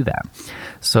systems do that.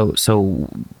 So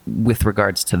with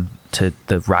regards to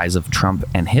the rise of Trump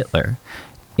and Hitler,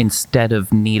 instead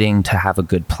of needing to have a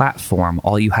good platform,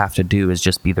 all you have to do is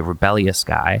just be the rebellious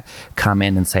guy, come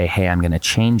in and say, hey, I'm going to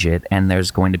change it. And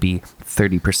there's going to be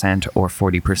 30% or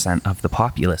 40% of the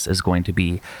populace is going to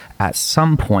be at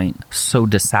some point so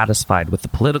dissatisfied with the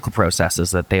political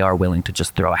processes that they are willing to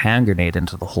just throw a hand grenade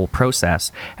into the whole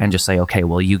process and just say, okay,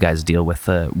 well, you guys deal with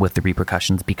the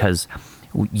repercussions because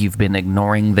you've been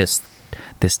ignoring this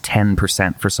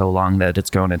 10% for so long that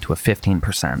it's grown into a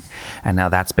 15%. And now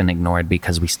that's been ignored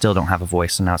because we still don't have a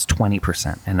voice. And now it's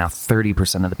 20%. And now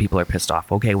 30% of the people are pissed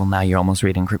off. Okay, well, now you're almost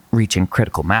reaching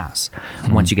critical mass.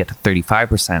 Mm-hmm. Once you get to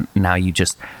 35%,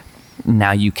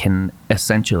 now you can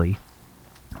essentially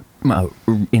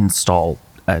install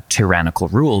a tyrannical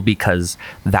rule because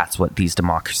that's what these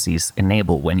democracies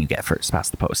enable when you get first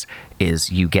past the post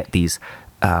is you get these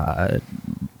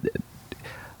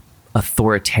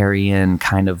authoritarian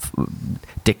kind of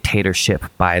dictatorship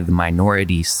by the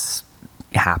minorities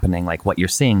happening, like what you're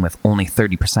seeing with only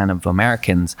 30% of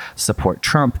Americans support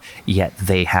Trump, yet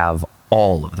they have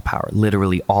all of the power,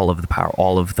 literally all of the power,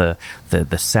 all of the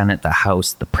Senate, the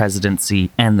House, the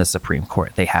presidency, and the Supreme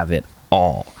Court. They have it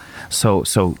all. So,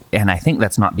 and I think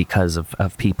that's not because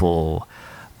of people,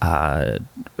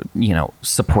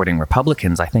 supporting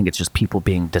Republicans. I think it's just people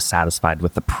being dissatisfied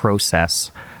with the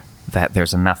process, that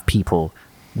there's enough people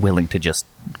willing to just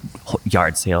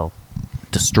yard sale,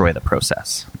 destroy the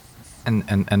process.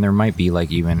 And there might be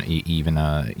like even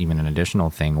an additional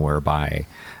thing whereby,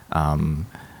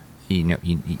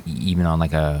 even on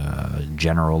like a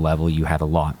general level, you had a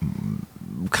lot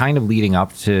kind of leading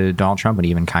up to Donald Trump, and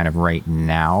even kind of right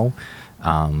now,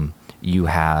 you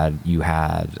had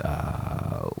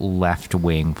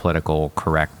left-wing political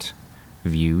correct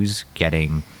views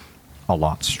getting a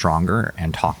lot stronger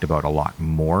and talked about a lot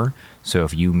more. So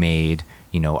if you made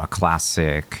a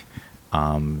classic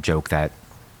joke that,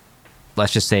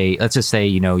 let's just say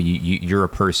you're a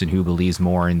person who believes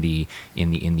more in the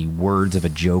words of a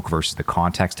joke versus the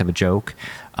context of a joke,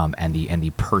 and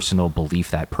the personal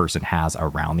belief that person has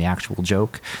around the actual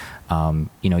joke.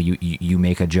 You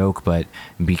make a joke, but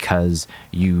because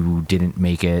you didn't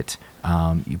make it,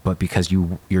 but because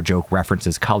your joke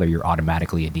references color, you're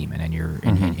automatically a demon, and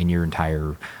your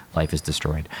entire life is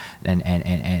destroyed. And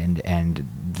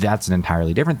that's an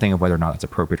entirely different thing of whether or not it's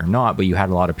appropriate or not. But you had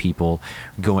a lot of people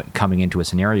coming into a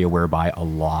scenario whereby a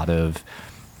lot of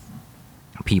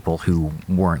people who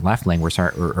weren't left wing or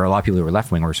a lot of people who were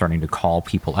left wing were starting to call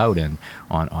people out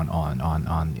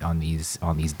on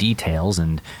these details,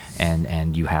 and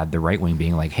you had the right wing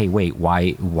being like, hey, wait,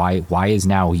 why is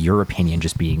now your opinion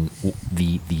just being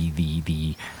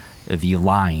the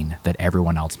line that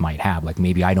everyone else might have? Like,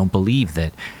 maybe I don't believe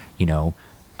that you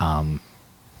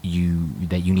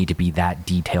need to be that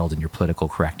detailed in your political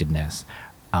correctness,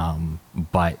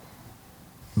 but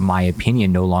my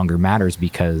opinion no longer matters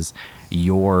because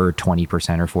your 20%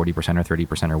 or 40% or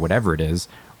 30% or whatever it is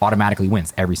automatically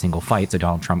wins every single fight. So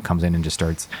Donald Trump comes in and just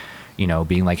starts,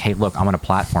 being like, hey, look, I'm on a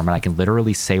platform and I can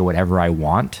literally say whatever I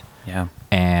want. Yeah.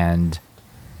 And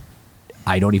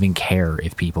I don't even care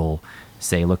if people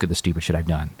say, look at the stupid shit I've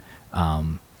done.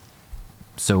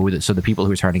 So the people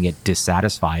who are starting to get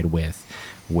dissatisfied with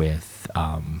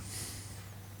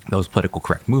those political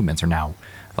correct movements are now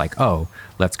like, oh,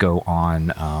 let's go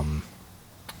on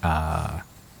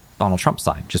Donald Trump's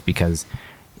side, just because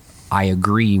I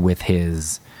agree with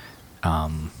his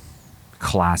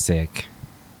classic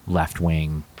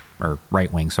left-wing or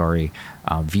right-wing,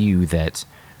 view that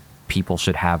people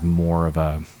should have more of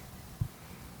a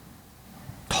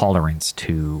tolerance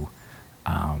to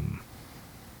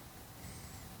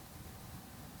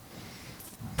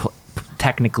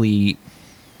technically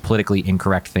politically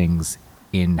incorrect things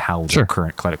in how the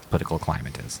current political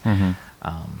climate is.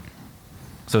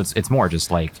 So it's more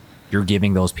just like you're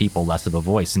giving those people less of a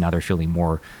voice, and now they're feeling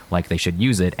more like they should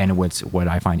use it. And what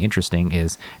I find interesting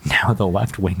is now the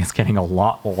left wing is getting a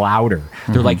lot louder.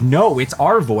 They're like, no, it's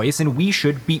our voice, and we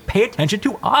should pay attention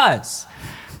to us.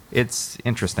 It's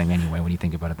interesting anyway when you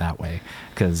think about it that way,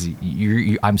 because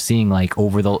I'm seeing like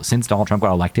since Donald Trump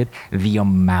got elected, the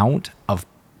amount of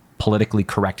politically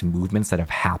correct movements that have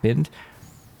happened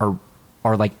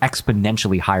are like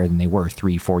exponentially higher than they were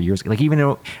 3-4 years ago. Like, even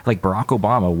though like Barack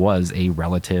Obama was a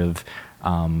relative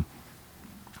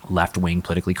left-wing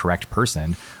politically correct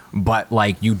person, but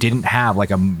like you didn't have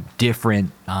like a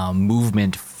different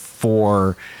movement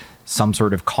for some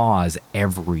sort of cause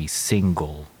every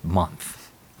single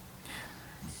month.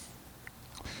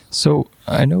 So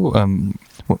I know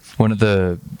one of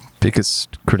the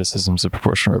biggest criticisms of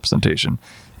proportional representation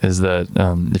is that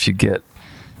if you get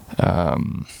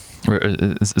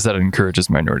is that it encourages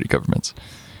minority governments,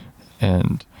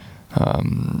 and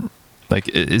like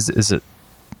is it,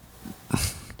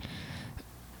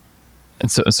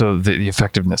 and so the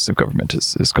effectiveness of government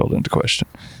is called into question.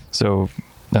 So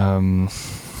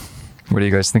what do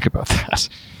you guys think about that?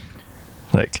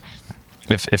 Like,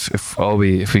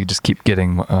 if we just keep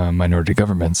getting minority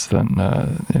governments, then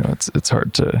it's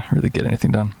hard to really get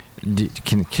anything done.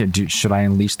 Should I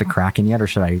unleash the Kraken yet, or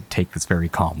should I take this very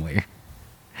calmly?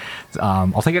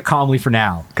 I'll take it calmly for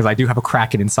now, because I do have a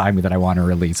Kraken inside me that I want to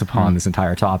release upon this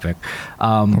entire topic.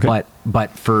 Okay. But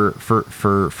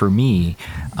for me,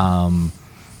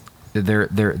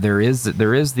 there is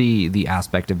the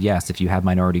aspect of, yes, if you have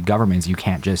minority governments, you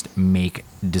can't just make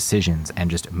decisions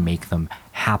and just make them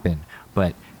happen.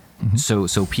 But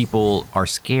so people are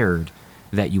scared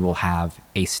that you will have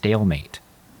a stalemate.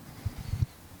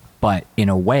 But in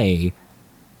a way,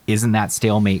 isn't that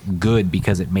stalemate good,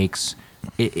 because it makes,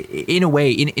 in a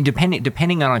way,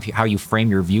 depending on how you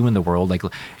frame your view in the world, like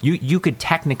you could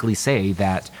technically say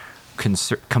that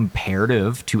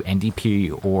comparative to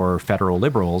NDP or federal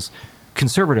liberals,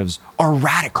 conservatives are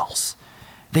radicals.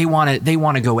 They want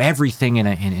to go everything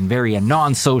in very a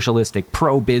non-socialistic,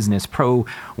 pro-business,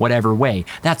 pro-whatever way.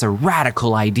 That's a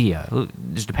radical idea. It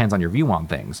just depends on your view on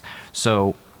things.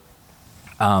 So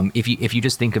if you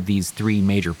just think of these three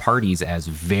major parties as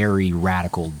very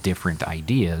radical, different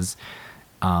ideas,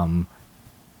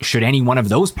 should any one of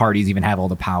those parties even have all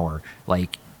the power?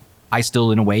 Like, I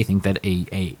still, in a way, think that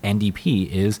a NDP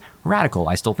is radical.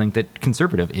 I still think that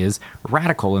conservative is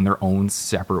radical in their own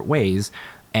separate ways.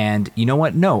 And you know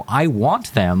what? No, I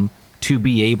want them to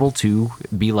be able to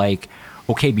be like,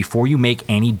 okay, before you make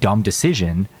any dumb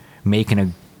decision,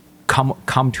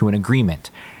 come to an agreement.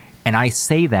 And I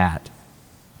say that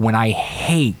when I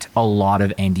hate a lot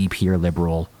of NDP or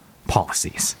liberal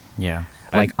policies. Yeah.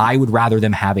 Like, I would rather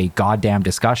them have a goddamn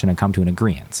discussion and come to an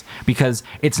agreement, because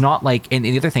it's not like, and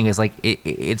the other thing is, like,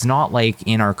 it's not like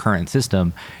in our current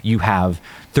system, you have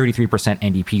 33%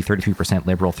 NDP, 33%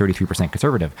 liberal, 33%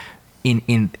 conservative.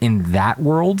 In that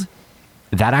world,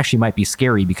 that actually might be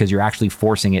scary, because you're actually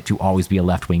forcing it to always be a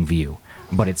left-wing view.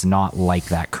 But it's not like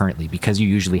that currently, because you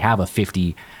usually have a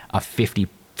 50%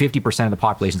 of the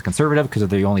population is conservative because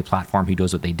they're the only platform who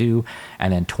does what they do,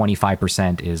 and then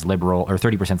 25% is liberal, or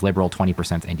 30% is liberal, 20% is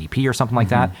NDP or something like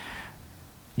that.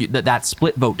 That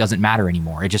split vote doesn't matter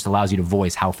anymore. It just allows you to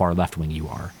voice how far left-wing you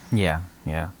are. Yeah.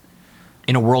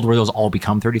 In a world where those all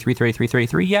become 33, 33,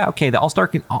 33, yeah, okay,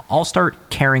 I'll start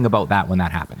caring about that when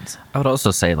that happens. I would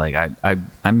also say, like,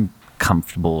 I'm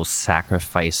comfortable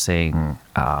sacrificing,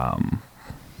 I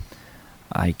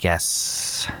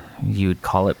guess you'd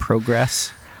call it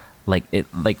progress. Like,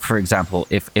 for example,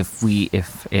 if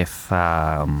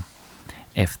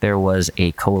there was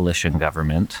a coalition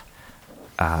government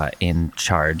in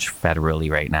charge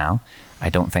federally right now, I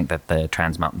don't think that the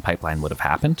Trans Mountain Pipeline would have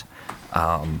happened.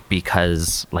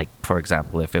 Because, like, for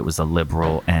example, if it was a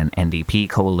Liberal and NDP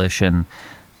coalition,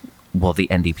 well, the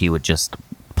NDP would just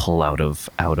pull out of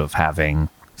having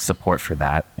support for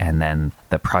that, and then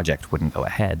the project wouldn't go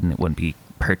ahead, and it wouldn't be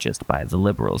purchased by the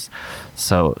Liberals.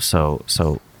 So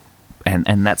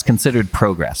and that's considered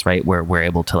progress, right? Where we're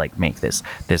able to, like, make this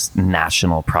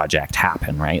national project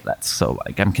happen, right? That's so,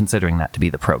 like, I'm considering that to be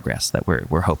the progress that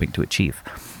we're hoping to achieve.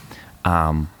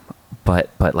 But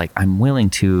like, I'm willing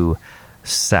to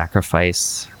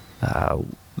sacrifice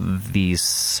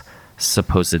these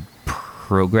supposed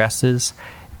progresses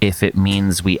if it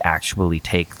means we actually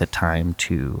take the time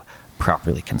to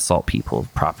properly consult people,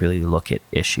 properly look at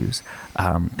issues.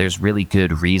 There's really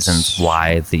good reasons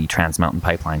why the Trans Mountain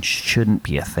Pipeline shouldn't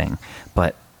be a thing,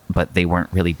 but they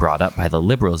weren't really brought up by the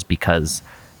Liberals because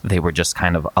they were just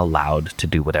kind of allowed to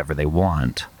do whatever they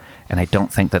want. And I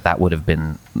don't think that would have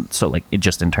been so, like,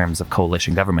 just in terms of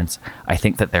coalition governments. I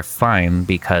think that they're fine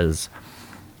because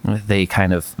they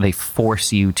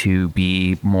force you to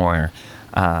be more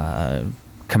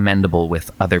commendable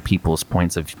with other people's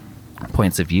points of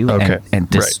view, Okay.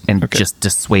 Just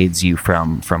dissuades you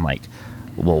from like,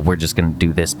 well, we're just going to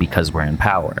do this because we're in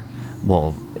power.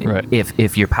 Well, Right.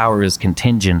 if your power is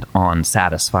contingent on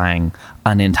satisfying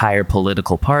an entire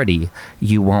political party,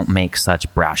 you won't make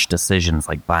such brash decisions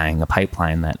like buying a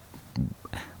pipeline that,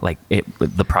 like,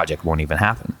 the project won't even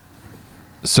happen.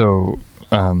 So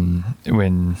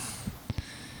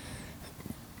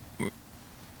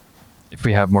if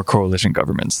we have more coalition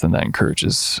governments, then that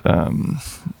encourages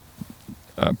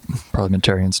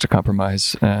parliamentarians to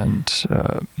compromise and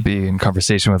be in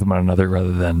conversation with one another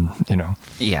rather than,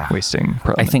 wasting I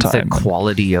parliament think the time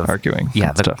quality of arguing. yeah,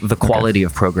 and the stuff. quality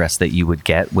of progress that you would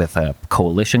get with a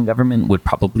coalition government would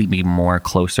probably be more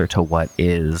closer to what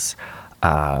is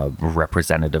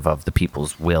representative of the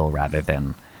people's will rather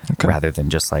than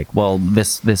just like, well,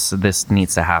 this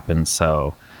needs to happen,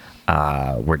 so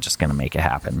we're just going to make it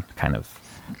happen, kind of.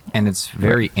 And it's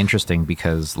very interesting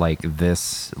because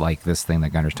this thing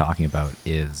that Gunner's talking about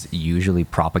is usually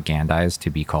propagandized to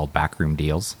be called backroom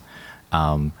deals.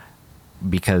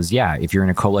 Because if you're in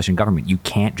a coalition government, you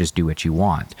can't just do what you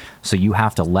want. So you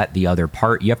have to let the other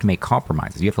part, you have to make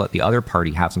compromises. You have to let the other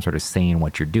party have some sort of say in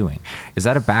what you're doing. Is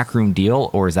that a backroom deal,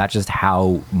 or is that just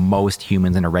how most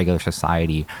humans in a regular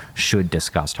society should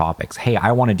discuss topics? Hey,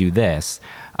 I want to do this.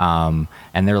 And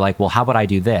they're like, well, how about I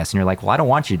do this? And you're like, well, I don't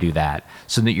want you to do that.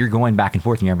 So that you're going back and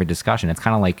forth and you're having a discussion. It's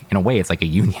kind of like, in a way, it's like a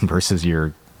union versus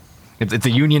it's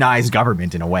a unionized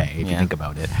government in a way, if you think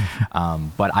about it.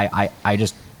 But I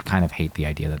just kind of hate the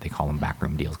idea that they call them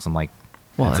backroom deals, because I'm like,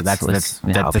 Well, So that's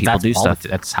how people do all stuff.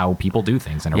 that's how people do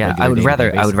things. On a Yeah, regular I would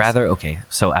day-to-day rather basis. okay.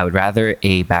 So I would rather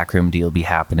a backroom deal be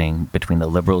happening between the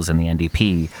Liberals and the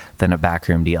NDP than a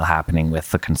backroom deal happening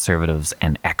with the Conservatives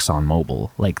and ExxonMobil.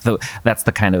 Like that's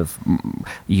the kind of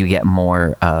you get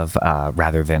more of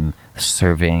rather than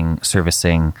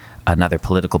servicing another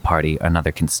political party,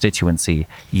 another constituency.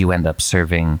 You end up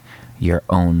serving your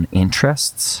own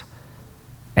interests.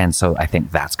 And so I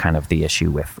think that's kind of the issue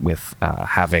with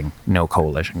having no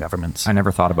coalition governments. I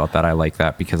never thought about that. I like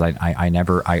that because I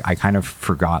kind of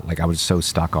forgot. Like I was so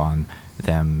stuck on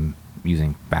them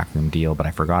using backroom deal, but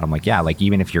I forgot. I'm like, yeah, like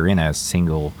even if you're in a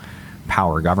single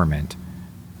power government,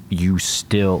 you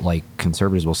still like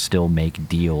conservatives will still make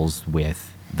deals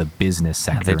with the business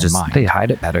sector in mind. They hide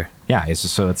it better Yeah, it's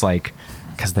just, so it's like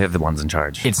because they're the ones in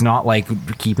charge. it's not like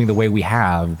keeping the way we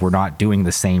have. We're not doing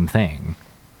the same thing.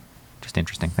 Just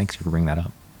interesting. Thanks for bringing that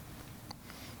up.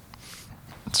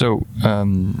 So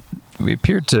we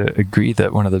appeared to agree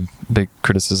that one of the big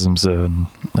criticisms of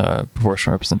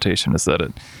proportional representation is that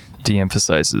it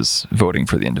de-emphasizes voting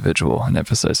for the individual and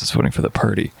emphasizes voting for the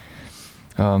party.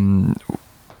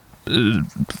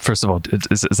 First of all,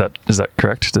 is that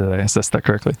correct? Did I assess that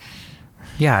correctly?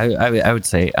 Yeah, I would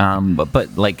say,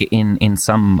 but like in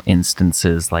some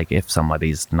instances, like if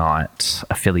somebody's not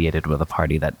affiliated with a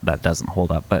party, that doesn't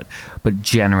hold up. But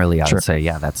generally, I Sure. would say,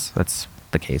 yeah, that's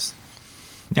the case.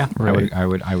 Yeah, Right. I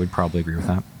would probably agree with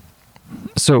that.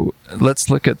 So let's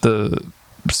look at the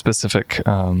specific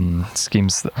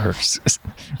schemes, I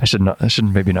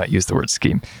shouldn't maybe not use the word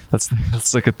scheme. Let's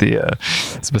look at the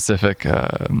specific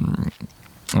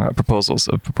proposals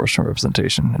of proportional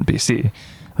representation in BC.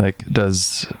 Like,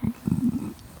 does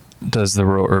the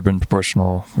rural-urban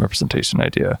proportional representation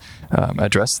idea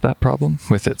address that problem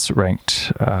with its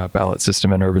ranked ballot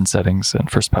system in urban settings and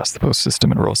first-past-the-post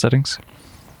system in rural settings?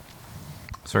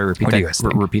 Sorry, repeat What do you guys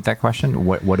think? repeat that question.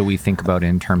 What do we think about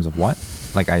in terms of what?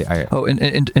 Like Oh,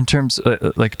 in terms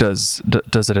like does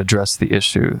it address the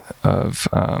issue of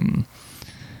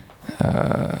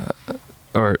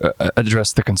or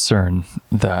address the concern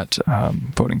that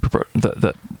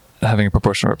that having a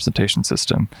proportional representation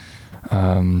system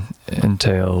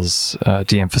entails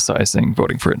de-emphasizing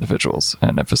voting for individuals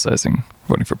and emphasizing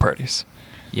voting for parties?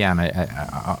 Yeah, and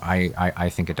I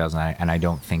think it does, and I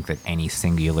don't think that any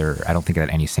singular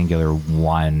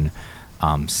one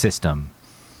system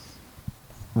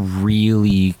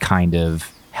really kind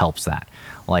of helps that.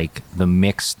 Like the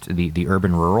mixed, the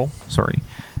urban rural,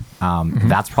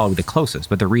 that's probably the closest.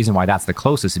 But the reason why that's the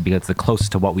closest is because it's the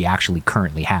closest to what we actually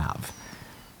currently have.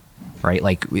 Right?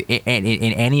 Like in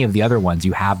any of the other ones,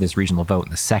 you have this regional vote,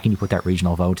 and the second you put that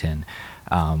regional vote in,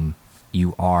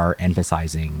 you are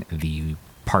emphasizing the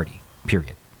party,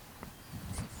 period.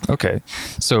 Okay,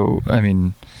 so I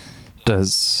mean,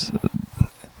 does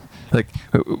like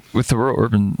with the rural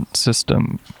urban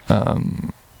system,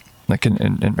 like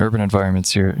in urban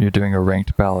environments, you're doing a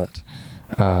ranked ballot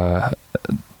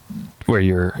where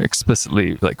you're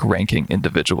explicitly like ranking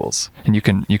individuals, and you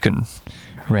can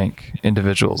rank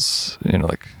individuals,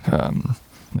 like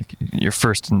your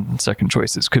first and second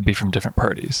choices could be from different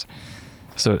parties.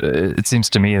 So it seems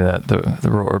to me that the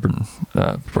rural urban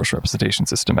proportional representation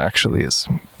system actually is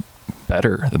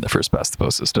better than the first past the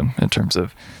post system in terms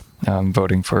of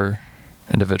voting for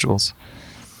individuals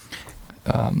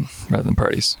rather than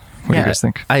parties. What do you guys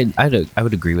think? I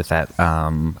would agree with that.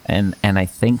 And I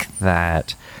think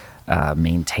that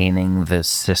maintaining the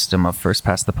system of first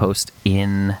past the post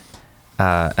in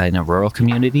a rural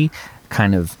community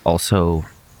kind of also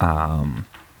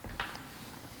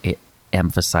it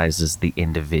emphasizes the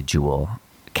individual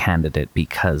candidate,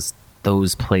 because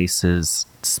those places,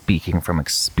 speaking from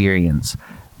experience,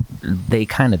 they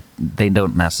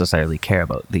don't necessarily care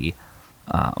about the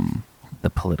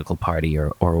political party or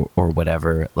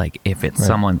whatever. Like if it's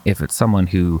Right. someone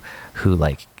who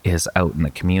like is out in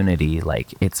the community,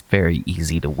 like it's very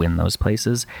easy to win those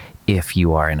places if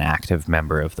you are an active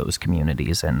member of those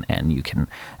communities and you can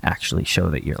actually show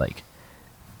that you're like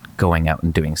going out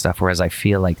and doing stuff. Whereas I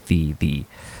feel like the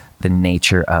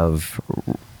nature of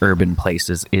urban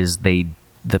places is the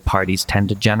parties tend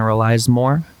to generalize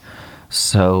more.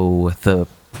 So the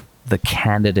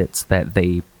candidates that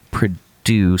they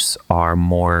produce are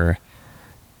more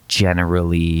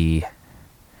generally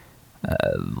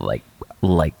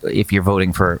like if you're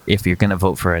going to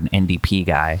vote for an NDP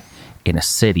guy in a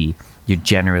city, you're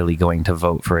generally going to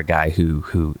vote for a guy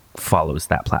who follows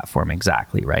that platform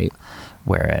exactly, right?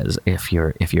 Whereas if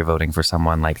you're voting for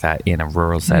someone like that in a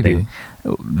rural setting,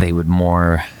 they would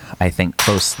more, I think,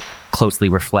 closely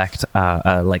reflect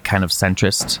like kind of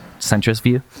centrist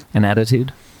view and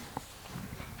attitude.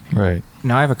 Right.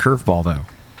 Now I have a curveball though.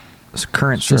 This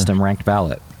current Sure. system ranked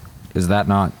ballot,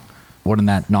 wouldn't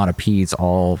that not appease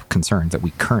all concerns that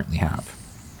we currently have?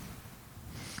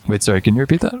 Wait, sorry, can you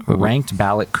repeat that? Ranked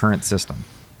ballot current system.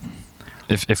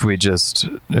 If we just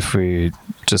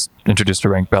introduced a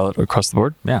ranked ballot across the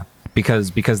board? Yeah.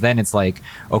 Because then it's like,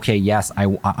 okay, yes,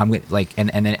 I'm like, and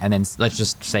then let's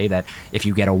just say that if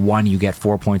you get a 1, you get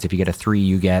 4 points. If you get a 3,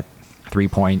 you get 3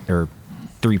 points.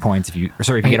 If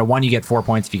you get a 1, you get 4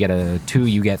 points. If you get a 2,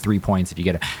 you get 3 points. If you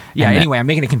get anyway, I'm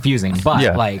making it confusing, but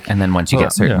Yeah. like, And then once you Well,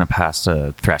 get certain yeah. past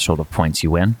a threshold of points,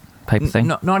 you win type of thing.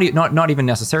 not even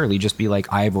necessarily. Just be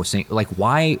like, like,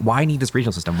 why need this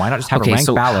regional system? Why not just have a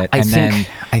ranked ballot I and think, then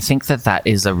I think that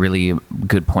is a really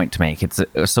good point to make. It's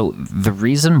so the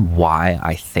reason why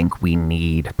I think we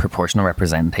need proportional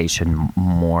representation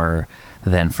more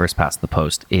than first past the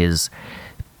post is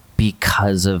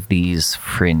because of these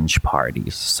fringe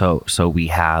parties. So we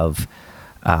have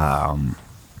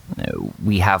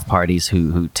parties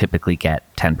who typically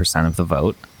get 10% of the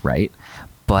vote, right?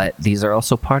 But these are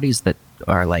also parties that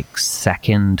are like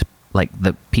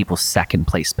the people's second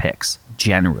place picks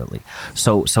generally.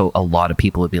 So a lot of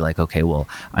people would be like, okay, well,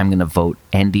 I'm going to vote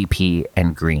NDP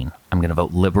and Green. I'm going to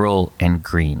vote Liberal and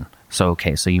Green. So,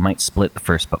 okay, so you might split the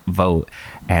first vote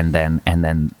and then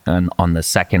on the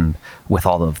second, with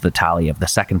all of the tally of the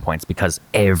second points, because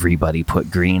everybody put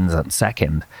Greens on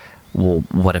second. Well,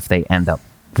 what if they end up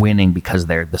winning because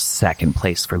they're the second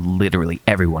place for literally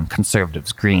everyone,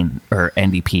 Conservatives, Green, or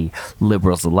NDP,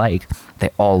 Liberals alike? They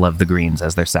all love the Greens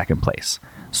as their second place.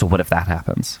 So what if that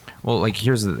happens? Well, like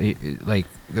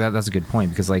that's a good point,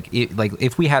 because like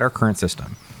if we had our current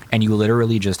system and you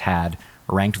literally just had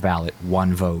ranked ballot,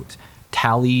 1 vote,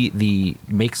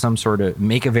 make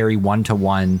a very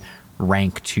 1-to-1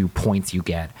 rank to points you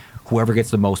get. Whoever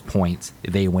gets the most points,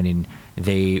 they win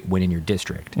in your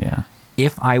district. Yeah.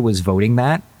 If I was voting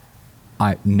that,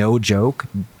 no joke,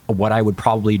 what I would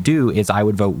probably do is I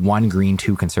would vote 1 Green,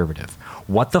 2 Conservative.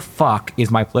 What the fuck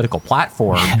is my political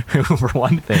platform, for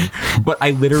one thing? But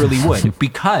I literally would,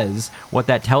 because what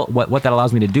that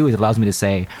allows me to do is it allows me to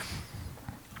say,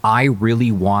 I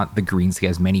really want the Greens to get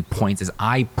as many points as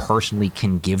I personally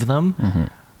can give them. Mm-hmm.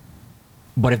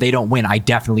 But if they don't win, I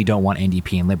definitely don't want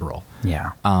NDP and Liberal.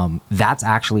 Yeah. That's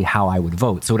actually how I would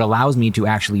vote. So it allows me to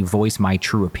actually voice my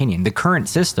true opinion. The current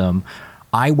system,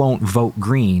 I won't vote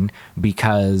Green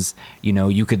because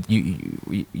you can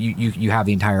have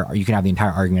the entire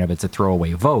argument of it's a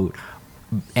throwaway vote,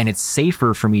 and it's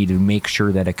safer for me to make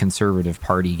sure that a conservative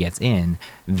party gets in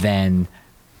than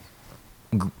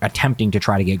attempting to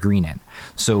try to get Green in.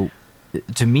 So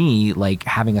to me, like,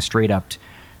 having a straight up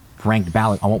ranked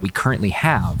ballot on what we currently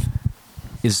have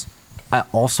is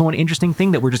also an interesting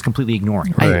thing that we're just completely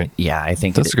ignoring. Right. I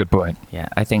think That's a good point. Yeah,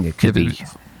 I think it could be.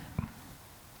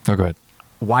 Oh, go ahead.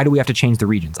 Why do we have to change the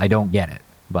regions? I don't get it,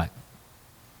 but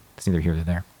it's neither here nor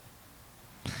there.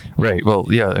 Right. Well,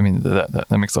 yeah. I mean, that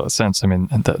makes a lot of sense. I mean,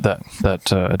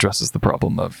 that addresses the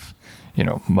problem of,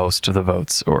 most of the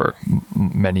votes or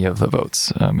many of the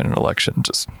votes in an election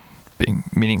just being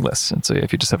meaningless. And so,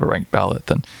 if you just have a ranked ballot,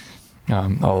 then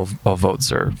all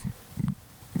votes are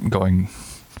going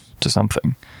to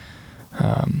something.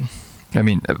 I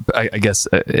mean, I guess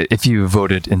if you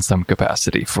voted in some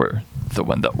capacity for the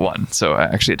one that won, so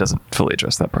actually it doesn't fully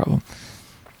address that problem.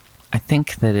 I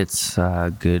think that it's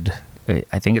good.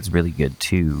 I think it's really good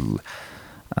to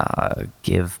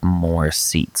give more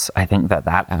seats. I think that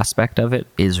aspect of it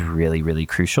is really, really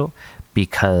crucial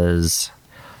because,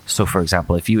 so for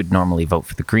example, if you would normally vote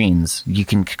for the Greens, you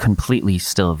can completely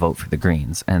still vote for the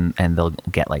Greens and they'll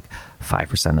get like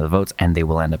 5% of the votes and they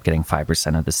will end up getting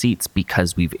 5% of the seats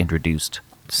because we've introduced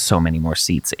so many more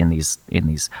seats in these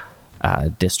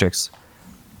districts.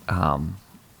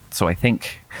 So I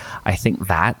think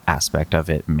that aspect of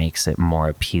it makes it more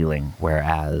appealing,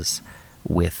 whereas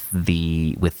with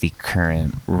the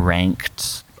current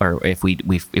ranked, or if we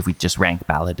just rank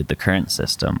balloted the current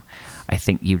system, I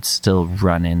think you'd still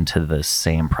run into the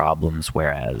same problems,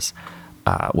 whereas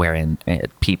wherein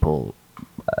people,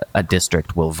 a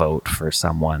district will vote for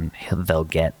someone, they'll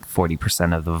get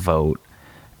 40% of the vote,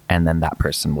 and then that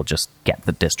person will just get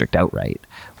the district outright.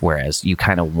 Whereas you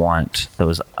kind of want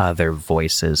those other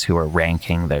voices who are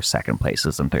ranking their second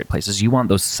places and third places. You want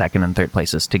those second and third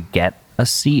places to get a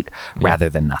seat rather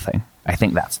than nothing. I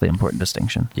think that's the important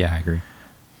distinction. Yeah, I agree.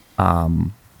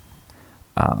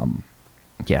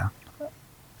 Yeah.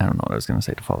 I don't know what I was going to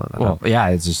say to follow that Well, up. yeah,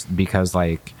 it's just because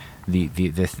like the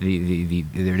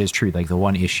it is true. Like the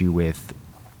one issue with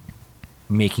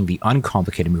making the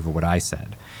uncomplicated move of what I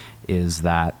said is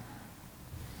that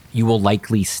you will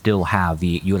likely still have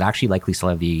the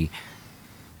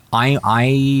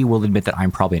I will admit that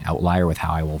I'm probably an outlier with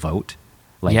how I will vote.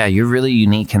 Like, yeah, you're really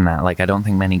unique in that. Like, I don't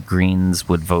think many Greens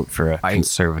would vote for a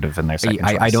conservative in their second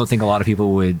choice. I don't think a lot of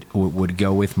people would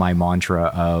go with my mantra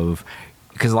of,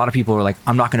 because a lot of people are like,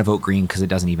 I'm not going to vote Green because it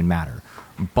doesn't even matter.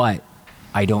 But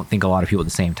I don't think a lot of people at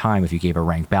the same time, if you gave a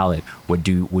ranked ballot, would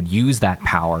use that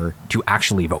power to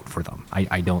actually vote for them.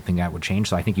 I don't think that would change.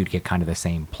 So I think you'd get kind of the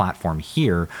same platform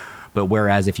here. But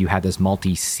whereas if you had this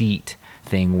multi-seat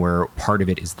thing where part of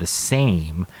it is the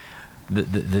same,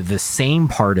 the same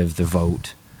part of the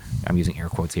vote, I'm using air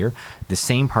quotes here, the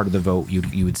same part of the vote,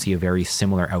 you would see a very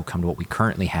similar outcome to what we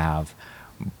currently have,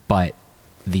 but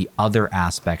the other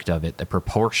aspect of it, the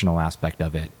proportional aspect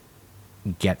of it,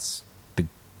 gets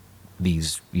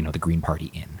the Green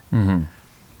Party in. Mm-hmm.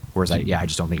 Whereas I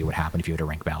just don't think it would happen if you had a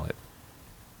ranked ballot.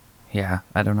 Yeah,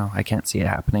 I don't know. I can't see it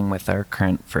happening with our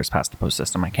current first past the post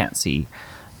system. I can't see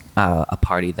a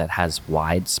party that has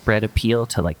widespread appeal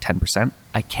to like 10%.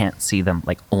 I can't see them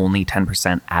like only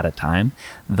 10% at a time.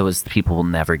 Those people will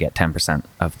never get 10%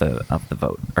 of the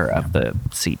vote or of the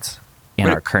seats in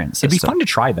our current system. It'd be fun to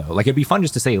try though. Like it'd be fun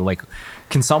just to say like,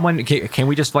 can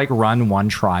we just like run one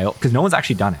trial? Because no one's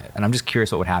actually done it, and I'm just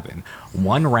curious what would happen.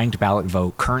 One ranked ballot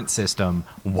vote, current system,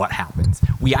 what happens?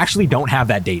 We actually don't have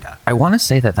that data. I want to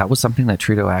say that was something that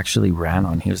Trudeau actually ran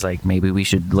on. He was like, maybe we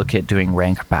should look at doing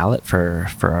ranked ballot for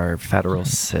our federal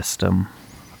system.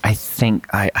 I think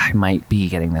I might be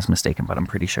getting this mistaken, but I'm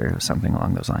pretty sure it was something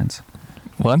along those lines.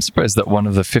 Well, I'm surprised that one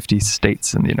of the 50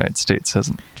 states in the United States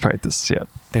hasn't tried this yet.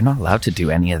 They're not allowed to do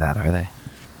any of that, are they?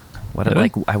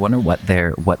 Really? I wonder what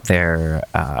their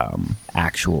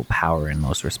actual power in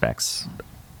most respects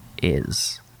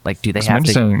is. Like, do they My have to?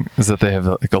 understanding is that they have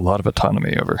like a lot of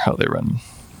autonomy over how they run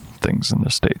things in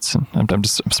their states, and I'm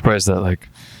surprised that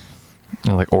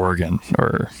like Oregon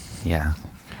or Yeah.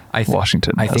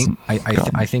 Washington. I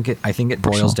think it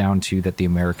boils personal. down to that the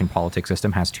American politics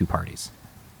system has two parties.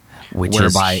 Which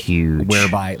is huge.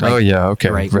 Whereby, Oh, yeah, okay,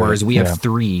 right. right, Whereas we yeah. have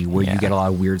three, where Yeah. you get a lot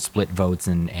of weird split votes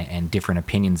and different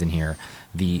opinions in here.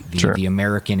 The Sure.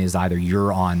 American is either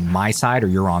you're on my side or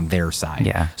you're on their side.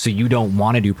 Yeah. So you don't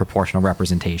want to do proportional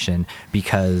representation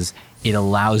because it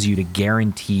allows you to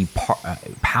guarantee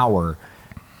power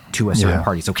to a certain Yeah.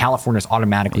 party. So California is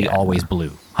automatically Yeah. always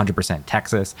blue, 100%.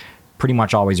 Texas, pretty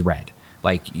much always red.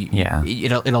 Like Yeah.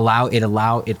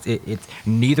 it's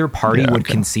neither party Yeah, would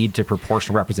okay. concede to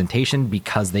proportional representation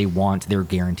because they want their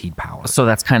guaranteed power. So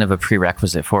that's kind of a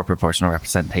prerequisite for proportional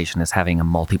representation, is having a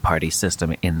multi-party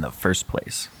system in the first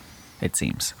place, it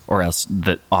seems, or else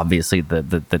obviously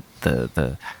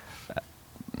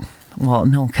well,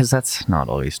 no, because that's not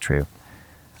always true.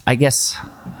 I guess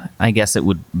it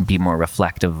would be more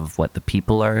reflective of what the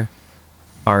people are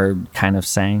kind of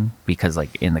saying, because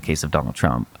like in the case of Donald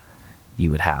Trump,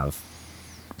 you would have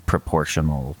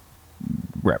proportional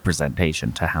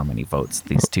representation to how many votes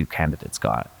these two candidates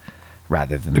got,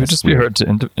 rather than It would this just be weird-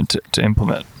 hard to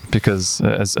implement because,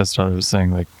 as Tyler was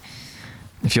saying, like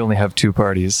if you only have two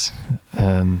parties,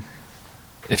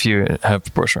 if you have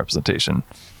proportional representation,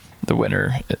 the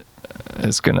winner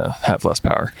is going to have less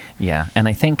power. Yeah, and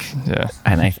I think, Yeah.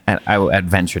 and I'd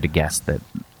venture to guess that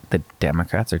the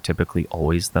Democrats are typically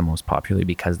always the most popular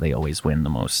because they always win the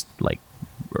most like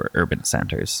urban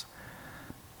centers.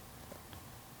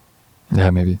 Yeah,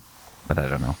 maybe. But I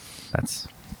don't know. That's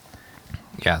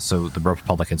Yeah, so the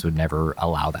Republicans would never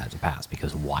allow that to pass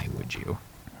because why would you?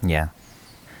 yeah.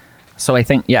 So I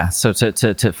think So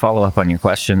to follow up on your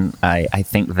question, I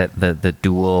think that the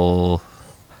dual.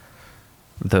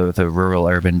 The rural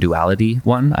urban duality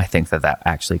one, I think that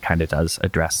actually kind of does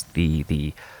address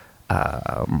the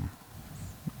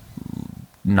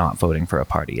not voting for a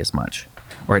party as much,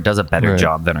 or it does a better Right.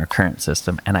 job than our current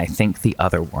system. And I think the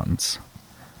other ones,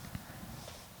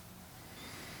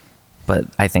 but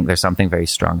I think there's something very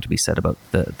strong to be said about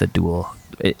the dual.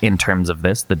 In terms of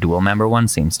this, the dual member one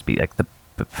seems to be like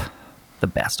the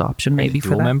best option maybe for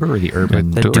dual that. member or the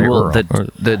urban? The Dual dual, rural, or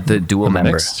the dual the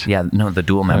member. mixed? Yeah, no, the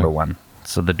dual member Oh. one.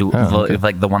 So the dual, Oh, okay.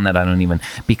 like the one that I don't even,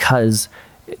 because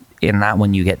in that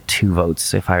one you get two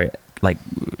votes. If I like,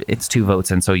 it's two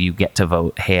votes, and so you get to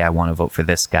vote. Hey, I want to vote for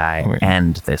this guy Wait.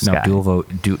 and this No, guy. dual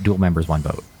vote. Dual members, one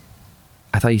vote.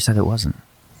 I thought you said it wasn't.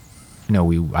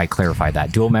 No, I clarified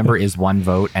that. Dual member is one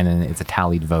vote, and then it's a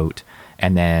tallied vote,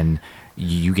 and then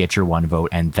you get your one vote,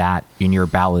 and that in your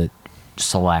ballot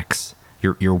selects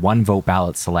your one vote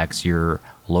ballot selects your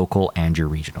local and your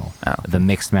regional. Oh. The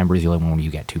mixed member is the only one where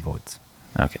you get two votes.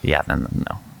 Okay, yeah, then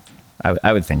no.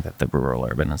 I would think that the rural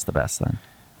urban is the best then.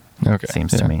 Okay.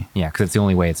 Seems yeah. to me. Yeah, because it's the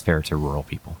only way it's fair to rural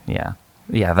people. Yeah.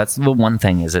 Yeah, that's the one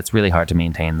thing, is it's really hard to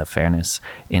maintain the fairness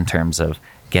in terms of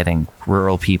getting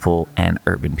rural people and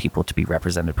urban people to be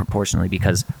represented proportionally,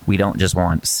 because we don't just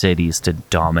want cities to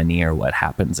domineer what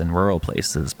happens in rural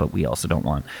places, but we also don't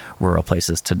want rural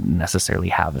places to necessarily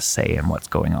have a say in what's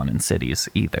going on in cities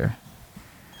either.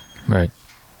 Right.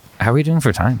 How are we doing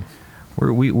for time?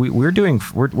 We're doing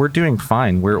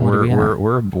fine.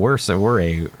 We're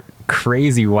a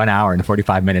crazy 1 hour and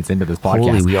 45 minutes into this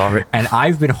podcast. And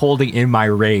I've been holding in my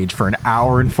rage for an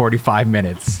hour and 45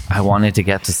 minutes. I wanted to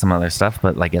get to some other stuff,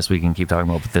 but I guess we can keep talking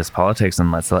about this politics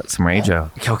and let's let some rage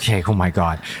out. Okay. Oh my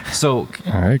God. So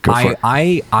All right, go for it.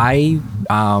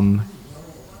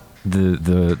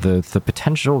 The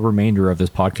potential remainder of this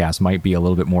podcast might be a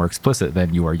little bit more explicit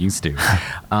than you are used to.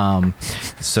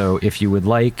 So if you would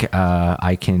like,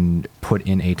 I can put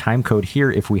in a time code here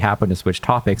if we happen to switch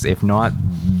topics. If not,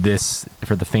 this,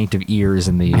 for the faint of ears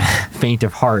and the faint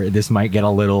of heart, this might get a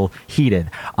little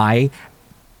heated. I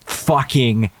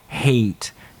fucking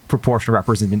hate proportional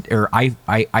representation, or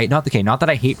not that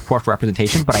I hate proportional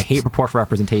representation, but I hate proportional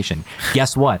representation.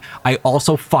 Guess what? I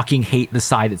also fucking hate the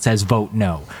side that says vote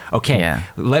no. Okay, Yeah.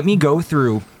 let me go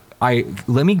through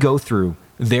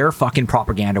their fucking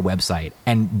propaganda website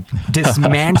and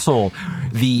dismantle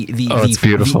it's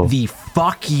beautiful. the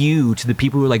fuck you to the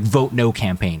people who like vote no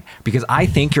campaign, because I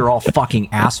think you're all fucking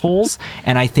assholes,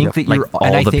 and I think that Like you're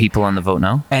all the people on the vote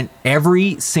no? and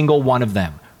every single one of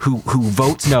them who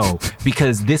votes no,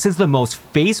 because this is the most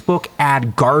Facebook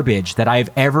ad garbage that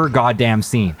I've ever goddamn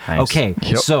seen. Nice. Okay,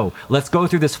 so let's go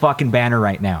through this fucking banner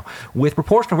right now. With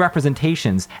proportional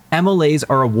representations, MLAs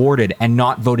are awarded and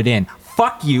not voted in.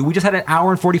 Fuck you. We just had an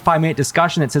hour and 45-minute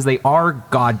discussion that says they are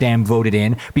goddamn voted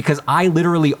in, because I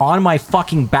literally on my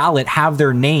fucking ballot have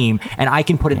their name and I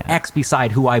can put an X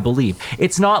beside who I believe.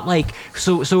 It's not like,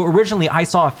 so originally I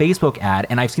saw a Facebook ad,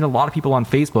 and I've seen a lot of people on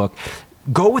Facebook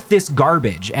go with this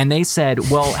garbage, and they said,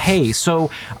 well, hey,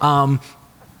 so so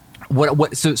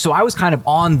I was kind of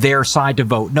on their side to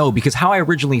vote no, because how I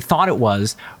originally thought it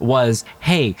was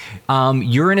hey,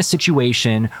 you're in a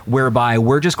situation whereby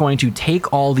we're just going to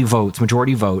take all the votes,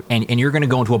 majority vote, and you're going to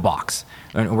go into a box.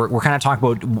 And we're kind of talking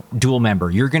about dual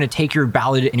member. You're going to take your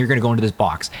ballot and you're going to go into this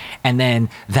box, and then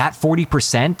that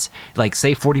 40%, like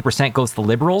say 40% goes to the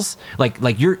Liberals, like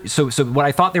you're so what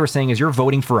I thought they were saying is you're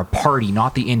voting for a party,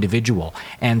 not the individual.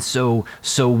 And so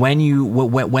when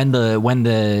the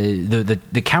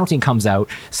counting comes out,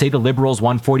 say the Liberals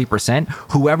won 40%,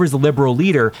 whoever's the Liberal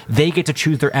leader, they get to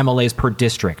choose their MLAs per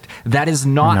district. That is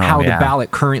not the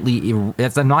ballot currently.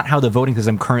 That's not how the voting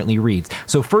system currently reads.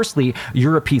 So firstly,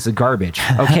 you're a piece of garbage.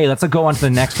 Okay, let's go on to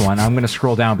the next one. I'm going to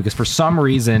scroll down because for some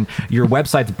reason your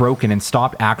website's broken, and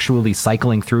stop actually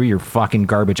cycling through your fucking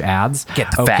garbage ads. Get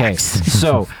the facts.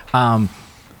 So,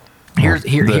 here's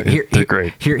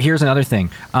another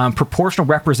thing. Proportional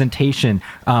representation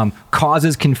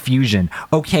causes confusion.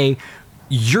 Okay,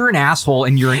 you're an asshole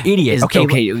and you're an idiot.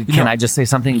 Can I just say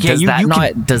something?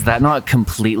 Yeah, Does that not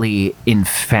completely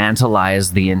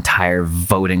infantilize the entire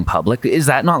voting public? Is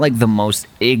that not like the most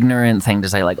ignorant thing to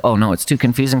say? Like, oh no, it's too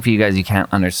confusing for you guys. You can't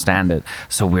understand it,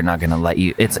 so we're not going to let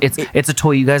you. It's a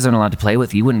toy you guys aren't allowed to play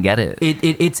with. You wouldn't get it.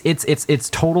 It's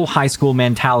total high school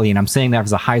mentality, and I'm saying that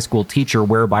as a high school teacher,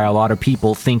 whereby a lot of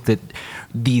people think that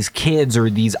these kids or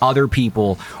these other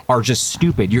people are just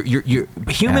stupid.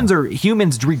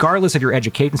 Humans, regardless of your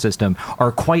education system,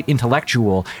 are quite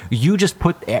intellectual. You just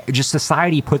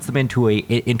society puts them into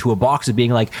a box of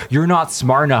being like, you're not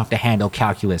smart enough to handle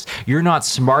calculus, you're not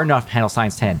smart enough to handle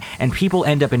science 10, and people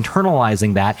end up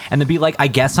internalizing that and then be like, I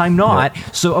guess I'm not.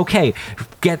 So okay,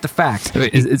 get the facts.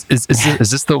 Wait, is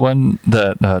this the one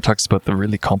that talks about the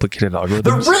really complicated algorithms?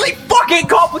 The really fucking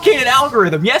complicated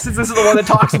algorithm. Yes, this is the one that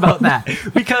talks about that.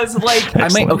 Because like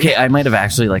I might have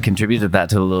actually like contributed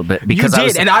that to a little bit, because you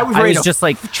did, and I was ready to just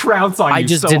like trounce on you. I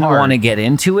just so didn't hard. want to get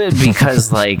into it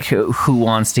because like who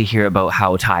wants to hear about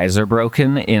how ties are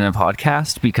broken in a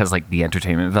podcast, because like the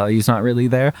entertainment value is not really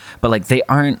there, but like they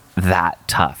aren't that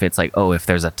tough. It's like, oh, if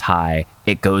there's a tie,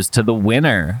 it goes to the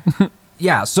winner.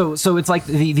 Yeah, so it's like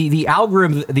the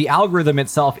algorithm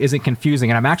itself isn't confusing,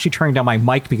 and I'm actually turning down my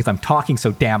mic because I'm talking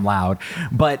so damn loud.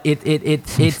 But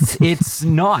it's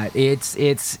not.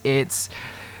 It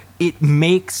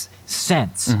makes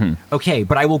sense. Mm-hmm. Okay,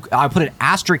 but I'll put an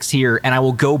asterisk here, and I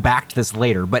will go back to this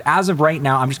later. But as of right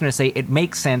now, I'm just going to say it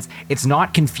makes sense. It's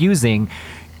not confusing.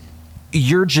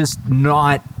 You're just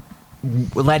not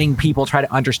letting people try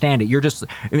to understand it. You're just,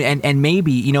 and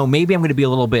maybe, maybe I'm going to be a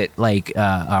little bit like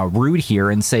rude here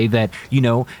and say that,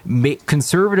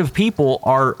 conservative people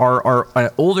are an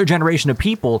older generation of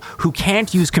people who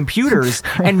can't use computers,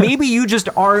 and maybe you just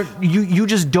aren't, you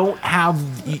just don't have,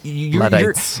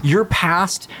 you're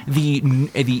past your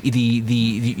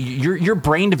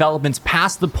brain development's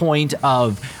past the point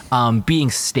of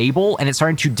being stable, and it's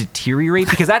starting to deteriorate,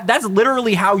 because that's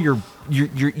literally how your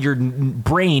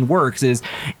brain works. Is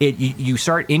you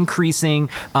start increasing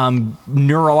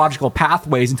neurological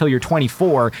pathways until you're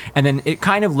 24, and then it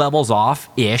kind of levels off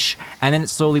ish, and then it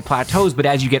slowly plateaus. But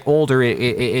as you get older,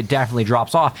 it definitely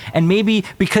drops off. And maybe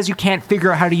because you can't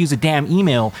figure out how to use a damn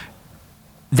email,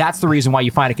 that's the reason why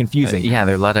you find it confusing. Yeah,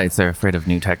 they're Luddites. They're afraid of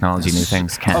new technology, new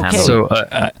things. Can't handle So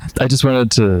I just wanted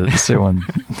to say one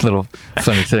little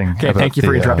funny thing. Okay, thank you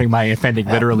for interrupting my offending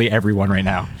literally everyone right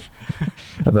now.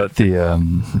 About the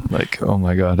oh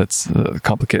my god, it's a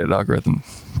complicated algorithm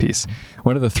piece.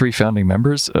 One of the 3 founding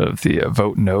members of the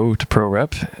Vote No to Pro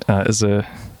Rep is a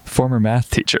former math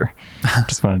teacher.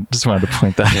 Just wanted to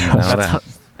point that out.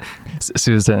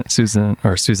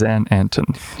 Suzanne Anton.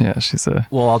 Yeah, she's a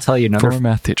I'll tell you another former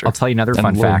math teacher. I'll tell you another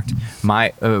fun fact.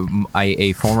 My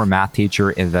a former math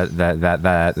teacher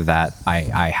that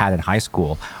I had in high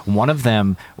school. One of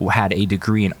them had a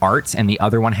degree in arts, and the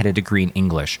other one had a degree in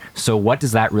English. So what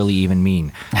does that really even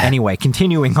mean? Anyway,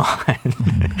 continuing on.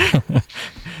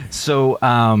 So.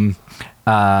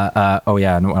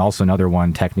 And also another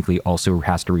one technically also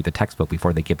has to read the textbook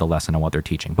before they give the lesson on what they're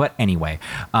teaching. But anyway,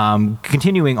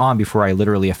 continuing on before I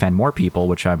literally offend more people,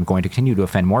 which I'm going to continue to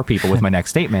offend more people with my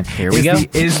next statement. Here we go.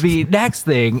 Is the next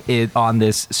thing on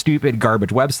this stupid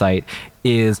garbage website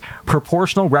is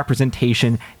proportional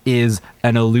representation is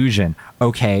an illusion.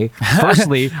 Okay.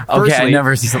 Firstly, I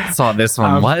never saw this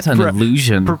one. What an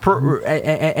illusion.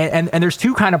 And there's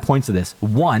 2 kind of points of this.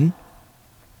 One,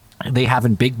 they have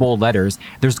in big bold letters,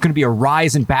 there's going to be a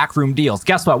rise in backroom deals.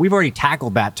 Guess what? We've already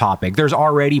tackled that topic. There's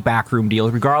already backroom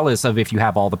deals, regardless of if you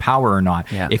have all the power or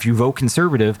not. Yeah. If you vote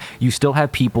conservative, you still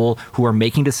have people who are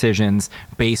making decisions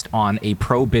based on a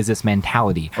pro-business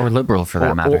mentality. Or liberal, for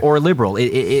that matter. Or liberal.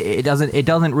 It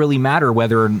doesn't really matter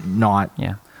whether or not.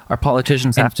 Yeah. Our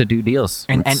politicians have to do deals.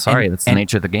 That's the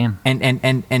nature of the game. And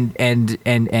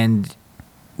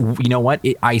you know what?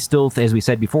 I still, as we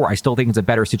said before, I still think it's a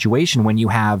better situation when you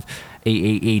have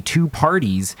a 2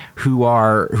 parties who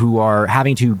are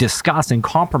having to discuss and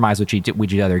compromise with each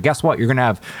other. Guess what? You're going to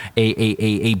have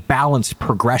a balanced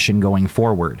progression going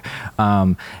forward.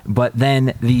 But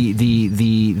then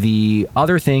the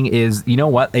other thing is, you know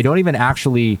what? They don't even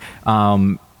actually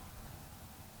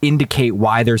indicate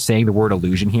why they're saying the word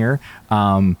illusion here.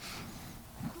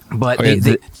 But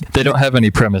they don't have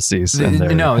any premises.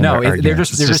 They're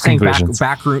just saying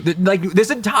back room. Like this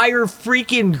entire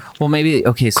freaking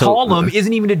column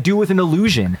isn't even to do with an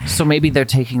illusion. So maybe they're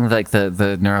taking like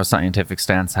the neuroscientific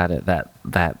stance at it that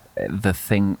the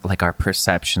thing, like our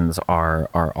perceptions are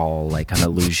all like an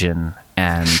illusion,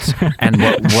 and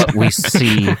what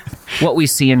we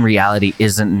see in reality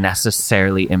isn't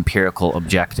necessarily empirical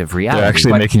objective reality. They're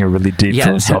actually making a really deep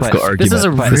philosophical argument. This is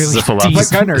a really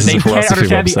they can't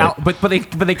understand but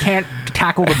they can't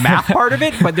tackle the math part of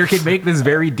it, but they can make this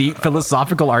very deep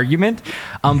philosophical argument.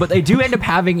 But they do end up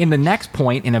having in the next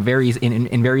point in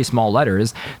very small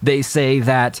letters, they say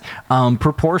that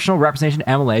proportional representation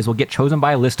MLAs will get chosen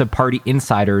by a list of party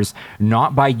insiders,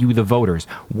 not by you, the voters.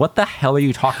 What the hell are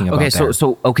you talking about?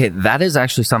 Okay, that is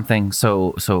actually something.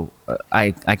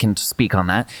 I can speak on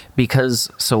that,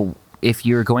 because if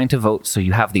you're going to vote, so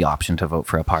you have the option to vote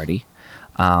for a party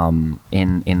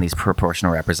in these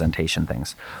proportional representation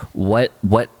things. What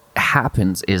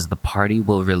happens is the party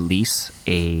will release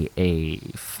a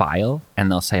file, and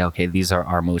they'll say, okay, these are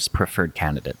our most preferred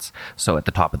candidates. So at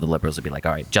the top of the Liberals will be like,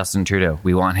 all right, Justin Trudeau,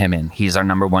 we want him in. He's our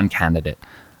number 1 candidate.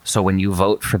 So when you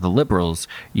vote for the Liberals,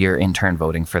 you're in turn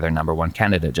voting for their number 1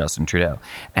 candidate, Justin Trudeau.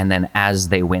 And then as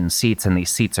they win seats and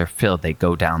these seats are filled, they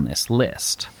go down this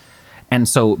list. And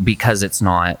so because it's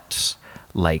not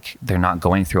like they're not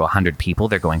going through 100 people,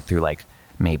 they're going through like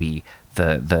maybe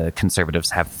the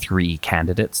Conservatives have 3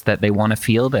 candidates that they want to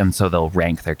field, and so they'll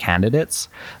rank their candidates.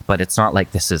 But it's not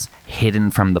like this is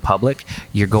hidden from the public.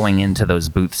 You're going into those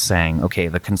booths saying, okay,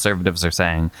 the Conservatives are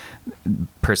saying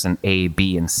person A,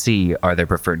 B, and C are their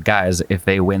preferred guys. If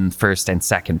they win first and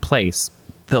second place,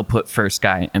 they'll put first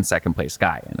guy and second place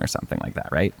guy in, or something like that,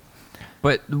 right?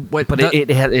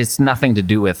 It's nothing to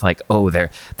do with like, oh,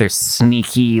 they're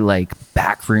sneaky, like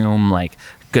backroom, like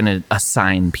gonna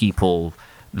assign people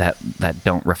that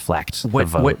don't reflect the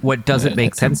vote. What doesn't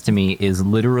make sense to me is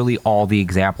literally all the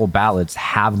example ballots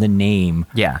have the name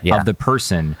Yeah. of the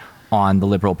person on the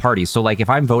Liberal Party. So like if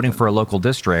I'm voting for a local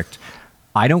district,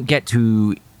 I don't get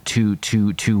to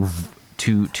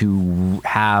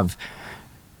have.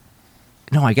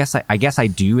 No, I guess I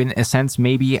do in a sense.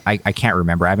 Maybe I can't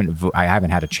remember. I haven't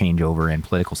had a changeover in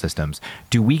political systems.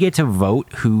 Do we get to vote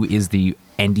who is the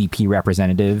NDP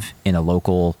representative in a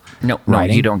local? No,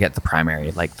 riding? you don't get the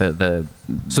primary. Like the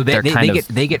So they're kind of-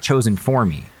 they get chosen for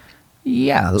me.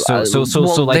 yeah. So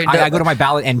well, like they're- I go to my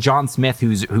ballot and John Smith,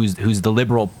 who's the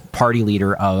Liberal Party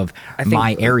leader of I think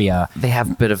my area. They have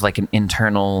a bit of like an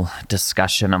internal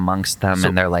discussion amongst them,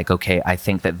 and they're like, okay, I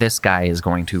think that this guy is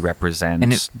going to represent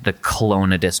And the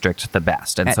Kelowna district the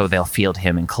best, and so they'll field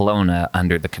him in Kelowna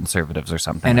under the Conservatives or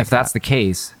something. And like if that's that. the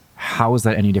case, how is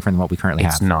that any different than what we currently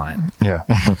It's have? not. Yeah.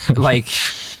 Like,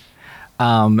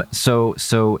 so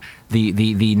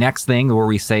the next thing where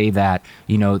we say that,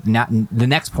 you know, the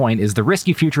next point is the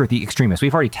risky future of the extremists.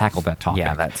 We've already tackled that topic.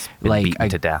 Yeah, that's been beaten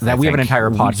to death. That I we have an think. entire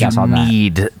podcast you on that.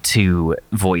 need to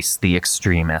voice the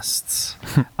extremists.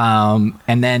 And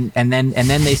then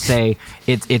they say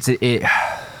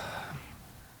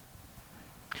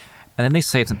and then they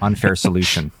say it's an unfair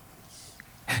solution.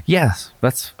 Yes,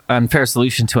 that's an unfair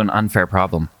solution to an unfair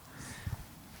problem.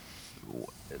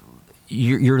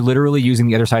 You're literally using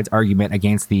the other side's argument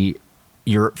against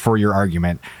your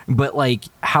argument. But like,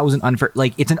 how is an unfair?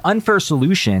 Like, it's an unfair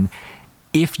solution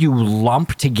if you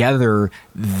lump together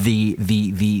the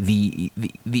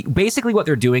basically what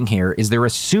they're doing here is they're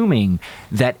assuming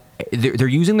that they're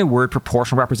using the word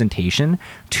proportional representation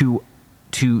to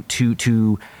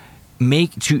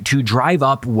drive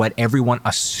up what everyone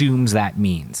assumes that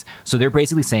means. So they're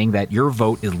basically saying that your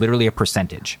vote is literally a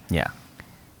percentage. Yeah.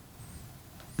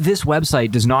 This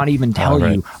website does not even tell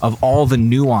right. you of all the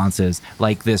nuances,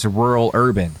 like this rural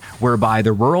urban, whereby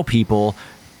the rural people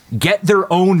get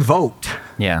their own vote.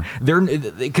 Yeah.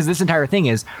 Because this entire thing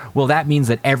is, well, that means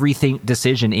that everything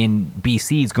decision in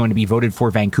BC is going to be voted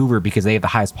for Vancouver because they have the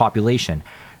highest population.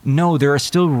 No, there are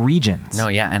still regions. No,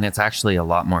 yeah, and it's actually a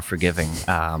lot more forgiving.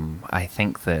 I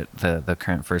think that the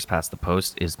current First Past the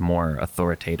Post is more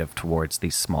authoritative towards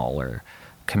these smaller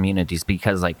communities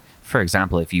because, like, for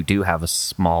example, if you do have a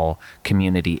small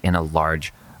community in a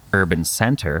large urban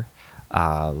center,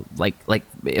 like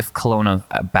if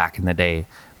Kelowna back in the day,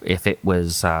 if it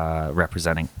was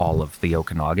representing all of the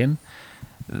Okanagan,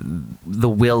 the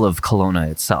will of Kelowna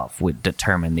itself would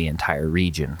determine the entire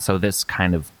region. So this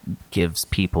kind of gives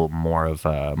people more of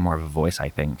a voice, I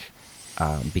think,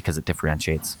 because it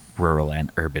differentiates rural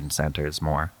and urban centers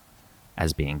more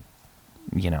as being,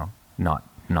 you know, not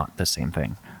the same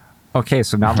thing. Okay,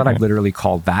 so now that I've literally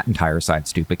called that entire side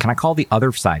stupid, can I call the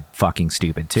other side fucking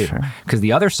stupid too? Because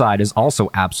the other side is also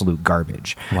absolute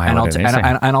garbage. Why? And What are they saying?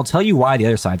 and I'll tell you why the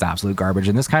other side's absolute garbage.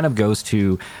 And this kind of goes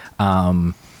to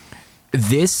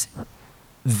this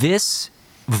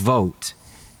vote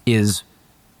is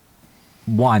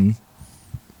one.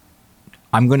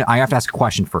 I have to ask a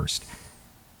question first.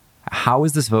 How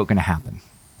is this vote going to happen?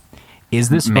 Is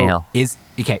this Mail. vote is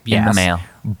okay? In the mail.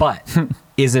 But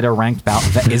is it a ranked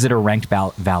ballot? Is it a ranked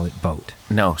ballot vote?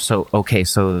 No, so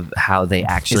how they Is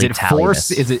actually it tally four?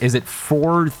 this? Is it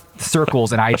 4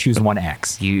 circles and I choose one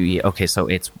X? Okay, so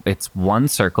it's one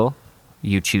circle.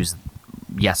 You choose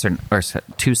yes or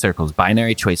 2 circles.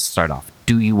 Binary choice to start off.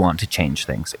 Do you want to change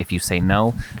things? If you say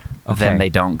no, then Okay. they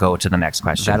don't go to the next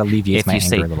question. That alleviates if my you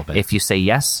say, anger a little bit. If you say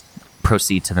yes,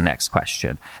 proceed to the next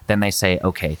question. Then they say,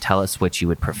 okay, tell us which you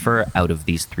would prefer out of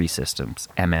these 3 systems: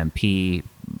 MMP,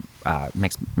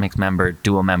 mixed member,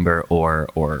 dual member, or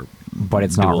But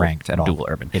it's not dual- ranked at all. Dual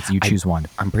urban. It's you choose one.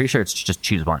 I'm pretty sure it's just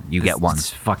choose one. You get one.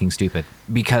 It's fucking stupid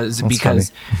because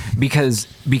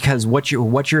That's what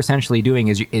you're essentially doing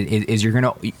is you're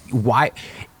gonna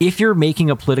if you're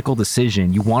making a political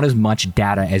decision, you want as much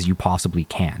data as you possibly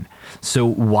can. So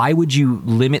why would you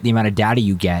limit the amount of data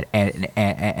you get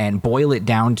and boil it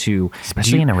down to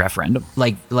Especially in a referendum.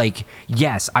 like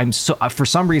yes, I'm so for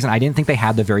some reason I didn't think they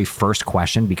had the very first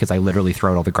question because I literally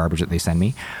throw out all the garbage that they send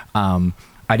me.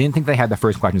 I didn't think they had the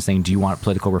first question saying, do you want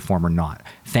political reform or not?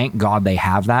 Thank God they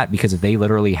have that, because if they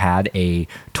literally had a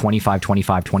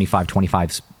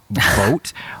 25-25-25-25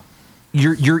 vote,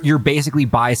 you're basically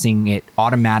biasing it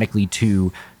automatically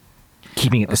to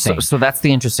keeping it the same. So that's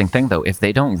the interesting thing, though. If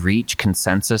they don't reach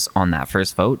consensus on that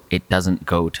first vote, it doesn't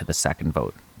go to the second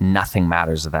vote. Nothing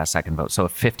matters of that second vote. So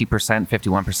if 50%,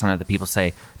 51% of the people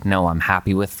say, no, I'm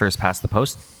happy with First Past the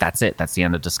Post, that's it. That's the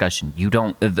end of discussion. You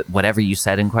don't, whatever you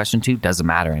said in question 2 doesn't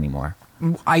matter anymore.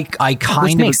 I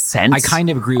kind of makes sense, I kind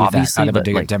of agree with obviously, that out of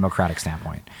a but, like- democratic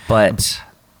standpoint. But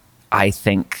I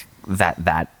think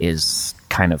that is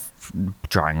kind of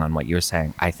drawing on what you're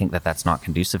saying. I think that's not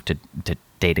conducive to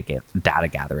data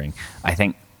gathering. I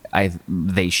think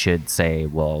they should say,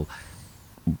 well,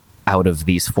 out of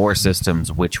these 4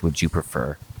 systems, which would you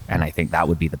prefer? And I think that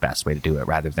would be the best way to do it,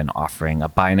 rather than offering a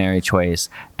binary choice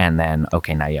and then,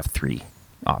 okay, now you have 3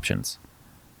 options.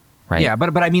 Right? Yeah,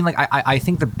 but I mean, like, I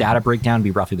think the data breakdown would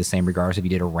be roughly the same regardless if you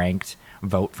did a ranked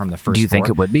vote from the first. Do you think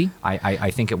 4. it would be?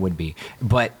 I think it would be.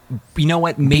 But you know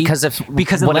what? Maybe, Because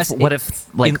what if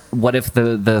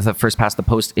the first past the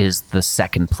post is the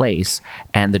second place,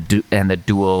 and the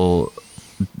dual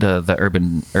the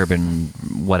urban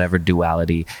whatever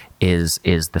duality is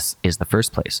the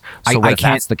first place. So what if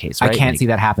that's the case? Right? I can't see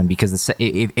that happen, because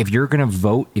if you're going to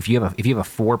vote, if you have a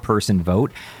 4-person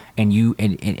vote, and you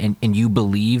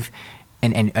believe,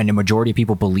 and a majority of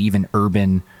people believe in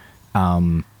urban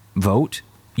vote,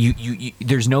 you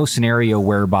there's no scenario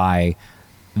whereby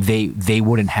they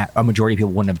wouldn't have, a majority of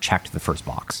people wouldn't have checked the first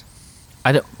box.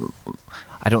 I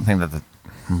don't think that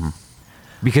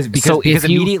because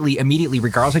immediately,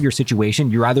 regardless of your situation,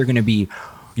 you're either going to be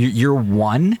your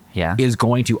 1 is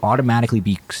going to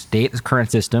automatically stay at the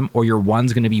current system, or your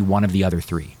 1's going to be one of the other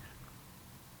 3.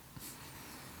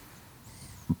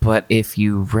 But if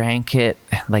you rank it,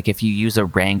 like if you use a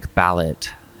rank ballot,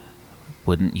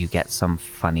 wouldn't you get some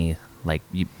funny, like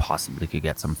you possibly could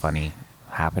get some funny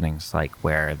happenings, like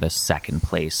where the second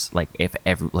place, like if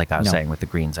like I was saying with the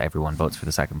Greens, everyone votes for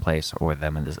the second place, or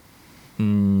them in this.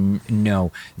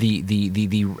 No,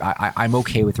 I'm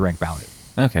okay with the rank ballot.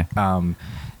 Okay.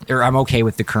 Or I'm okay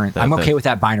with the current. I'm okay with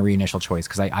that binary initial choice,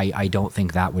 because I don't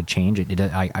think that would change it.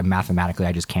 I mathematically,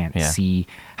 I just can't see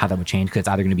how that would change, because it's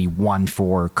either going to be 1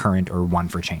 for current or 1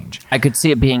 for change. I could see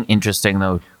it being interesting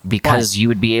though, because you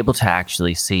would be able to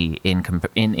actually see in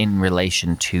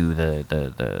relation to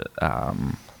the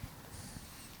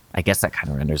I guess that kind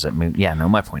of renders it moot. Yeah, no,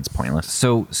 my point's pointless.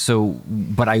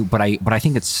 But I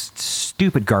think it's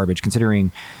stupid garbage,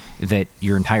 considering that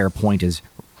your entire point is,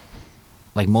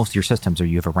 like most of your systems,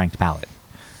 you have a ranked ballot.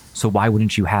 So why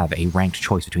wouldn't you have a ranked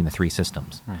choice between the 3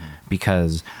 systems? Mm-hmm.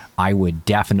 Because I would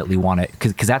definitely want to,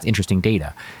 because that's interesting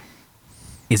data.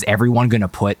 Is everyone going to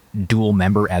put dual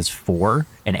member as 4,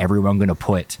 and everyone going to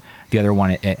put the other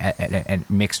one at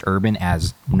mixed urban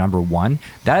as number 1?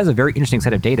 That is a very interesting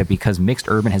set of data, because mixed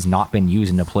urban has not been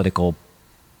used in a political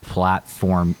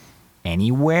platform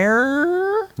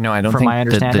anywhere. No, I don't think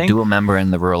the dual member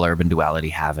and the rural urban duality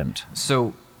haven't.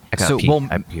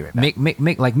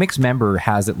 Mixed member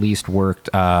has at least worked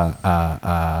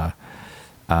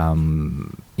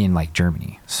in like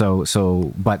Germany.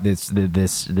 But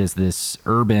this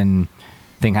urban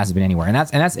thing hasn't been anywhere, and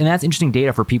that's interesting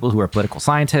data for people who are political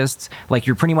scientists. Like,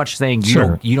 you're pretty much saying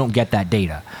you don't get that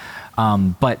data.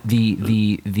 But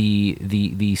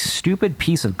the stupid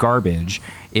piece of garbage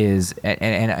is,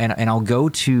 and I'll go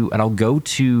to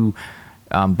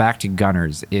back to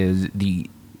Gunners, is the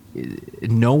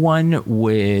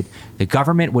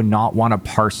government would not want to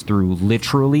parse through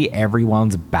literally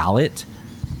everyone's ballot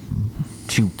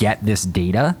to get this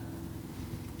data,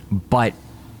 but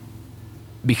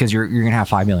because you're gonna have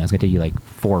 5 million, it's gonna take you like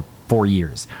four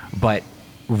years. But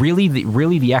really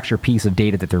the extra piece of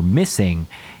data that they're missing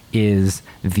is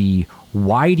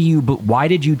why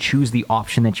did you choose the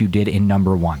option that you did in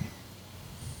number 1?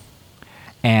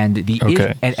 And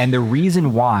the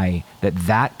reason why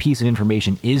that piece of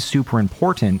information is super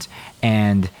important,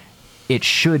 and it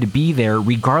should be there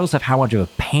regardless of how much of a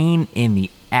pain in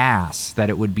the ass that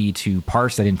it would be to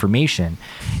parse that information,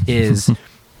 is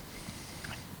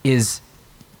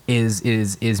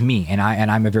me, and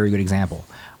I'm a very good example.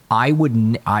 I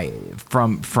would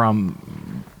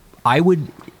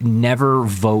never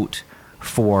vote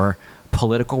for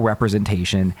political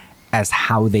representation as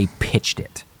how they pitched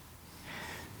it.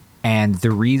 And the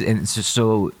reason,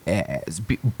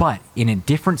 but in a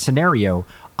different scenario,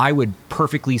 I would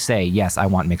perfectly say, yes, I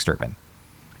want mixed urban.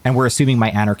 And we're assuming my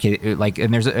anarchy,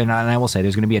 and I will say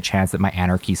there's going to be a chance that my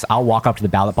anarchist, I'll walk up to the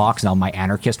ballot box and my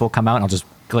anarchist will come out and I'll just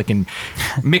click in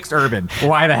mixed urban.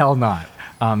 Why the hell not?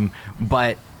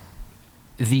 But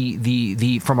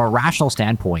the from a rational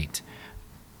standpoint,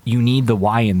 you need the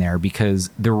why in there, because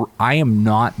I am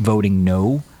not voting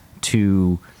no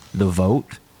to the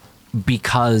vote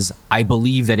because I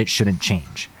believe that it shouldn't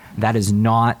change. That is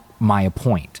not my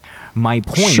point. My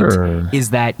point is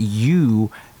that you,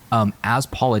 as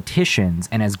politicians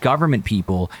and as government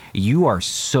people, you are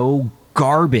so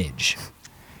garbage.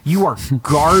 You are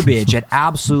garbage at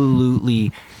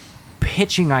absolutely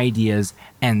pitching ideas,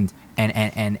 and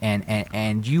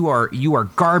you are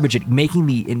garbage at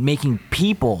making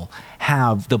people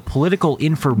have the political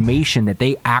information that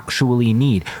they actually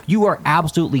need. You are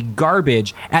absolutely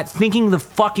garbage at thinking the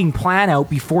fucking plan out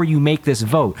before you make this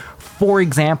vote. For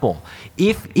example,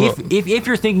 if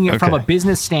you're thinking it from a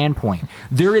business standpoint,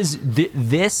 there is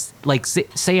this, like,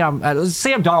 say I'm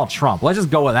Donald Trump. Let's just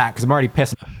go with that because I'm already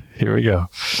pissed. Here we go.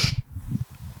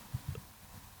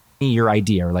 Your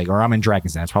idea, or I'm in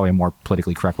Dragon's Den. That's probably a more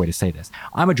politically correct way to say this.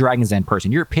 I'm a Dragon's Den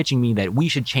person. You're pitching me that we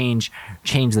should change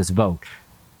this vote.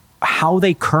 How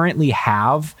they currently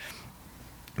have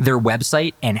their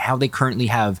website and how they currently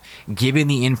have given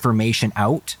the information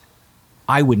out,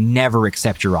 I would never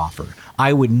accept your offer.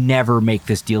 I would never make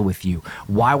this deal with you.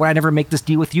 Why would I never make this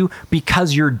deal with you?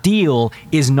 Because your deal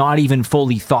is not even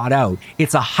fully thought out.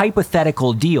 It's a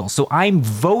hypothetical deal. So I'm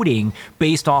voting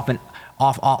based off an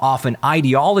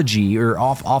ideology or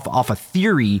off a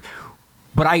theory,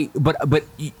 but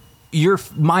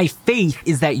my faith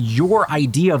is that your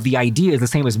idea of the idea is the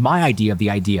same as my idea of the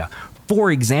idea.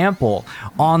 For example,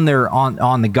 on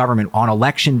the government on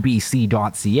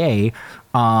electionbc.ca,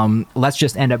 let's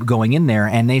just end up going in there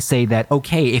and they say that,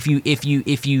 okay, if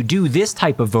you do this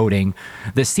type of voting,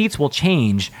 the seats will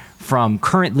change from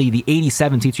currently the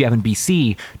 87 seats you have in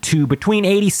BC to between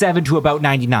 87 to about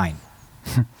 99.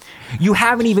 You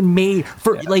haven't even made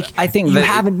I think you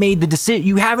haven't made the decision.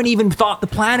 You haven't even thought the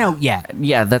plan out yet.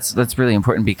 Yeah, that's really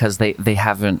important because they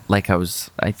haven't,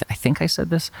 I think I said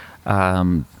this.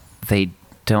 They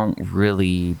don't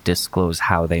really disclose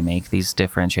how they make these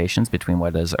differentiations between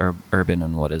what is urban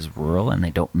and what is rural, and they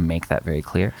don't make that very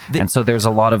clear. And so there's a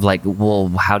lot of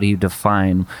how do you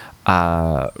define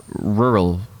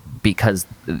rural? Because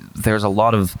there's a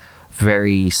lot of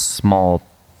very small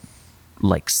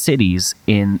cities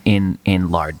in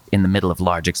the middle of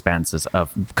large expanses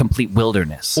of complete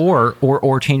wilderness. Or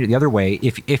change it the other way.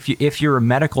 If you're a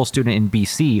medical student in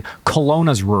BC,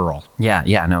 Kelowna's rural. Yeah,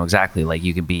 no, exactly.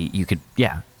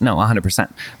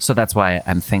 100%. So that's why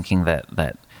I'm thinking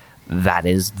that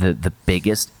is the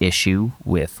biggest issue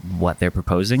with what they're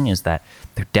proposing, is that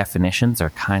their definitions are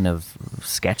kind of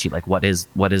sketchy. What is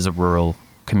a rural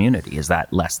community? Is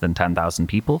that less than 10,000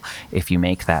 people? If you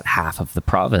make that half of the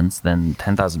province, then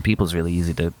 10,000 people is really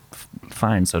easy to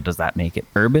find. So does that make it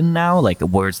urban now?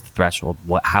 Where's the threshold?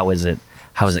 How is it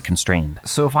constrained?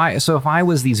 So if I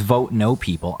was these vote no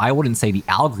people, I wouldn't say the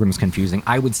algorithm's confusing.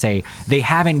 I would say they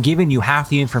haven't given you half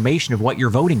the information of what you're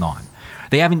voting on.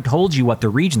 They haven't told you what the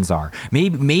regions are.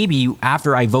 Maybe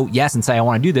after I vote yes and say I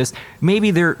want to do this,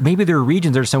 maybe their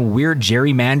regions are some weird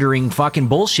gerrymandering fucking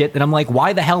bullshit that I'm like,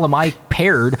 why the hell am I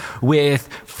paired with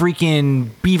freaking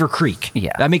Beaver Creek?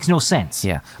 Yeah, that makes no sense.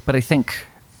 Yeah, but I think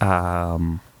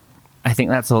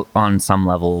that's on some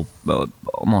level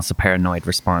almost a paranoid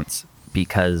response,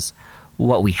 because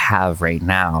what we have right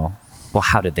now, well,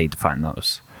 how did they define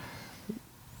those?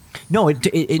 No,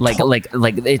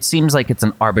 it seems like it's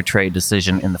an arbitrary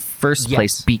decision in the first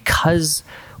place, because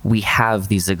we have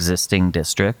these existing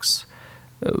districts.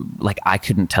 I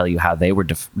couldn't tell you how they were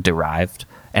derived,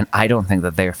 and I don't think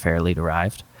that they're fairly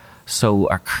derived. So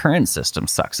our current system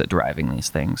sucks at deriving these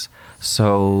things.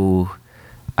 So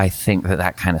I think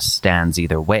that kind of stands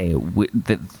either way. We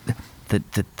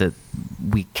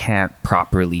can't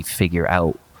properly figure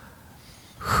out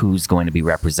who's going to be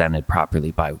represented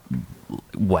properly by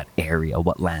what area,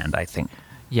 what land, I think.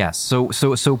 Yes. So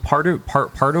part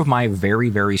of my very,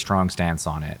 very strong stance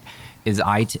on it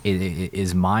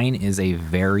is mine is a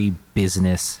very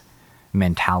business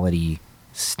mentality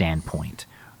standpoint,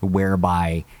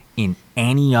 whereby in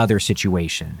any other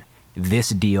situation, this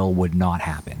deal would not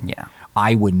happen. Yeah.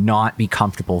 I would not be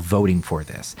comfortable voting for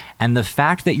this. And the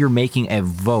fact that you're making a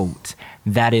vote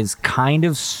that is kind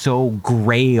of so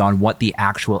gray on what the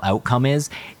actual outcome is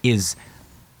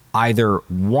either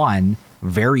one,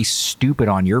 very stupid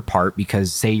on your part,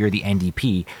 because say you're the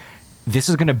NDP, this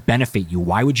is going to benefit you.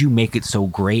 Why would you make it so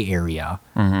gray area?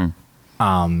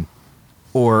 Mm-hmm.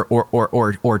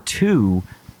 Or two,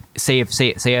 say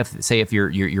if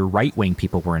your right wing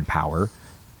people were in power,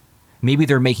 maybe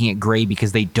they're making it gray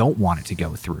because they don't want it to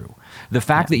go through. The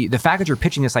fact that you're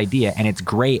pitching this idea and it's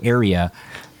gray area.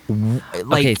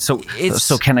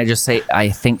 So can I just say, I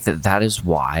think that is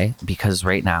why, because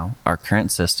right now our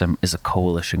current system is a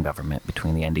coalition government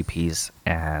between the NDPs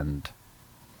and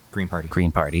Green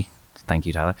Party. Thank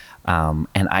you, Tyler.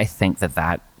 And I think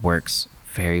that works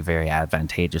very, very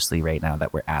advantageously right now,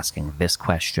 that we're asking this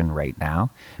question right now,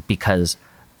 because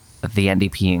the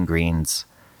NDP and Greens,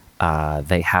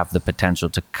 they have the potential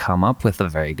to come up with a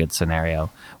very good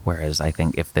scenario. Whereas I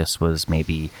think if this was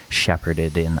maybe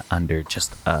shepherded in under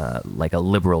just a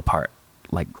liberal part,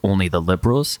 only the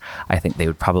liberals, I think they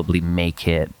would probably make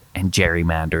it and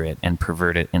gerrymander it and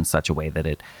pervert it in such a way that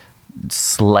it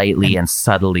slightly and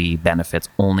subtly benefits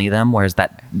only them, whereas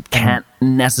that can't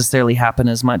necessarily happen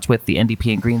as much with the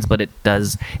NDP and Greens, but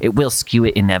it will skew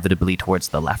it inevitably towards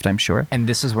the left, I'm sure. And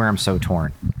this is where I'm so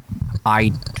torn.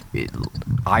 I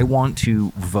want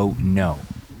to vote no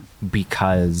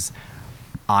because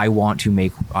I want to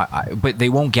make, but they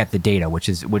won't get the data,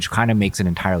 which kind of makes it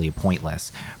entirely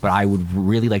pointless. But I would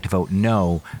really like to vote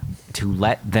no to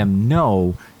let them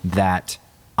know that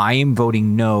I am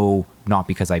voting no, not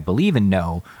because I believe in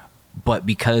no, but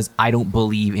because I don't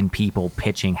believe in people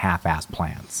pitching half-assed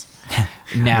plans.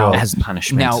 Now, as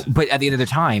punishment. Now, but at the end of the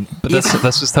time, But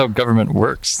that's just how government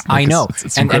works. I know,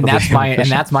 It's and incredibly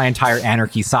that's my entire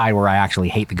anarchy side where I actually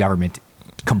hate the government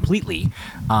completely.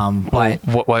 But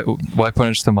why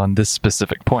punish them on this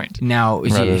specific point now,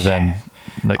 rather than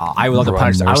like I would love to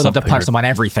punish them. I would love to punish them on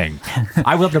everything.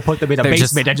 I would love to put them in a They're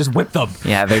just- basement and just whip them.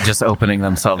 Yeah, they're just opening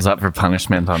themselves up for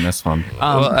punishment on this one.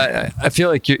 well, I feel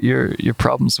like your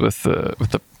problems with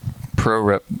the pro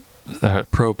rep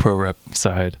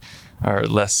side are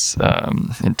less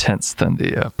intense than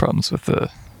the problems with the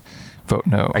vote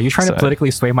no. Are you trying to side.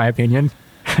 politically sway my opinion?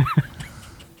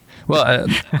 Well,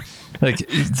 like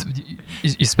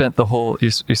you spent the whole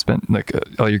you spent like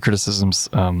all your criticisms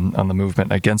on the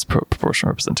movement against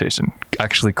proportional representation,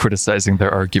 actually criticizing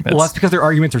their arguments. Well, that's because their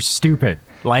arguments are stupid.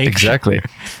 Like Exactly.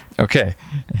 Okay.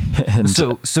 And,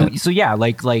 So yeah,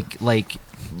 like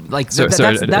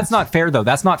that's not fair though.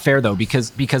 That's not fair though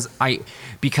because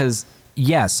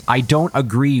yes, I don't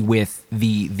agree with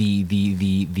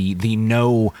the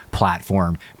no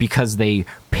platform because they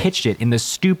pitched it in the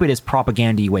stupidest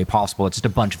propaganda way possible. It's just a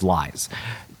bunch of lies.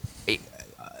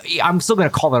 I'm still going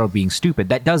to call that out being stupid.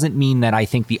 That doesn't mean that I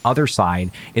think the other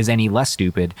side is any less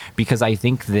stupid, because I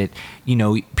think that,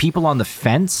 people on the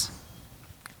fence,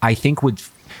 I think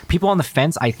if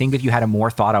you had a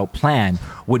more thought out plan,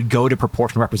 would go to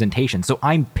proportional representation. So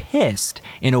I'm pissed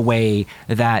in a way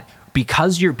that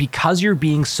because you're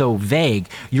being so vague,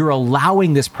 you're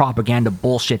allowing this propaganda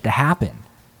bullshit to happen.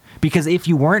 Because if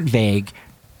you weren't vague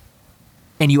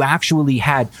and you actually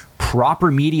had proper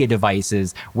media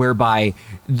devices whereby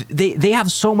they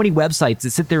have so many websites that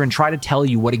sit there and try to tell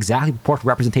you what exactly proportional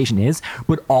representation is,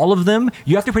 but all of them,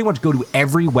 you have to pretty much go to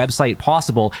every website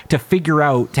possible to figure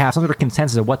out, to have some sort of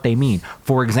consensus of what they mean.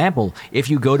 For example, if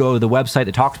you go to the website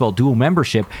that talks about dual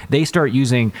membership, they start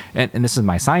using, and this is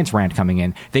my science rant coming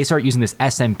in, they start using this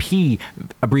SMP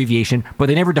abbreviation, but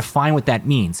they never define what that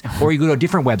means. Or you go to a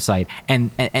different website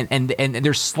and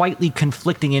there's slightly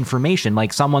conflicting information.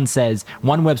 Like someone says,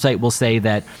 one website will say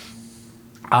that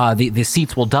the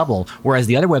seats will double, whereas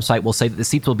the other website will say that the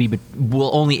seats will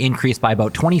only increase by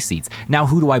about 20 seats. Now,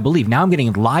 who do I believe? Now I'm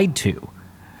getting lied to.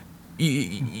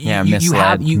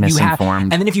 Misled,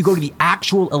 misinformed. And then if you go to the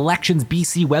actual Elections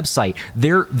BC website,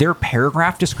 their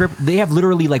paragraph description, they have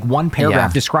literally like one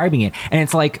paragraph describing it, and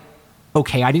it's like,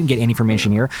 okay, I didn't get any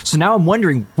information here. So now I'm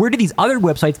wondering, where do these other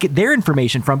websites get their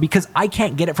information from? Because I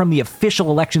can't get it from the official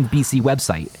Elections BC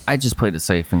website. I just played it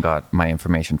safe and got my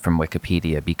information from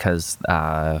Wikipedia because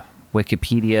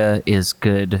Wikipedia is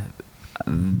good.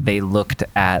 They looked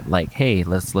at like, hey,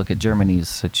 let's look at Germany's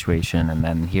situation, and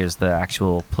then here's the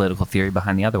actual political theory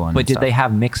behind the other one. But did they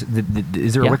have mixed?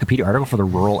 Is there a Wikipedia article for the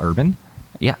rural urban?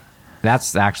 Yeah.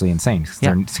 That's actually insane,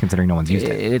 considering no one's used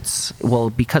it. It's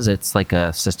because it's like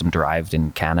a system derived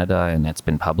in Canada, and it's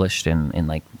been published in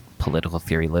like political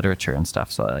theory literature and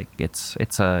stuff. So like it's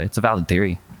a valid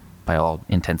theory by all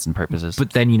intents and purposes.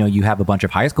 But then you have a bunch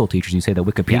of high school teachers who say that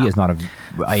Wikipedia is not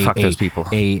those people.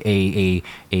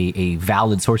 a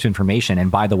valid source of information.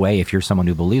 And by the way, if you're someone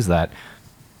who believes that,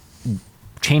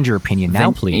 change your opinion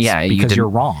now, please. Yeah, because you're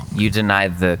wrong. You deny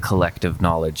the collective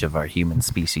knowledge of our human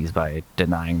species by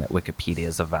denying that Wikipedia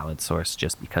is a valid source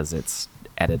just because it's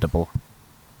editable.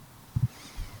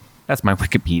 That's my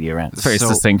Wikipedia rant. It's very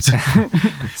succinct.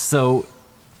 So,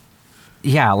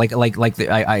 yeah,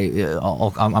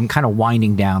 I'm kind of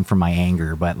winding down from my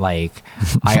anger, but like,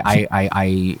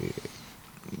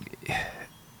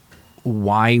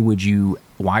 why would you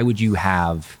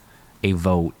have a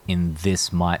vote in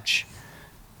this much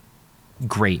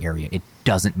gray area? It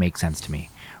doesn't make sense to me.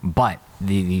 But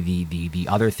the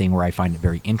other thing where I find it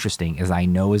very interesting is I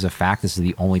know as a fact this is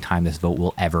the only time this vote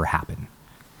will ever happen.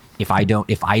 If I don't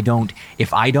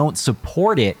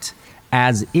support it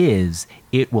as is,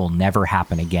 it will never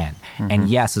happen again. Mm-hmm. And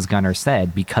yes, as Gunnar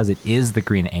said, because it is the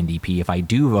Green NDP, if I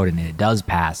do vote and it does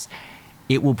pass,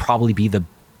 it will probably be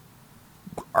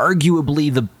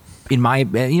arguably the in my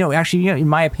in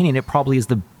my opinion, it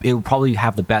would probably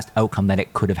have the best outcome that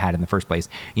it could have had in the first place.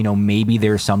 Maybe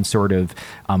there's some sort of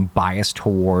bias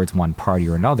towards one party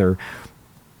or another,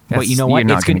 but you know what?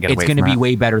 It's going to be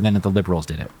way better than if the Liberals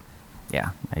did it.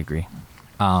 Yeah, I agree.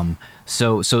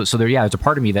 So there's a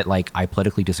part of me that like I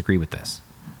politically disagree with this.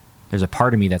 There's a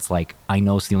part of me that's like I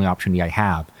know it's the only opportunity I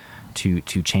have to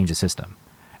change the system,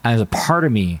 and there's a part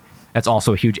of me that's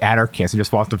also a huge anarchist and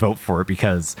just wants to vote for it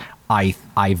because I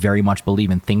very much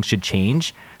believe in things should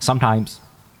change sometimes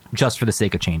just for the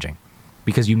sake of changing,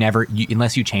 because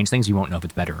unless you change things, you won't know if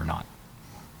it's better or not.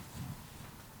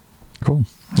 Cool.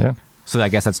 Yeah. So I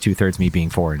guess that's 2/3 me being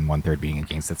for it and 1/3 being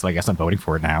against it. So I guess I'm voting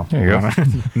for it now. There you go.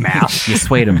 Math. You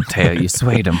swayed him, Teo. You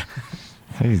swayed him.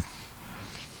 Hey.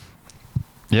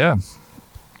 Yeah.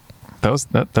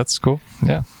 That's cool.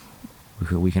 Yeah.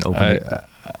 We can open it.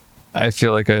 I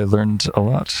feel like I learned a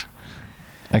lot.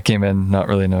 I came in not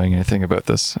really knowing anything about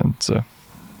this, and so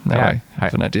now I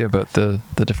have an idea about the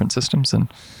different systems,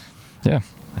 and yeah,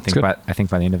 I think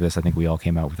by the end of this, I think we all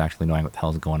came out with actually knowing what the hell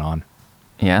is going on.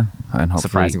 Yeah, and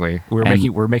hopefully, surprisingly,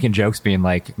 we're making jokes, being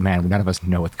like, "Man, none of us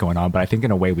know what's going on." But I think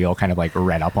in a way, we all kind of like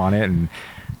read up on it and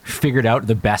figured out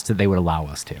the best that they would allow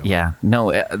us to. Yeah,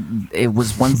 no, it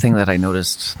was one thing that I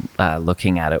noticed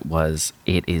looking at it was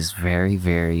it is very,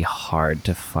 very hard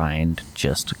to find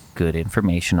just good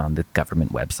information on the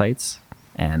government websites,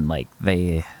 and like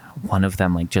one of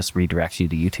them like just redirects you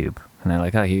to YouTube, and they're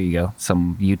like, "Oh, here you go.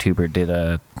 Some YouTuber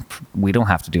did we don't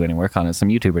have to do any work on it. Some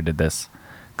YouTuber did this.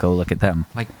 Go look at them."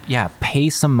 Like, yeah, pay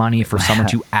some money for someone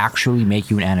to actually make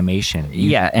you an animation. And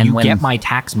you get my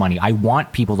tax money. I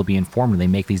want people to be informed when they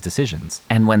make these decisions.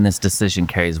 And when this decision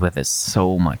carries with it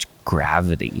so much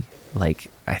gravity,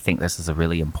 like, I think this is a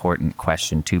really important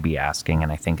question to be asking,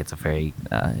 and I think it's a very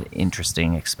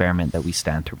interesting experiment that we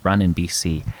stand to run in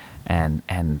BC, and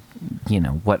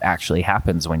what actually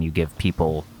happens when you give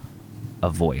people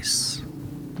a voice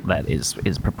that is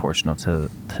proportional to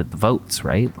the votes,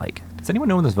 right? Like, does anyone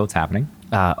know when this vote's happening?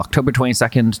 October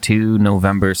 22nd to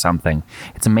November something.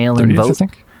 It's a mail-in vote. I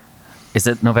think. Is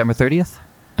it November 30th?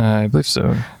 I believe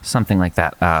so. Something like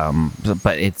that.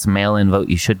 But it's mail-in vote.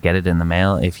 You should get it in the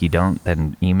mail. If you don't,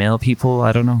 then email people.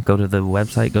 I don't know. Go to the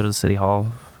website. Go to the city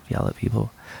hall. Yell at people.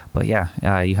 But yeah,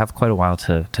 you have quite a while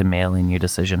to mail in your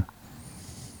decision.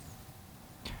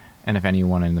 And if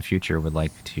anyone in the future would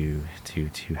like to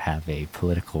have a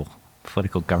political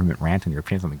government rant on your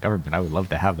opinions on the government, I would love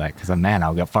to have that, because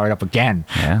I'll get fired up again.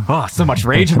 Yeah. Oh, so much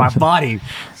rage in my body.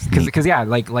 Because yeah,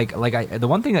 the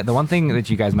one thing that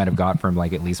you guys might have got from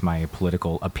like at least my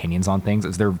political opinions on things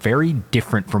is they're very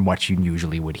different from what you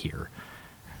usually would hear.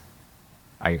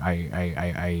 I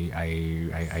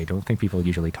don't think people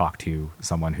usually talk to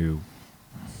someone who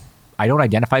I don't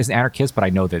identify as an anarchist, but I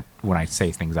know that when I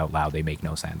say things out loud, they make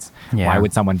no sense. Yeah. Why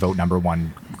would someone vote number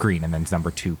 1 green and then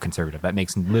number 2 conservative? That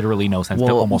makes literally no sense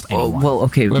to almost anyone. Well,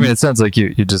 okay. I mean, it sounds like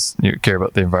you care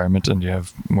about the environment and you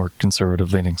have more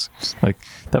conservative leanings. Like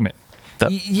that makes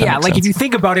like sense. if you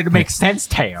think about it, it makes sense,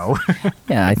 Teo.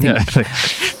 Yeah, I think.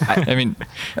 Yeah. I mean,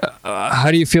 how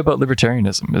do you feel about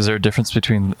libertarianism? Is there a difference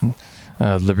between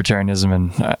libertarianism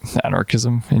and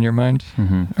anarchism in your mind?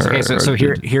 Mm-hmm.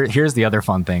 Here's the other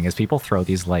fun thing is people throw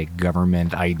these like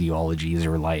government ideologies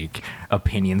or like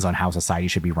opinions on how society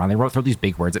should be run. They throw these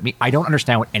big words at me. I don't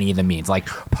understand what any of them means. Like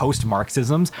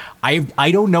post-Marxisms,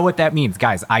 I don't know what that means,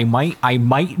 guys. I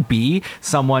might be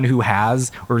someone who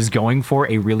has or is going for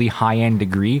a really high-end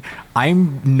degree.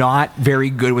 I'm not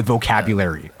very good with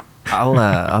vocabulary.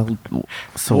 So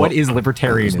what is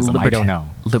libertarianism? I don't know.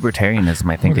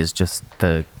 Libertarianism, I think, is just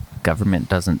the government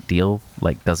doesn't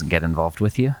get involved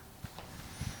with you.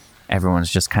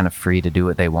 Everyone's just kind of free to do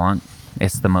what they want.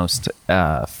 It's the most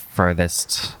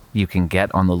furthest you can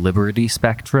get on the liberty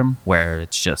spectrum, where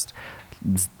it's just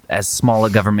as small a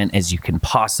government as you can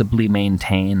possibly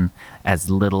maintain, as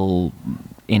little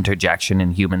interjection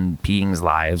in human beings'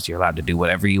 lives. You're allowed to do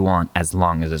whatever you want as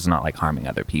long as it's not like harming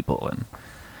other people. And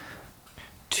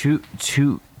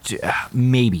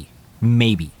maybe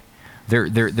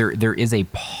there is a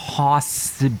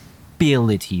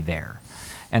possibility there,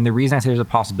 and the reason I say there's a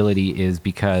possibility is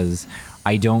because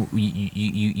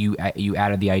you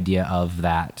added the idea of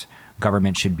that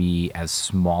government should be as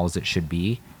small as it should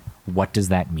be. What does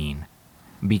that mean?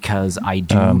 Because I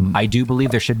do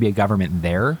believe there should be a government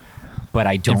there, but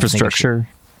I don't infrastructure,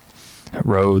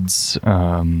 roads,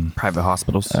 private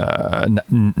hospitals,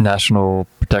 national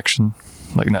protection.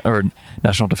 Or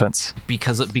national defense,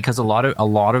 because a lot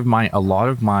of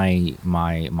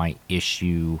my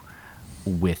issue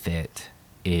with it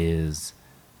is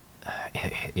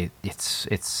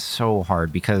it's so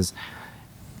hard, because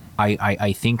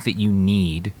I think that you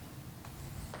need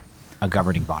a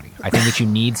governing body. I think that you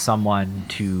need someone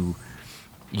to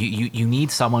you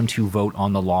need someone to vote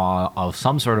on the law of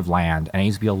some sort of land, and it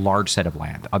needs to be a large set of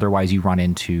land. Otherwise, you run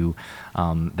into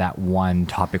that one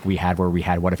topic we had where we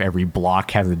had, what if every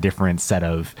block has a different set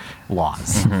of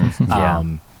laws? Yeah.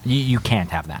 You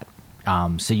can't have that.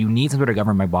 So you need some sort of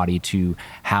government body to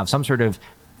have some sort of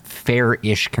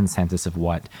fair-ish consensus of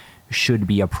what should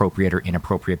be appropriate or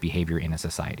inappropriate behavior in a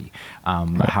society.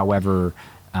 However,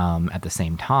 at the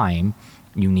same time,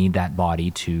 you need that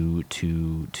body to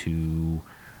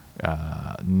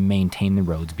maintain the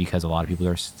roads, because a lot of people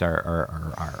are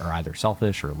either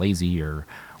selfish or lazy or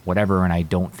whatever. And I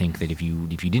don't think that if you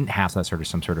didn't have some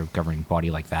sort of governing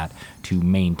body like that to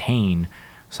maintain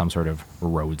some sort of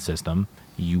road system,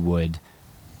 you would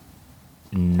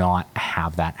not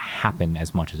have that happen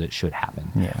as much as it should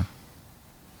happen. Yeah.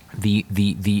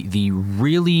 The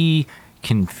really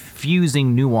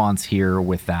confusing nuance here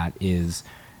with that is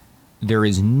there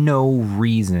is no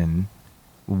reason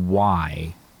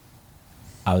why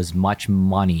as much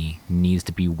money needs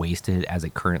to be wasted as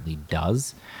it currently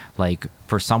does. Like,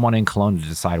 for someone in Cologne to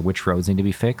decide which roads need to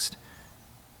be fixed,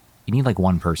 you need like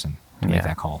one person to make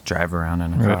that call. Drive around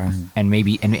in a car. And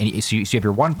maybe, so you have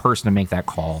your one person to make that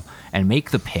call and make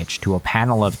the pitch to a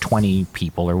panel of 20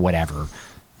 people or whatever,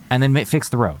 and then fix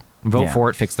the road. Vote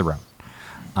for it, fix the road.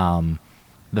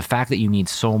 The fact that you need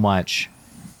so much,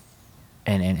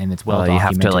 and it's well you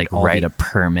have to documented, like write a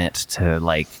permit to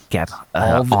like get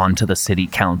onto the city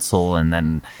council, and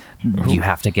then you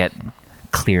have to get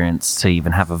clearance to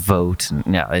even have a vote. And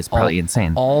yeah, it's probably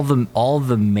insane. All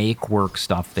the make work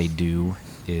stuff they do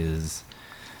is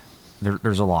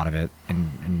there's a lot of it,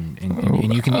 and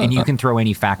you can throw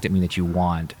any fact at me that you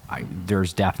want.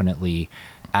 There's definitely,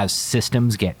 as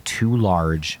systems get too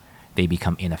large, they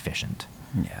become inefficient.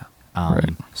 Yeah.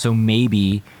 So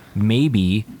maybe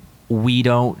we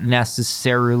don't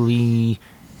necessarily,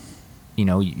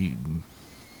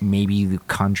 maybe the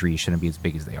country shouldn't be as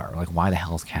big as they are. Like, why the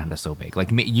hell is Canada so big? Like,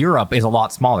 Europe is a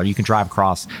lot smaller. You can drive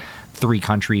across 3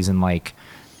 countries in like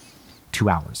 2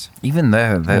 hours. Even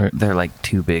they're like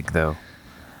too big though.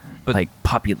 But like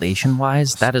population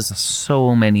wise, that is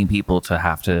so many people to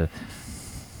have to,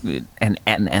 and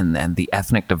the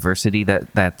ethnic diversity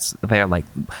that's there. Like,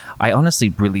 I honestly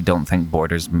really don't think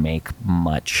borders make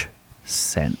much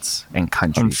sense in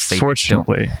countries.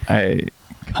 Unfortunately, I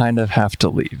kind of have to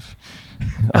leave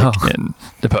in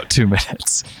about 2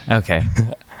 minutes. Okay.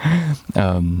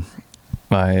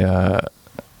 I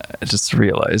just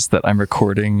realized that I'm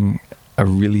recording a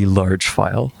really large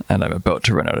file, and I'm about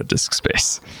to run out of disk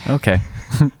space. Okay.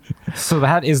 So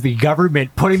that is the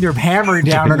government putting their hammer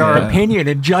down on our opinion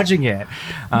and judging it.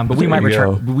 But we might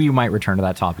return. We might return to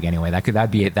that topic anyway. That'd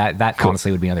be it. That cool.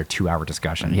 Honestly would be another 2-hour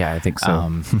discussion. Yeah, I think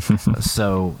so.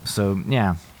 So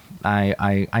yeah,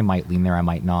 I might lean there. I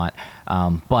might not.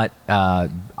 But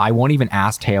I won't even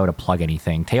ask Teo to plug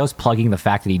anything. Teo's plugging the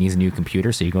fact that he needs a new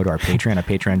computer. So you go to our Patreon at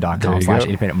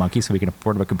patreon.com/independentmonkeys so we can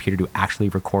afford him a computer to actually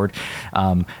record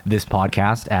this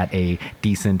podcast at a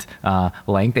decent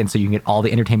length. And so you can get all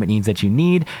the entertainment needs that you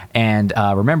need. And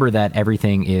remember that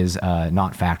everything is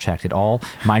not fact checked at all.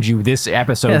 Mind you, this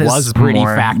episode was pretty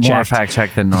fact checked. More fact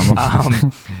checked than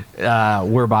normal.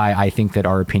 Whereby I think that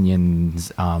our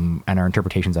opinions and our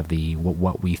interpretations of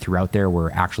what we threw out there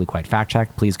were actually quite fact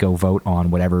checked. Please go vote on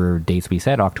whatever dates we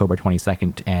said, October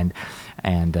 22nd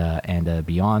and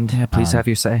beyond. Yeah, please have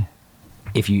your say.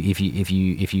 If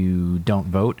you don't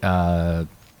vote,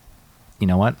 you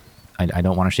know what? I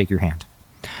don't want to shake your hand.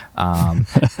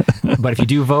 But if you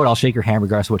do vote, I'll shake your hand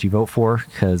regardless of what you vote for,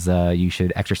 because you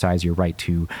should exercise your right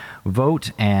to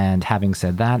vote. And having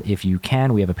said that, if you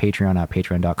can, we have a Patreon at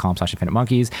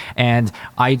patreon.com/independentmonkeys. And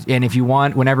if you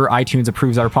want, whenever iTunes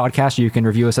approves our podcast, you can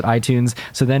review us at iTunes,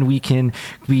 so then we can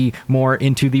be more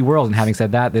into the world. And having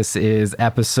said that, this is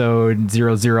episode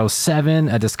 007,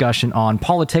 a discussion on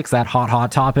politics, that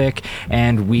hot topic,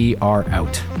 and we are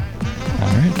out. All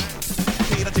right.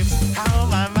 Potato chips, how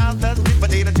my mouth does with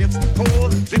potato chips. Oh,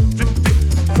 drip, drip,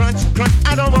 drip, crunch, crunch.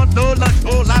 I don't want no lunch,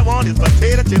 all I want is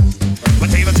potato chips.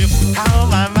 Potato chips, how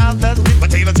my mouth does with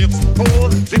potato chips. Oh,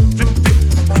 drip, drip, drip,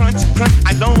 crunch, crunch.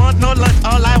 I don't want no lunch,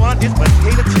 all I want is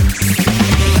potato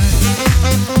chips.